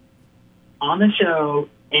Jackson, on the show,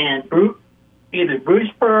 and either Bruce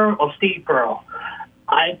Pearl or Steve Pearl.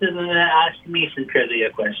 I have them ask me some trivia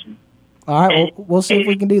questions. All right, we'll see if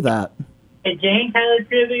we can do that. If James has a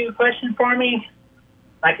trivia question for me,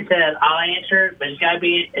 like I said, I'll answer it, but it's gotta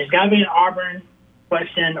be an Auburn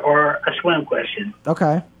question or a swim question.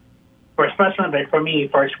 Okay. For a special Olympics, for me,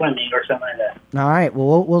 for swimming or something like that. All right,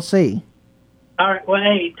 well, we'll see. All right, well,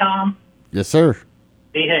 hey, Tom. Yes, sir.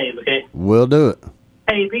 Behave, okay? We'll do it.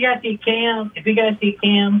 Hey, if you guys see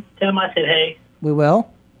Cam, tell him I said hey. We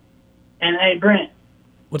will. And hey, Brent.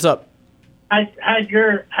 What's up? How's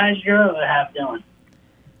your other half doing?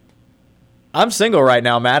 I'm single right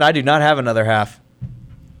now, Matt. I do not have another half.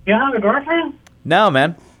 You don't have a girlfriend? No,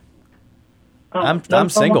 man. Oh, I'm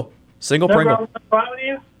single. Single no Pringle. girl wants to go out with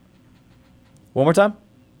you? One more time?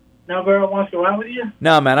 No girl wants to go out with you?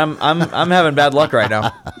 No, man. I'm having bad luck right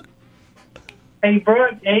now. Hey,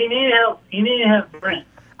 Brooke. Hey, you need help. You need to help Brent.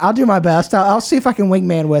 I'll do my best. I'll see if I can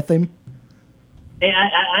wingman with him. Hey,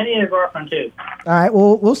 I need a girlfriend too. All right,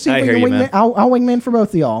 well, we'll see if we can wingman. I'll wingman for both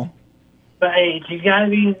of y'all. But hey, she's got to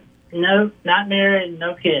be not married,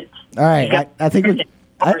 no kids. All right, I think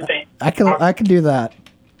I can do that.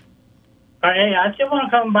 All right, hey, I still want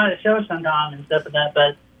to come by the show sometime and stuff like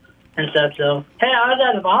that, So, hey, I was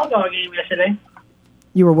at the volleyball game yesterday.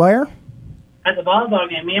 You were where? At the volleyball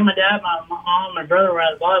game. Me and my dad, my mom, and my brother were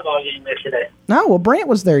at the volleyball game yesterday. No, well, Brant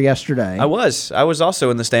was there yesterday. I was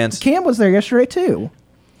also in the stands. Cam was there yesterday too.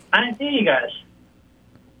 I didn't see you guys.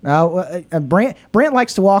 No, Brant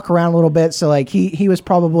likes to walk around a little bit, so like he was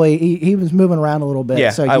probably he was moving around a little bit.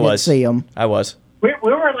 Yeah, so you I didn't see him. I was. We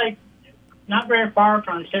were like not very far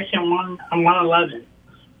from section 111.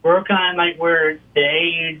 We're kind of like where the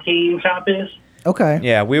AU team shop is. Okay.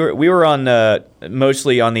 Yeah, we were on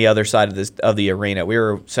mostly on the other side of the arena. We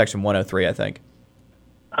were section 103, I think.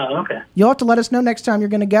 Oh, okay. You'll have to let us know next time you're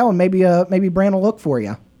going to go, and maybe Brant will look for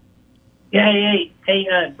you. Yeah,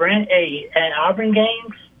 hey, Brent, at Auburn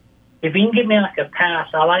games, if you can give me like a pass,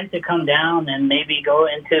 I'd like to come down and maybe go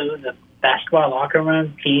into the basketball locker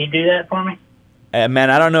room. Can you do that for me? Man,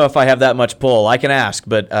 I don't know if I have that much pull. I can ask,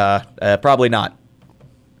 but probably not.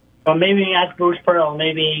 Or maybe ask Bruce Pearl.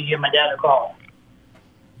 Maybe give my dad a call.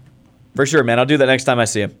 For sure, man. I'll do that next time I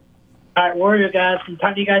see him. All right, Warrior guys.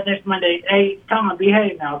 Talk to you guys next Monday. Hey, Tom,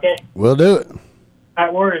 behave now, okay? We'll do it. All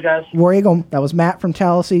right, Warrior guys. War Eagle. That was Matt from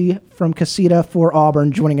Tallahassee, from Casita for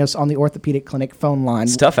Auburn, joining us on the Orthopedic Clinic phone line.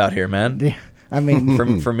 It's tough out here, man. I mean,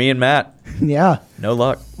 for me and Matt. Yeah. No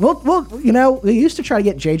luck. Well, we used to try to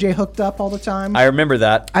get JJ hooked up all the time. I remember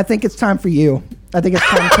that. I think it's time for you. I think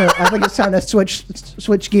it's time to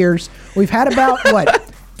switch gears. We've had about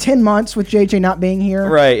 10 months with JJ not being here.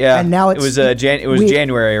 Right, yeah. And now it was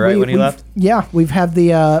January, right, when he left? Yeah, we have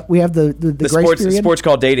the grace period. Sports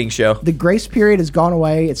Call dating show. The grace period has gone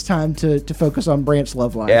away. It's time to focus on Brant's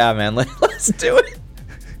love life. Yeah, man. Let's do it.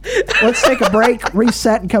 Let's take a break,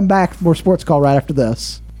 reset, and come back. More Sports Call right after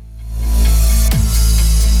this.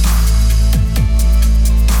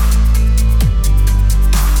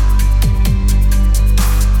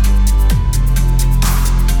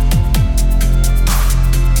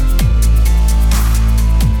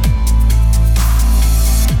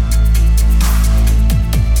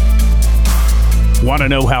 Want to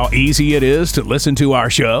know how easy it is to listen to our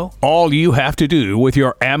show? All you have to do with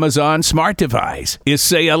your Amazon smart device is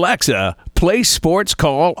say, Alexa, play Sports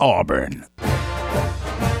Call Auburn.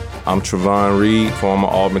 I'm Trevon Reed, former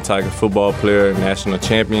Auburn Tiger football player, national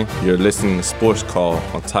champion. You're listening to Sports Call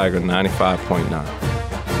on Tiger 95.9.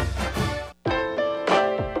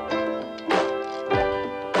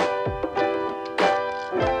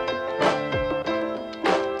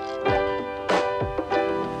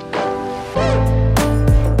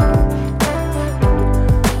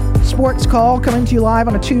 Sports Call coming to you live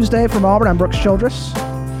on a Tuesday from Auburn. I'm Brooks Childress.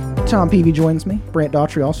 Tom Peavy joins me. Brant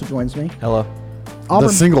Daughtry also joins me. Hello. Auburn,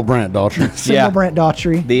 the single Brant Daughtry. Single Brant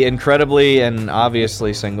Daughtry. The incredibly and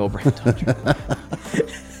obviously single Brant Daughtry.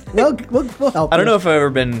 We'll help I don't you. know if I've ever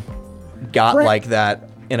been got Brant, like that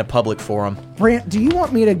in a public forum. Brant, do you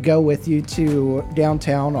want me to go with you to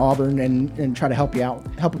downtown Auburn and try to help you out,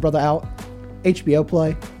 help a brother out? HBO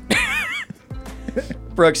play?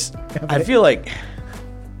 Brooks, I feel like...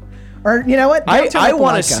 Or, you know what? I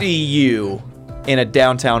want to see you in a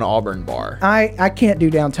downtown Auburn bar. I can't do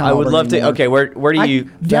downtown Auburn. I would love to. Okay, where do you...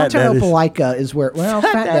 Downtown Opelika is where... Well,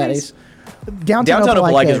 Fat Daddy's. Downtown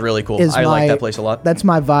Opelika is really cool. I like that place a lot. That's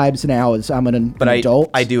my vibes now. Is I'm an adult.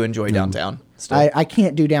 I do enjoy downtown. Still. I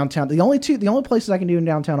can't do downtown. The only places I can do in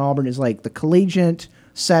downtown Auburn is like the Collegiate,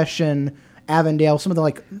 Session, Avondale, some of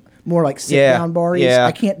the more sit down bars. Yeah.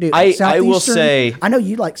 I can't do. I will say, I know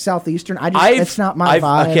you like Southeastern. it's not my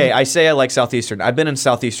vibe. Okay, I say I like Southeastern. I've been in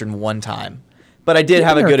Southeastern one time, but I did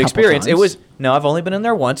have a good experience. Times. I've only been in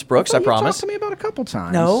there once, Brooks. I promise. You talked to me about a couple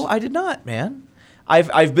times. No, I did not, man.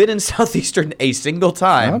 I've been in Southeastern a single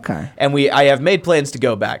time. Okay. And I have made plans to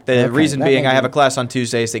go back. The reason being I have a class on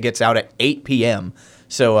Tuesdays that gets out at 8 p.m.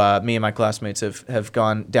 So me and my classmates have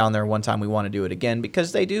gone down there one time. We want to do it again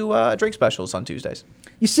because they do drink specials on Tuesdays.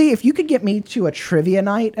 You see, if you could get me to a trivia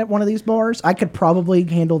night at one of these bars, I could probably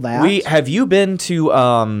handle that. Have you been to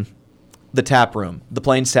the tap room, the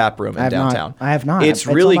Plains Tap Room in downtown? I have not. It's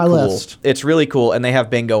really on my cool. list. It's really cool, and they have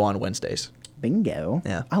bingo on Wednesdays. Bingo?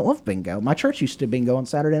 Yeah. I love bingo. My church used to bingo on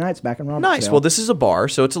Saturday nights back in Robertsdale. Nice. Well, this is a bar,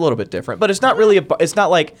 so it's a little bit different. But it's not really it's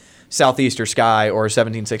not like Southeast or Sky or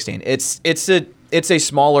 1716. It's a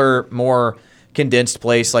smaller, more condensed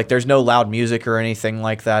place. Like there's no loud music or anything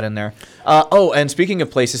like that in there. And speaking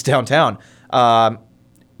of places downtown, the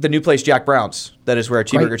new place Jack Brown's, that is where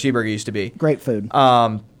Cheeseburger used to be. Great food.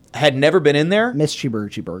 Had never been in there. Miss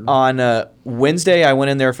Cheeseburger. On Wednesday, I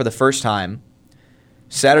went in there for the first time.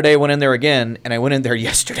 Saturday, I went in there again, and I went in there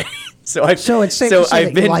yesterday. I've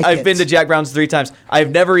been to Jack Brown's 3 times.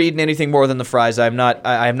 I've never eaten anything more than the fries. I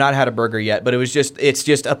have not had a burger yet, but it's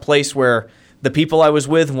just a place where the people I was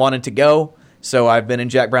with wanted to go. So I've been in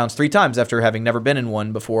Jack Brown's 3 times after having never been in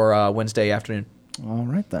one before Wednesday afternoon. All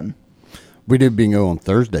right then. We do bingo on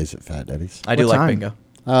Thursdays at Fat Daddy's. I do like bingo.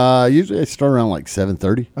 Usually I start around like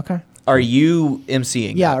 7:30. Okay. Are you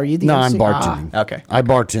emceeing? Yeah, are you the No, MC? I'm bartending. Okay. I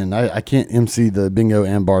bartend. I can't MC the bingo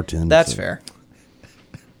and bartend. That's fair.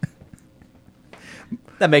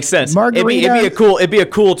 That makes sense. Margarita, it'd be a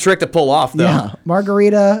cool trick to pull off, though. Yeah,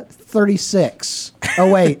 Margarita 36.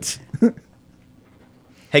 Oh wait.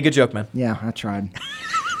 Hey, good joke, man. Yeah, I tried.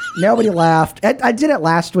 Nobody laughed. I did it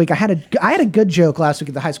last week. I had a good joke last week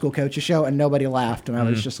at the high school coaches show, and nobody laughed. And I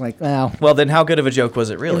was just like, well. Well, then how good of a joke was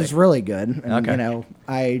it really? It was really good. And,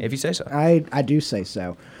 okay. If you say so. I do say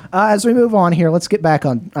so. As we move on here, let's get back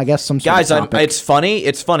on, I guess, some sort of topic. It's funny.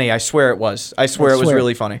 It's funny. I swear it was. I swear it was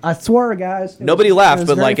really funny. I swear, guys. Nobody laughed,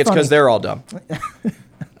 but it's because they're all dumb.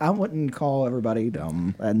 I wouldn't call everybody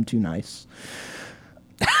dumb. I'm too nice.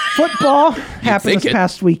 Football happened this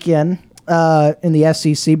past weekend in the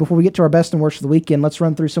SEC. Before we get to our best and worst of the weekend, let's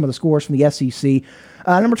run through some of the scores from the SEC.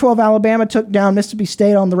 Number 12, Alabama took down Mississippi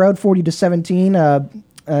State on the road, 40-17.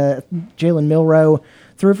 Jalen Milroe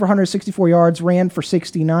threw for 164 yards, ran for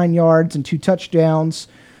 69 yards and 2 touchdowns.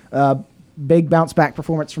 Big bounce back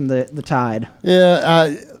performance from the Tide.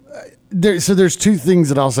 Yeah. There's 2 things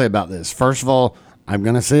that I'll say about this. First of all, I'm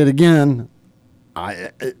going to say it again.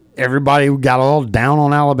 everybody got all down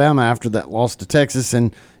on Alabama after that loss to Texas,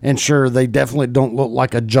 and sure, they definitely don't look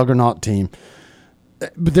like a juggernaut team.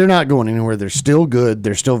 But they're not going anywhere. They're still good.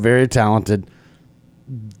 They're still very talented.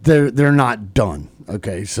 They're not done.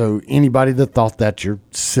 Okay, so anybody that thought that, you're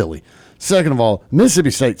silly. Second of all,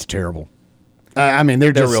 Mississippi State's terrible. I mean,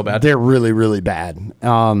 they're real bad. They're really, really bad.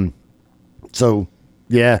 So,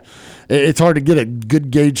 yeah, it's hard to get a good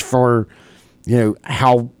gauge for,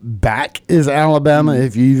 how back is Alabama,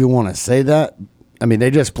 if you even want to say that. I mean,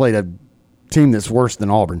 they just played a team that's worse than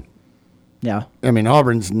Auburn. Yeah. I mean,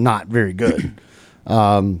 Auburn's not very good.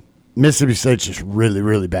 Mississippi State's just really,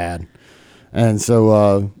 really bad. And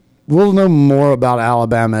so we'll know more about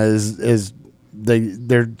Alabama as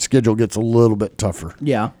their schedule gets a little bit tougher.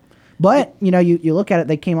 Yeah. But, you look at it,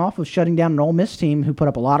 they came off of shutting down an Ole Miss team who put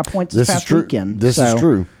up a lot of points this past weekend. This is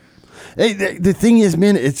true. Hey, the thing is,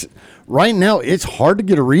 man, right now it's hard to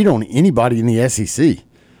get a read on anybody in the SEC.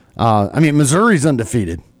 I mean, Missouri's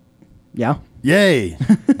undefeated. Yeah. Yay.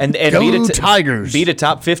 And Go Tigers. Beat a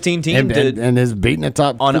top 15 team. And has beaten a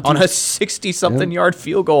top 15. On a 60-something yard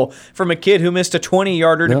field goal from a kid who missed a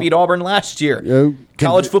 20-yarder to beat Auburn last year.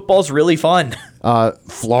 College football's really fun.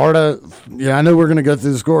 Florida, I know we're going to go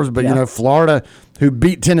through the scores, but, Florida, who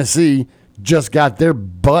beat Tennessee, just got their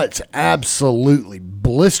butts absolutely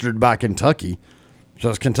blistered by Kentucky. So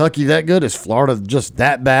is Kentucky that good? Is Florida just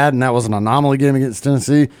that bad? And that was an anomaly game against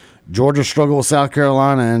Tennessee. Georgia struggled with South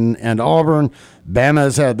Carolina and Auburn. Bama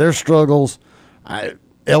has had their struggles.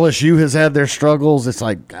 LSU has had their struggles. It's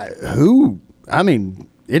like, who? I mean,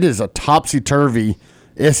 it is a topsy-turvy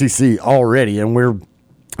SEC already, and we're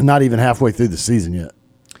not even halfway through the season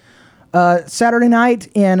yet. Saturday night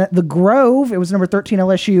in the Grove, it was number 13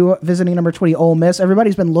 LSU visiting number 20 Ole Miss.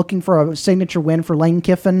 Everybody's been looking for a signature win for Lane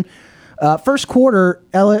Kiffin. First quarter,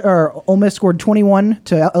 Ole Miss scored 21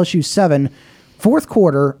 to LSU 7. Fourth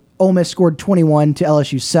quarter, Ole Miss scored 21 to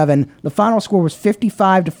LSU 7. The final score was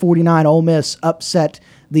 55-49. Ole Miss upset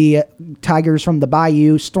the Tigers from the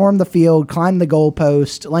Bayou, stormed the field, climbed the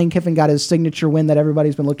goalpost. Lane Kiffin got his signature win that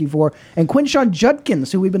everybody's been looking for. And Quinshon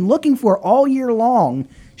Judkins, who we've been looking for all year long,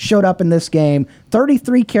 showed up in this game.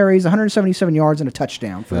 33 carries, 177 yards, and a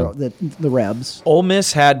touchdown for the Rebs. Ole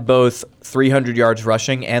Miss had both 300 yards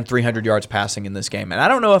rushing and 300 yards passing in this game. And I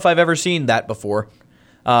don't know if I've ever seen that before.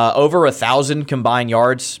 Over 1,000 combined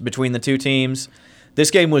yards between the two teams.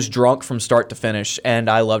 This game was drunk from start to finish, and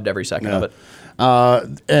I loved every second of it.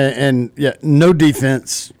 No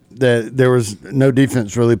defense. There was no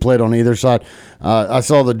defense really played on either side. I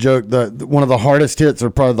saw the joke. One of the hardest hits,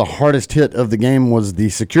 or probably the hardest hit of the game, was the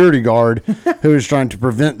security guard who was trying to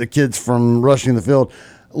prevent the kids from rushing the field.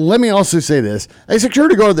 Let me also say this. A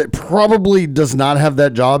security guard that probably does not have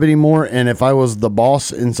that job anymore, and if I was the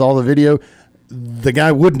boss and saw the video, the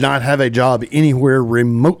guy would not have a job anywhere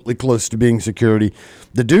remotely close to being security.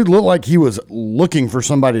 The dude looked like he was looking for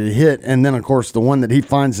somebody to hit, and then, of course, the one that he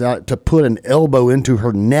finds out to put an elbow into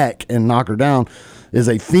her neck and knock her down is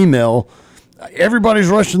a female. Everybody's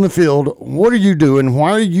rushing the field. What are you doing?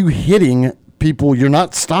 Why are you hitting people? You're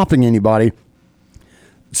not stopping anybody.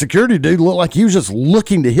 Security dude looked like he was just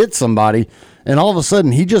looking to hit somebody, and all of a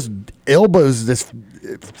sudden he just elbows this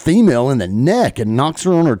female in the neck and knocks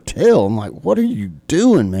her on her tail. I'm like, what are you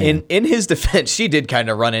doing, man? In his defense, she did kind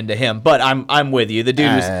of run into him, but I'm with you.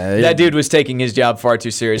 That dude was taking his job far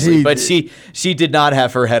too seriously. But she did not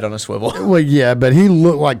have her head on a swivel. Well, yeah, but he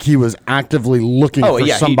looked like he was actively looking for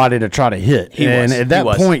somebody to try to hit. And at that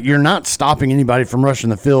point, you're not stopping anybody from rushing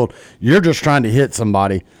the field. You're just trying to hit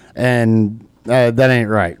somebody, and that ain't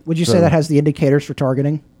right. Would you say that has the indicators for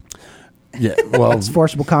targeting? Yeah, well, it's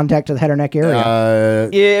forcible contact to the head or neck area.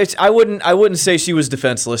 I wouldn't say she was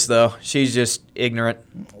defenseless though. She's just ignorant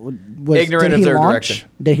ignorant of their direction.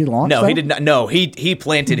 Did he launch? No, he did not. No, he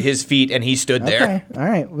planted his feet and he stood there. All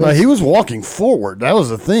right. Well, he was walking forward. That was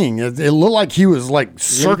the thing. It looked like he was like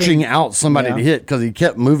searching out somebody to hit because he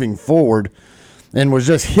kept moving forward and was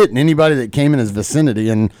just hitting anybody that came in his vicinity.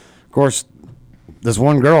 And of course, this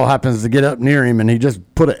one girl happens to get up near him, and he just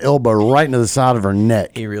put an elbow right into the side of her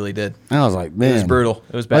neck. He really did. And I was like, man. It was brutal.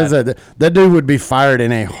 It was bad. That dude would be fired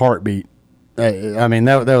in a heartbeat. I mean,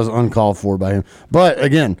 that was uncalled for by him. But,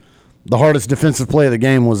 again, the hardest defensive play of the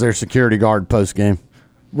game was their security guard post-game.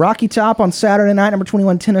 Rocky Top on Saturday night, number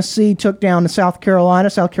 21 Tennessee took down South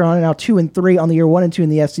Carolina. South Carolina now 2-3 on the year, 1-2 in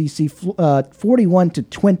the SEC,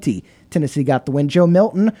 41-20. Tennessee got the win. Joe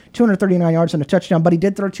Milton, 239 yards and a touchdown, but he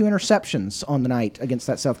did throw 2 interceptions on the night against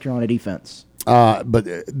that South Carolina defense. But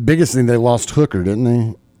biggest thing, they lost Hooker, didn't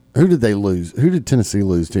they? Who did they lose? Who did Tennessee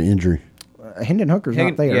lose to injury? Hendon Hooker's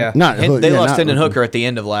not there. Yeah. They lost Hendon Hooker at the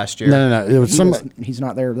end of last year. No. It was he's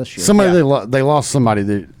not there this year. Somebody they lost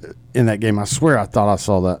somebody in that game. I swear I thought I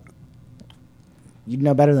saw that. You'd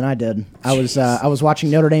know better than I did. I was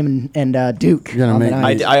watching Notre Dame and Duke.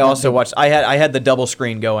 I also watched. I had the double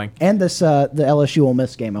screen going. And the LSU Ole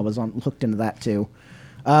Miss game. I was hooked into that too.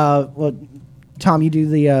 Well, Tom, you do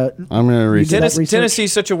the. I'm going to read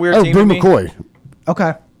Tennessee's such a weird team. Brew McCoy.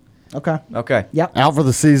 Okay. Yep. Out for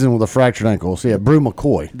the season with a fractured ankle. So yeah, Brew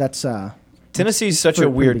McCoy. That's Tennessee's such a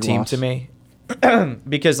weird team to me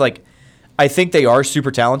because I think they are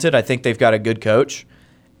super talented. I think they've got a good coach.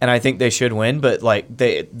 And I think they should win, but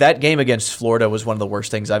that game against Florida was one of the worst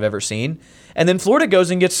things I've ever seen. And then Florida goes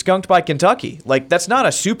and gets skunked by Kentucky. That's not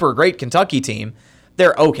a super great Kentucky team.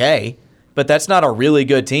 They're okay, but that's not a really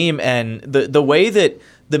good team. And the way that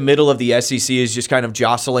the middle of the SEC is just kind of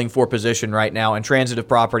jostling for position right now, and transitive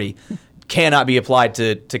property cannot be applied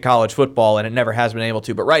to college football, and it never has been able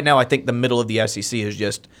to. But right now, I think the middle of the SEC is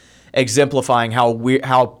just exemplifying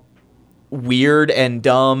how weird and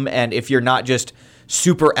dumb, and if you're not just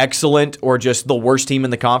super excellent or just the worst team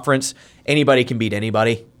in the conference, anybody can beat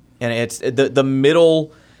anybody. And it's the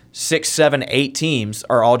middle 6, 7, 8 teams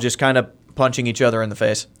are all just kind of punching each other in the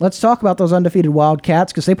face. Let's talk about those undefeated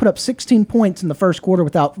Wildcats, because they put up 16 points in the first quarter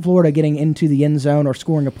without Florida getting into the end zone or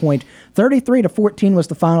scoring a point. 33-14 was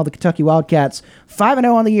the final. The Kentucky Wildcats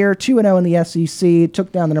 5-0 on the year, 2-0 in the SEC,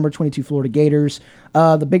 took down the number 22 Florida Gators.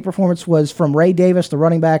 The big performance was from Ray Davis, the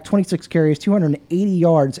running back, 26 carries, 280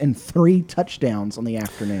 yards, and 3 touchdowns on the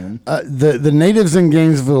afternoon. The natives in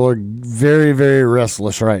Gainesville are very, very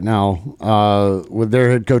restless right now with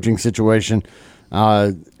their head coaching situation.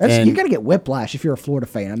 You're going to get whiplash if you're a Florida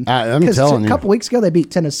fan. I'm telling you. A couple weeks ago, they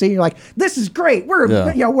beat Tennessee. And you're like, this is great.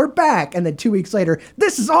 We're back. And then 2 weeks later,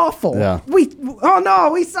 this is awful. Yeah. We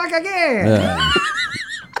suck again.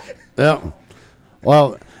 Yeah.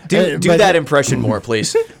 Well, do that impression more,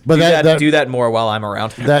 please. But do that more while I'm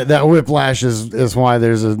around. That whiplash is why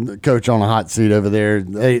there's a coach on a hot seat over there.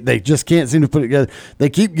 They just can't seem to put it together. They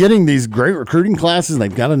keep getting these great recruiting classes.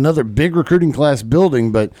 They've got another big recruiting class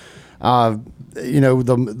building, but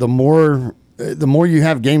the more you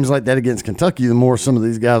have games like that against Kentucky, the more some of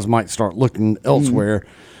these guys might start looking elsewhere.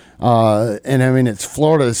 And I mean,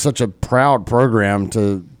 Florida is such a proud program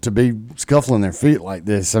to be scuffling their feet like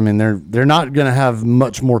this. I mean, they're not going to have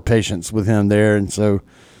much more patience with him there, and so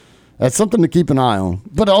that's something to keep an eye on.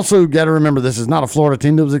 But also, got to remember, this is not a Florida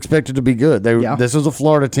team that was expected to be good. This was a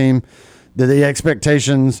Florida team that the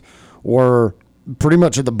expectations were pretty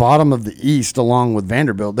much at the bottom of the East, along with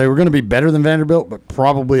Vanderbilt. They were going to be better than Vanderbilt, but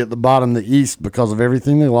probably at the bottom of the East because of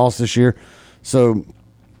everything they lost this year. So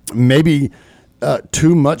maybe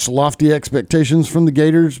too much lofty expectations from the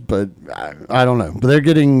Gators, but I don't know. But they're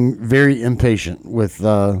getting very impatient with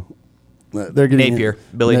Napier.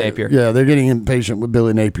 Yeah, they're getting impatient with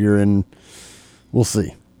Billy Napier, and we'll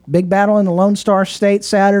see. Big battle in the Lone Star State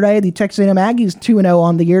Saturday. The Texas A&M Aggies 2-0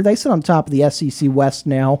 on the year. They sit on top of the SEC West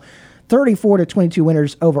now. 34-22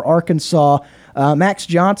 winners over Arkansas. Max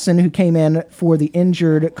Johnson, who came in for the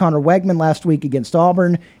injured Connor Wegman last week against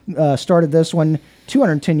Auburn, started this one.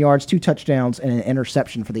 210 yards, 2 touchdowns, and an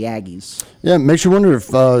interception for the Aggies. Yeah, it makes you wonder if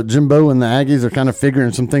Jimbo and the Aggies are kind of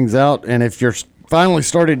figuring some things out, and if you're finally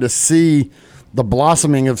starting to see the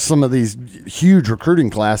blossoming of some of these huge recruiting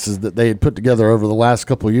classes that they had put together over the last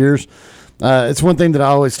couple of years. It's one thing that I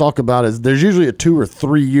always talk about is there's usually a 2 or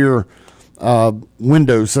 3 year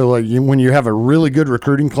window. So when you have a really good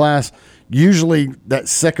recruiting class, usually that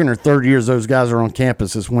second or third years those guys are on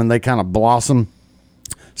campus is when they kind of blossom.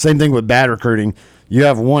 Same thing with bad recruiting. You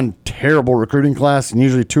have one terrible recruiting class, and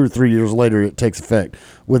usually 2 or 3 years later it takes effect.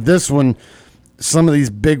 With this one, some of these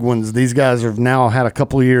big ones, these guys have now had a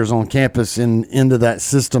couple of years on campus into that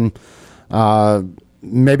system.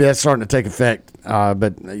 Maybe that's starting to take effect,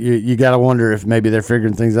 but you got to wonder if maybe they're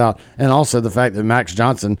figuring things out. And also the fact that Max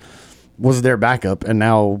Johnson was their backup, and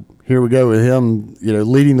now here we go with him,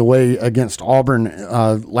 leading the way against Auburn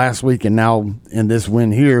last week, and now in this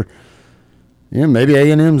win here. Yeah, maybe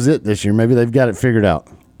A&M's it this year. Maybe they've got it figured out.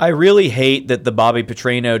 I really hate that the Bobby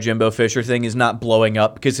Petrino, Jimbo Fisher thing is not blowing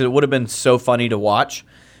up because it would have been so funny to watch.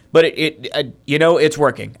 But it's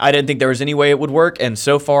working. I didn't think there was any way it would work, and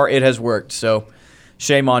so far it has worked. So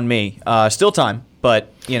shame on me. Still time,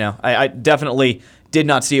 but I definitely did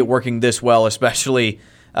not see it working this well, especially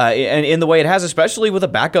and in the way it has, especially with a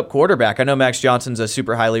backup quarterback. I know Max Johnson's a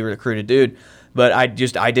super highly recruited dude, but I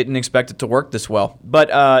didn't expect it to work this well.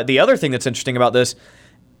 But the other thing that's interesting about this,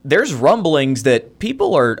 there's rumblings that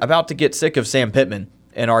people are about to get sick of Sam Pittman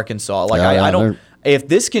in Arkansas. If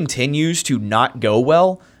this continues to not go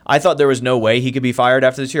well, I thought there was no way he could be fired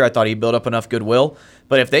after this year. I thought he built up enough goodwill.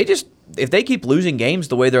 But if they keep losing games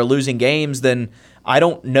the way they're losing games, then I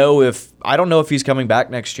don't know if he's coming back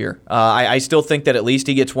next year. I still think that at least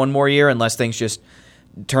he gets one more year unless things just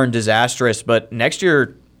turn disastrous. But next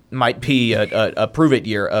year might be a prove it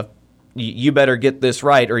year. You better get this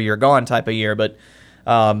right or you're gone type of year. But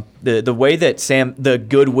the way that the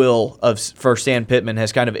goodwill for Sam Pittman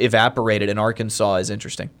has kind of evaporated in Arkansas is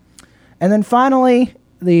interesting. And then finally,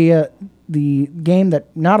 the game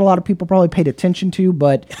that not a lot of people probably paid attention to,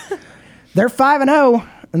 but they're 5-0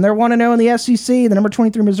 and they're 1-0 in the SEC. The number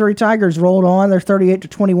 23 Missouri Tigers rolled on their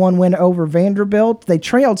 38-21 win over Vanderbilt. They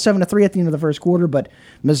trailed 7-3 at the end of the first quarter, but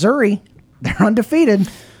Missouri, they're undefeated.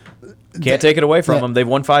 Can't take it away from them. They've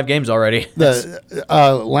won 5 games already.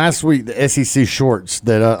 Last week, the SEC shorts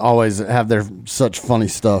that always have their such funny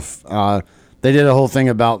stuff. They did a whole thing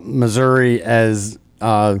about Missouri as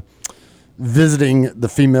visiting the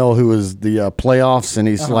female who was the playoffs, and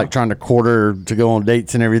he's like trying to court her to go on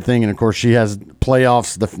dates and everything. And of course, she has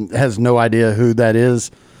playoffs. Has no idea who that is.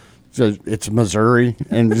 So it's Missouri,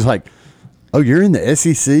 and he's like, "Oh, you're in the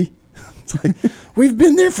SEC." It's like, we've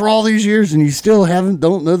been there for all these years, and you still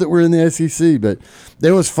don't know that we're in the SEC. But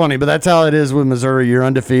it was funny. But that's how it is with Missouri. You're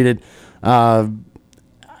undefeated. Yeah,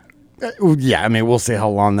 I mean, we'll see how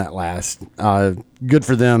long that lasts. Good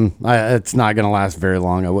for them. It's not going to last very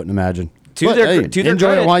long, I wouldn't imagine. To their enjoy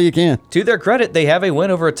credit, it while you can. To their credit, they have a win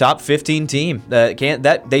over a top 15 team.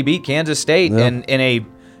 That they beat Kansas State in a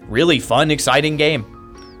really fun, exciting game.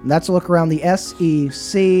 And that's a look around the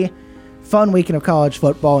SEC. Fun weekend of college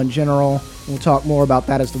football in general. We'll talk more about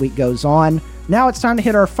that as the week goes on. Now it's time to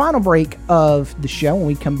hit our final break of the show. When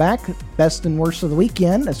we come back, best and worst of the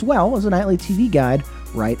weekend, as well as a nightly TV guide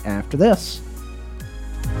right after this.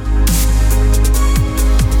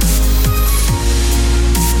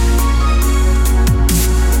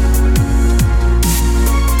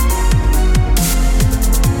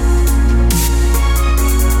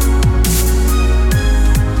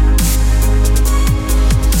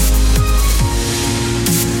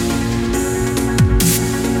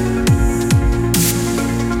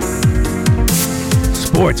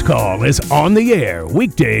 Sports Call is on the air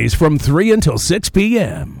weekdays from 3 until 6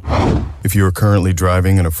 p.m. If you are currently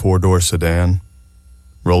driving in a 4-door sedan,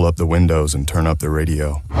 roll up the windows and turn up the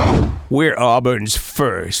radio. We're Auburn's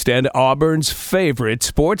first and Auburn's favorite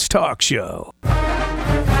sports talk show.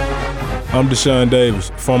 I'm Deshaun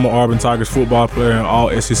Davis, former Auburn Tigers football player and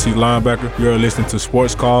all-SEC linebacker. You're listening to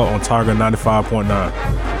Sports Call on Tiger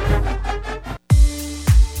 95.9.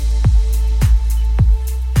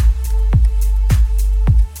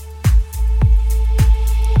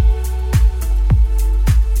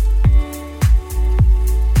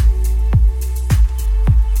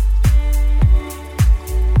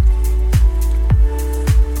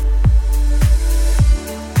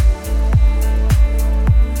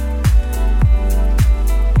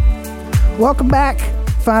 Welcome back.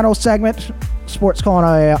 Final segment, Sports Call on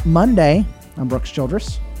a Monday. I'm Brooks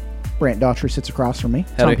Childress. Brant Daughtry sits across from me.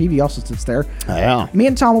 Tom Peavy also sits there. Yeah. Me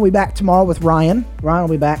and Tom will be back tomorrow with Ryan. Ryan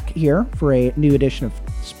will be back here for a new edition of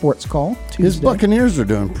Sports Call Tuesday. His Buccaneers are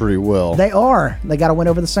doing pretty well. They are. They got a win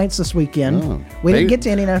over the Saints this weekend. Oh, we didn't get to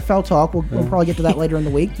any NFL talk. We'll probably get to that later in the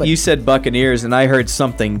week. But you said Buccaneers, and I heard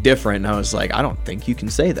something different, and I was like, I don't think you can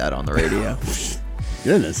say that on the radio.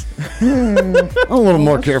 Goodness. I'm a little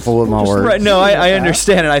more careful with my words. Right, no, I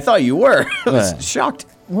understand, and I thought you were. I was shocked.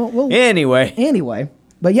 Anyway.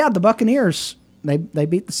 But yeah, the Buccaneers, they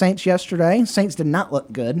beat the Saints yesterday. Saints did not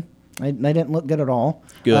look good. They didn't look good at all.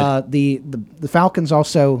 Good. The Falcons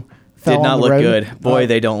also fell did not on the look road. good. Boy,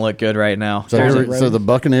 they don't look good right now. So the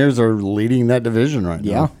Buccaneers are leading that division right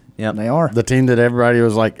now. Yeah, they are. The team that everybody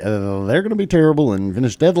was like, they're going to be terrible and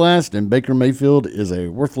finish dead last, and Baker Mayfield is a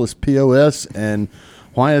worthless POS, and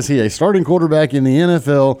why is he a starting quarterback in the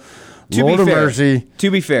NFL? Lord of mercy.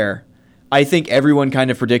 To be fair, I think everyone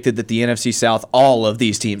kind of predicted that the NFC South, all of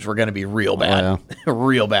these teams were going to be real bad. Oh, yeah.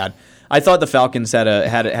 Real bad. I thought the Falcons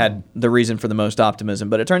had the reason for the most optimism,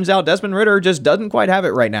 but it turns out Desmond Ridder just doesn't quite have it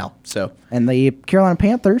right now. So, and the Carolina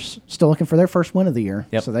Panthers still looking for their first win of the year.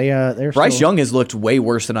 Yep. So they're Bryce Young has looked way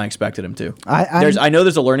worse than I expected him to. I know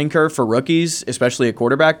there's a learning curve for rookies, especially a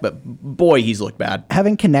quarterback, but boy, he's looked bad.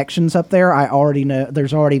 Having connections up there, I already know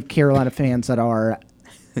there's already Carolina fans that are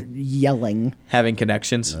yelling. Having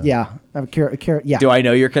connections? Yeah. Yeah. Do I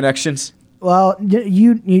know your connections? Well,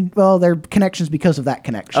 they're connections because of that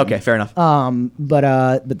connection. Okay, fair enough.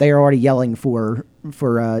 But they are already yelling for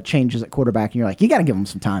changes at quarterback, and you're like, you got to give them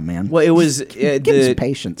some time, man. Well, it was give them some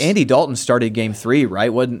patience. Andy Dalton started game 3,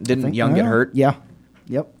 right? Didn't Young get hurt? Yeah.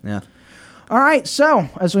 Yep. Yeah. All right, so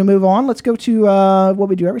as we move on, let's go to what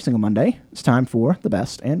we do every single Monday. It's time for the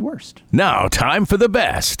best and worst. Now, time for the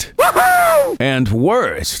best and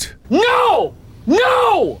worst. No!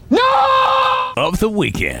 Of the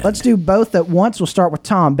weekend. Let's do both at once. We'll start with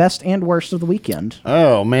Tom. Best and worst of the weekend.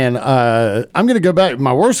 Oh, man. I'm going to go back.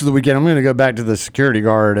 My worst of the weekend, I'm going to go back to the security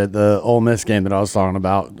guard at the Ole Miss game that I was talking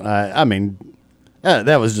about.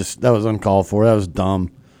 That was uncalled for. That was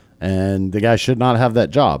dumb. And the guy should not have that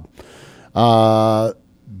job.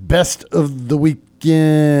 Best of the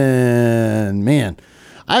weekend. Man.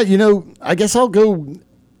 I guess I'll go.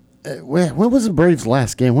 When was the Braves'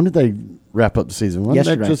 last game? When did they wrap up the season?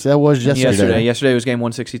 Yesterday. Yesterday was game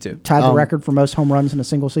 162. Tied the record for most home runs in a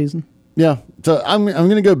single season. Yeah. So I'm going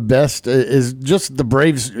to go best is just the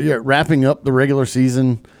Braves wrapping up the regular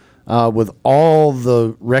season with all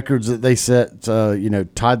the records that they set.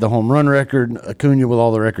 Tied the home run record. Acuna with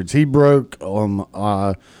all the records he broke.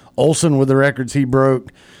 Olsen with the records he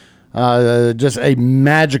broke. Just a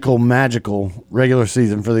magical regular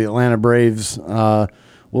season for the Atlanta Braves.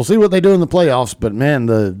 We'll see what they do in the playoffs, but man,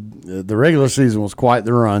 the regular season was quite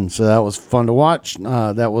the run, so that was fun to watch.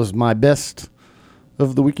 That was my best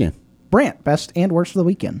of the weekend. Brant, best and worst of the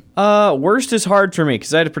weekend. Worst is hard for me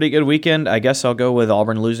because I had a pretty good weekend. I guess I'll go with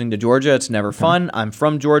Auburn losing to Georgia. It's never fun. I'm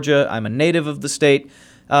from Georgia. I'm a native of the state.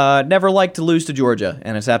 Never liked to lose to Georgia,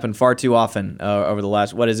 and it's happened far too often over the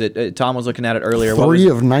last, what is it? Tom was looking at it earlier.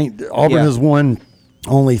 Auburn has won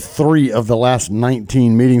only 3 of the last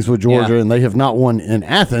 19 meetings with Georgia, and they have not won in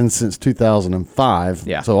Athens since 2005.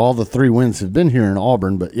 Yeah. So all the 3 wins have been here in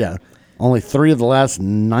Auburn, but only 3 of the last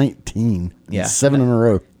 19. Yeah. 7 in a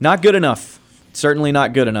row. Not good enough. Certainly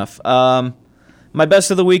not good enough. My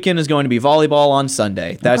best of the weekend is going to be volleyball on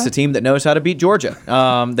Sunday. That's the team that knows how to beat Georgia.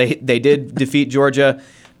 They did defeat Georgia,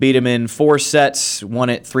 beat them in 4 sets, won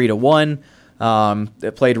it 3-1.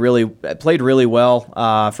 It played really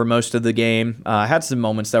well for most of the game. Had some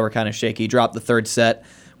moments that were kind of shaky. Dropped the 3rd set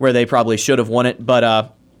where they probably should have won it.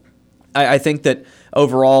 But I think that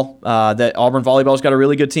overall that Auburn volleyball's got a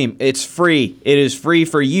really good team. It's free. It is free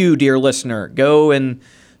for you, dear listener. Go and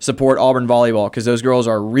support Auburn volleyball because those girls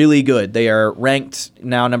are really good. They are ranked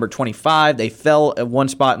now number 25. They fell at 1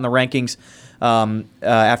 spot in the rankings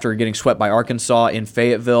after getting swept by Arkansas in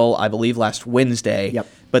Fayetteville, I believe, last Wednesday. Yep.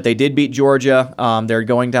 But they did beat Georgia. They're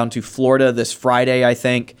going down to Florida this Friday, I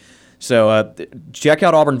think. So check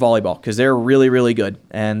out Auburn volleyball because they're really, really good,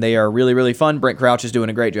 and they are really, really fun. Brent Crouch is doing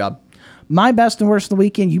a great job. My best and worst of the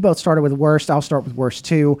weekend, you both started with worst. I'll start with worst,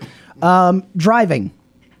 too. Driving.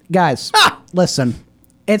 Guys, listen,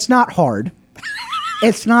 it's not hard.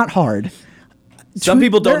 It's not hard. Some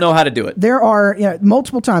people don't know how to do it. There are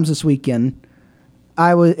multiple times this weekend,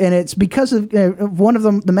 and it's because of one of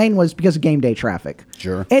them. The main was because of game day traffic.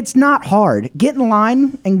 Sure, it's not hard. Get in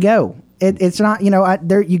line and go. It's not.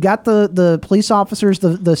 There you got the police officers,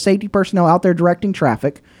 the safety personnel out there directing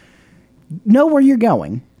traffic. Know where you're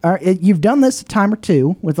going. You've done this a time or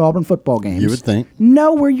 2 with Auburn football games. You would think.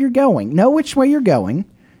 Know where you're going. Know which way you're going.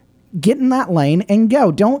 Get in that lane and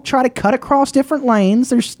go. Don't try to cut across different lanes.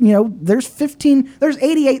 There's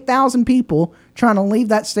 88,000 people trying to leave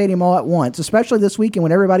that stadium all at once, especially this weekend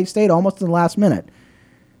when everybody stayed almost to the last minute.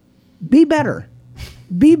 Be better.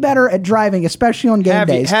 Be better at driving, especially on game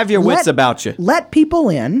days. Have your wits about you. Let people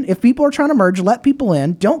in. If people are trying to merge, let people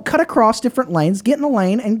in. Don't cut across different lanes. Get in the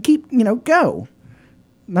lane and keep, go.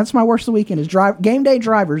 That's my worst of the weekend is game day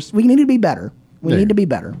drivers. We need to be better. We need to be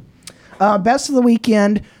better. Best of the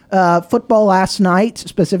weekend, football last night,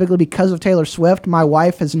 specifically because of Taylor Swift. My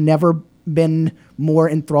wife has never been more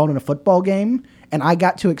enthralled in a football game, and I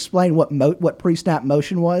got to explain what pre-snap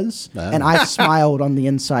motion was, and I smiled on the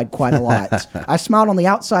inside quite a lot. I smiled on the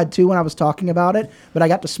outside, too, when I was talking about it, but I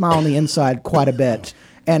got to smile on the inside quite a bit.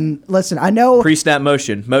 And listen, I know pre-snap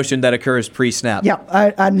motion that occurs pre-snap. Yeah,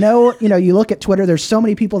 I know. You look at Twitter. There's so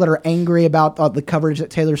many people that are angry about the coverage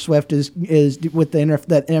that Taylor Swift is with the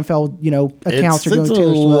NFL. Accounts are doing. It's a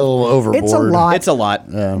little overboard. It's a lot. It's a lot.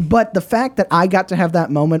 Yeah. But the fact that I got to have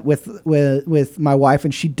that moment with my wife,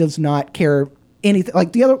 and she does not care anything.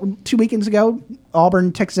 Like the other 2 weekends ago,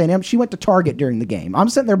 Auburn, Texas A&M. She went to Target during the game. I'm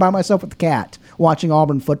sitting there by myself with the cat watching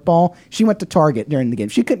Auburn football. She went to Target during the game.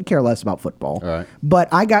 She couldn't care less about football. Right. But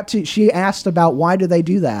she asked about why do they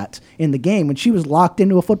do that in the game when she was locked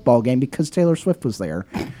into a football game because Taylor Swift was there.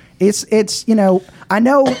 It's I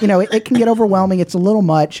know, it can get overwhelming. It's a little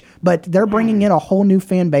much, but they're bringing in a whole new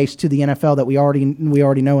fan base to the NFL that we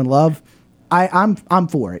already know and love. I'm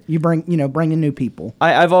for it. You bring in new people.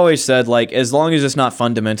 I've always said, like, as long as it's not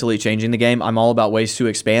fundamentally changing the game, I'm all about ways to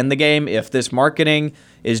expand the game. If this marketing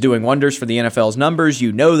is doing wonders for the NFL's numbers,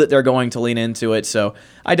 you know that they're going to lean into it. So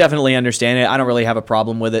I definitely understand it. I don't really have a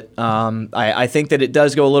problem with it. I think that it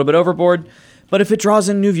does go a little bit overboard, but if it draws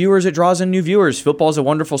in new viewers, it draws in new viewers. Football's a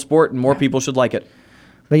wonderful sport, and more people should like it.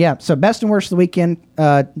 But yeah, so best and worst of the weekend,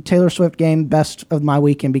 Taylor Swift game, best of my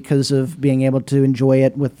weekend because of being able to enjoy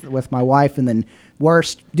it with my wife, and then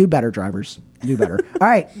worst, do better, drivers. Do better. All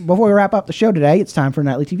right, before we wrap up the show today, it's time for a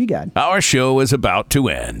Nightly TV Guide. Our show is about to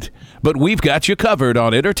end, but we've got you covered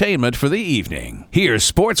on entertainment for the evening. Here's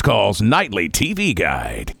SportsCall's Nightly TV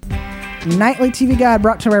Guide. Nightly TV Guide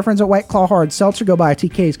brought to you by our friends at White Claw Hard Seltzer. Go by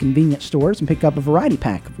TK's convenience stores and pick up a variety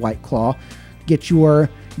pack of White Claw. Get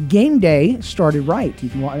your game day started right. You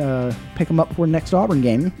can pick them up for the next Auburn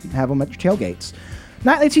game and have them at your tailgates.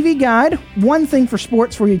 Nightly TV Guide, one thing for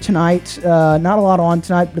sports for you tonight. Not a lot on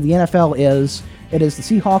tonight, but the NFL is. It is the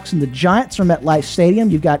Seahawks and the Giants from MetLife Stadium.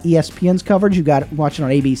 You've got ESPN's coverage. You've got watching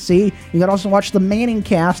on ABC. You've got also watch the Manning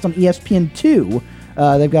cast on ESPN2.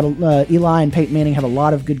 They've got Eli and Peyton Manning have a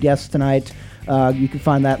lot of good guests tonight. You can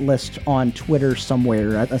find that list on Twitter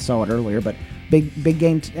somewhere. I saw it earlier, but big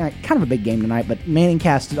game, kind of a big game tonight, but Manning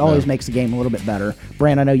cast always makes the game a little bit better.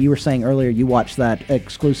 Brant, I know you were saying earlier you watch that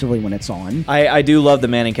exclusively when it's on. I do love the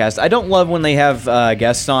Manning cast. I don't love when they have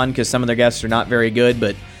guests on because some of their guests are not very good,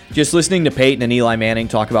 but just listening to Peyton and Eli Manning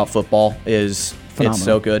talk about football is phenomenal. It's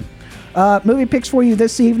so good. Movie picks for you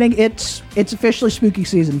this evening. It's officially spooky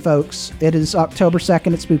season, folks. It is October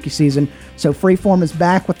 2nd. It's spooky season. So Freeform is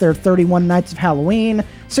back with their 31 Nights of Halloween.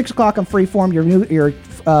 6 o'clock on Freeform, your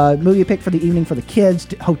movie pick for the evening for the kids,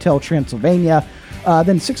 Hotel Transylvania.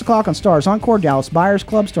 Then 6 o'clock on Stars Encore, Dallas Buyers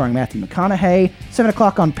Club, starring Matthew McConaughey. 7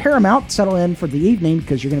 o'clock on Paramount, settle in for the evening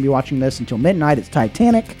because you're going to be watching this until midnight. It's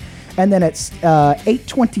Titanic. And then it's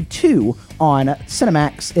 8:22 on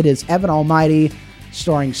Cinemax. It is Evan Almighty,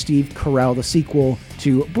 starring Steve Carell, the sequel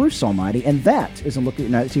to Bruce Almighty, and that is a look at your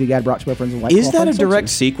Night TV Guide brought to you by friends of White Claw. Is that a direct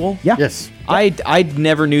sequel? Yeah. Yes. I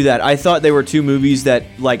never knew that. I thought they were two movies that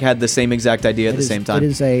had the same exact idea at the same time. It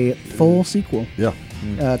is a full sequel. Yeah.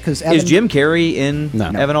 Because is Jim Carrey in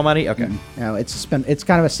Evan Almighty? Okay. No, it's kind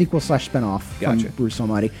of a sequel / spinoff from Bruce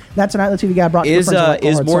Almighty. That's a Nightly TV Guide brought to you by friends of White Claw.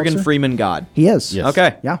 Is Morgan Freeman God? He is. Yes.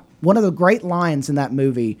 Okay. Yeah. One of the great lines in that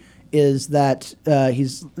movie is that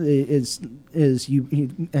he's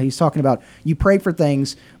talking about you pray for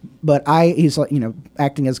things, but he's like,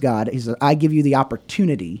 acting as God. He's like, I give you the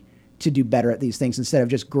opportunity to do better at these things instead of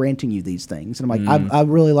just granting you these things. And I'm like, I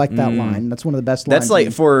really like that line. That's one of the best lines. That's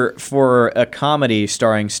like for a comedy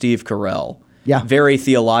starring Steve Carell. Yeah. Very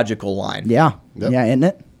theological line. Yeah. Yep. Yeah,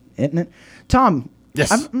 isn't it? Tom,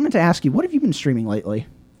 yes. I'm meant to ask you, what have you been streaming lately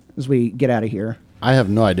as we get out of here? I have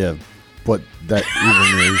no idea what that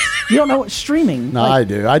even is. You don't know what streaming? No, I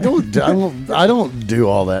do. I don't do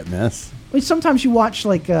all that mess. I mean, sometimes you watch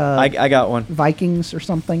I got one. Vikings or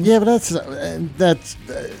something. Yeah, but that's.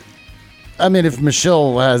 I mean, if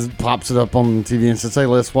Michelle pops it up on TV and says, "Hey,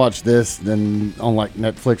 let's watch this," then on like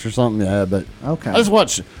Netflix or something, yeah. But okay, I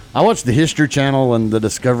watch the History Channel and the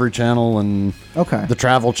Discovery Channel and the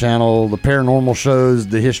Travel Channel, the paranormal shows,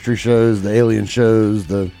 the history shows, the alien shows,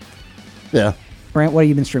 yeah. Brant, what have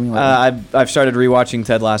you been streaming lately? I've started rewatching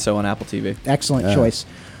Ted Lasso on Apple TV. Excellent choice.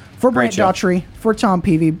 For Brant Daughtry, for Tom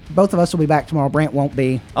Peavy, both of us will be back tomorrow. Brant won't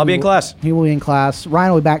be. I'll be in class. He will be in class.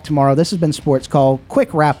 Ryan will be back tomorrow. This has been Sports Call.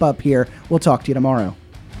 Quick wrap up here. We'll talk to you tomorrow.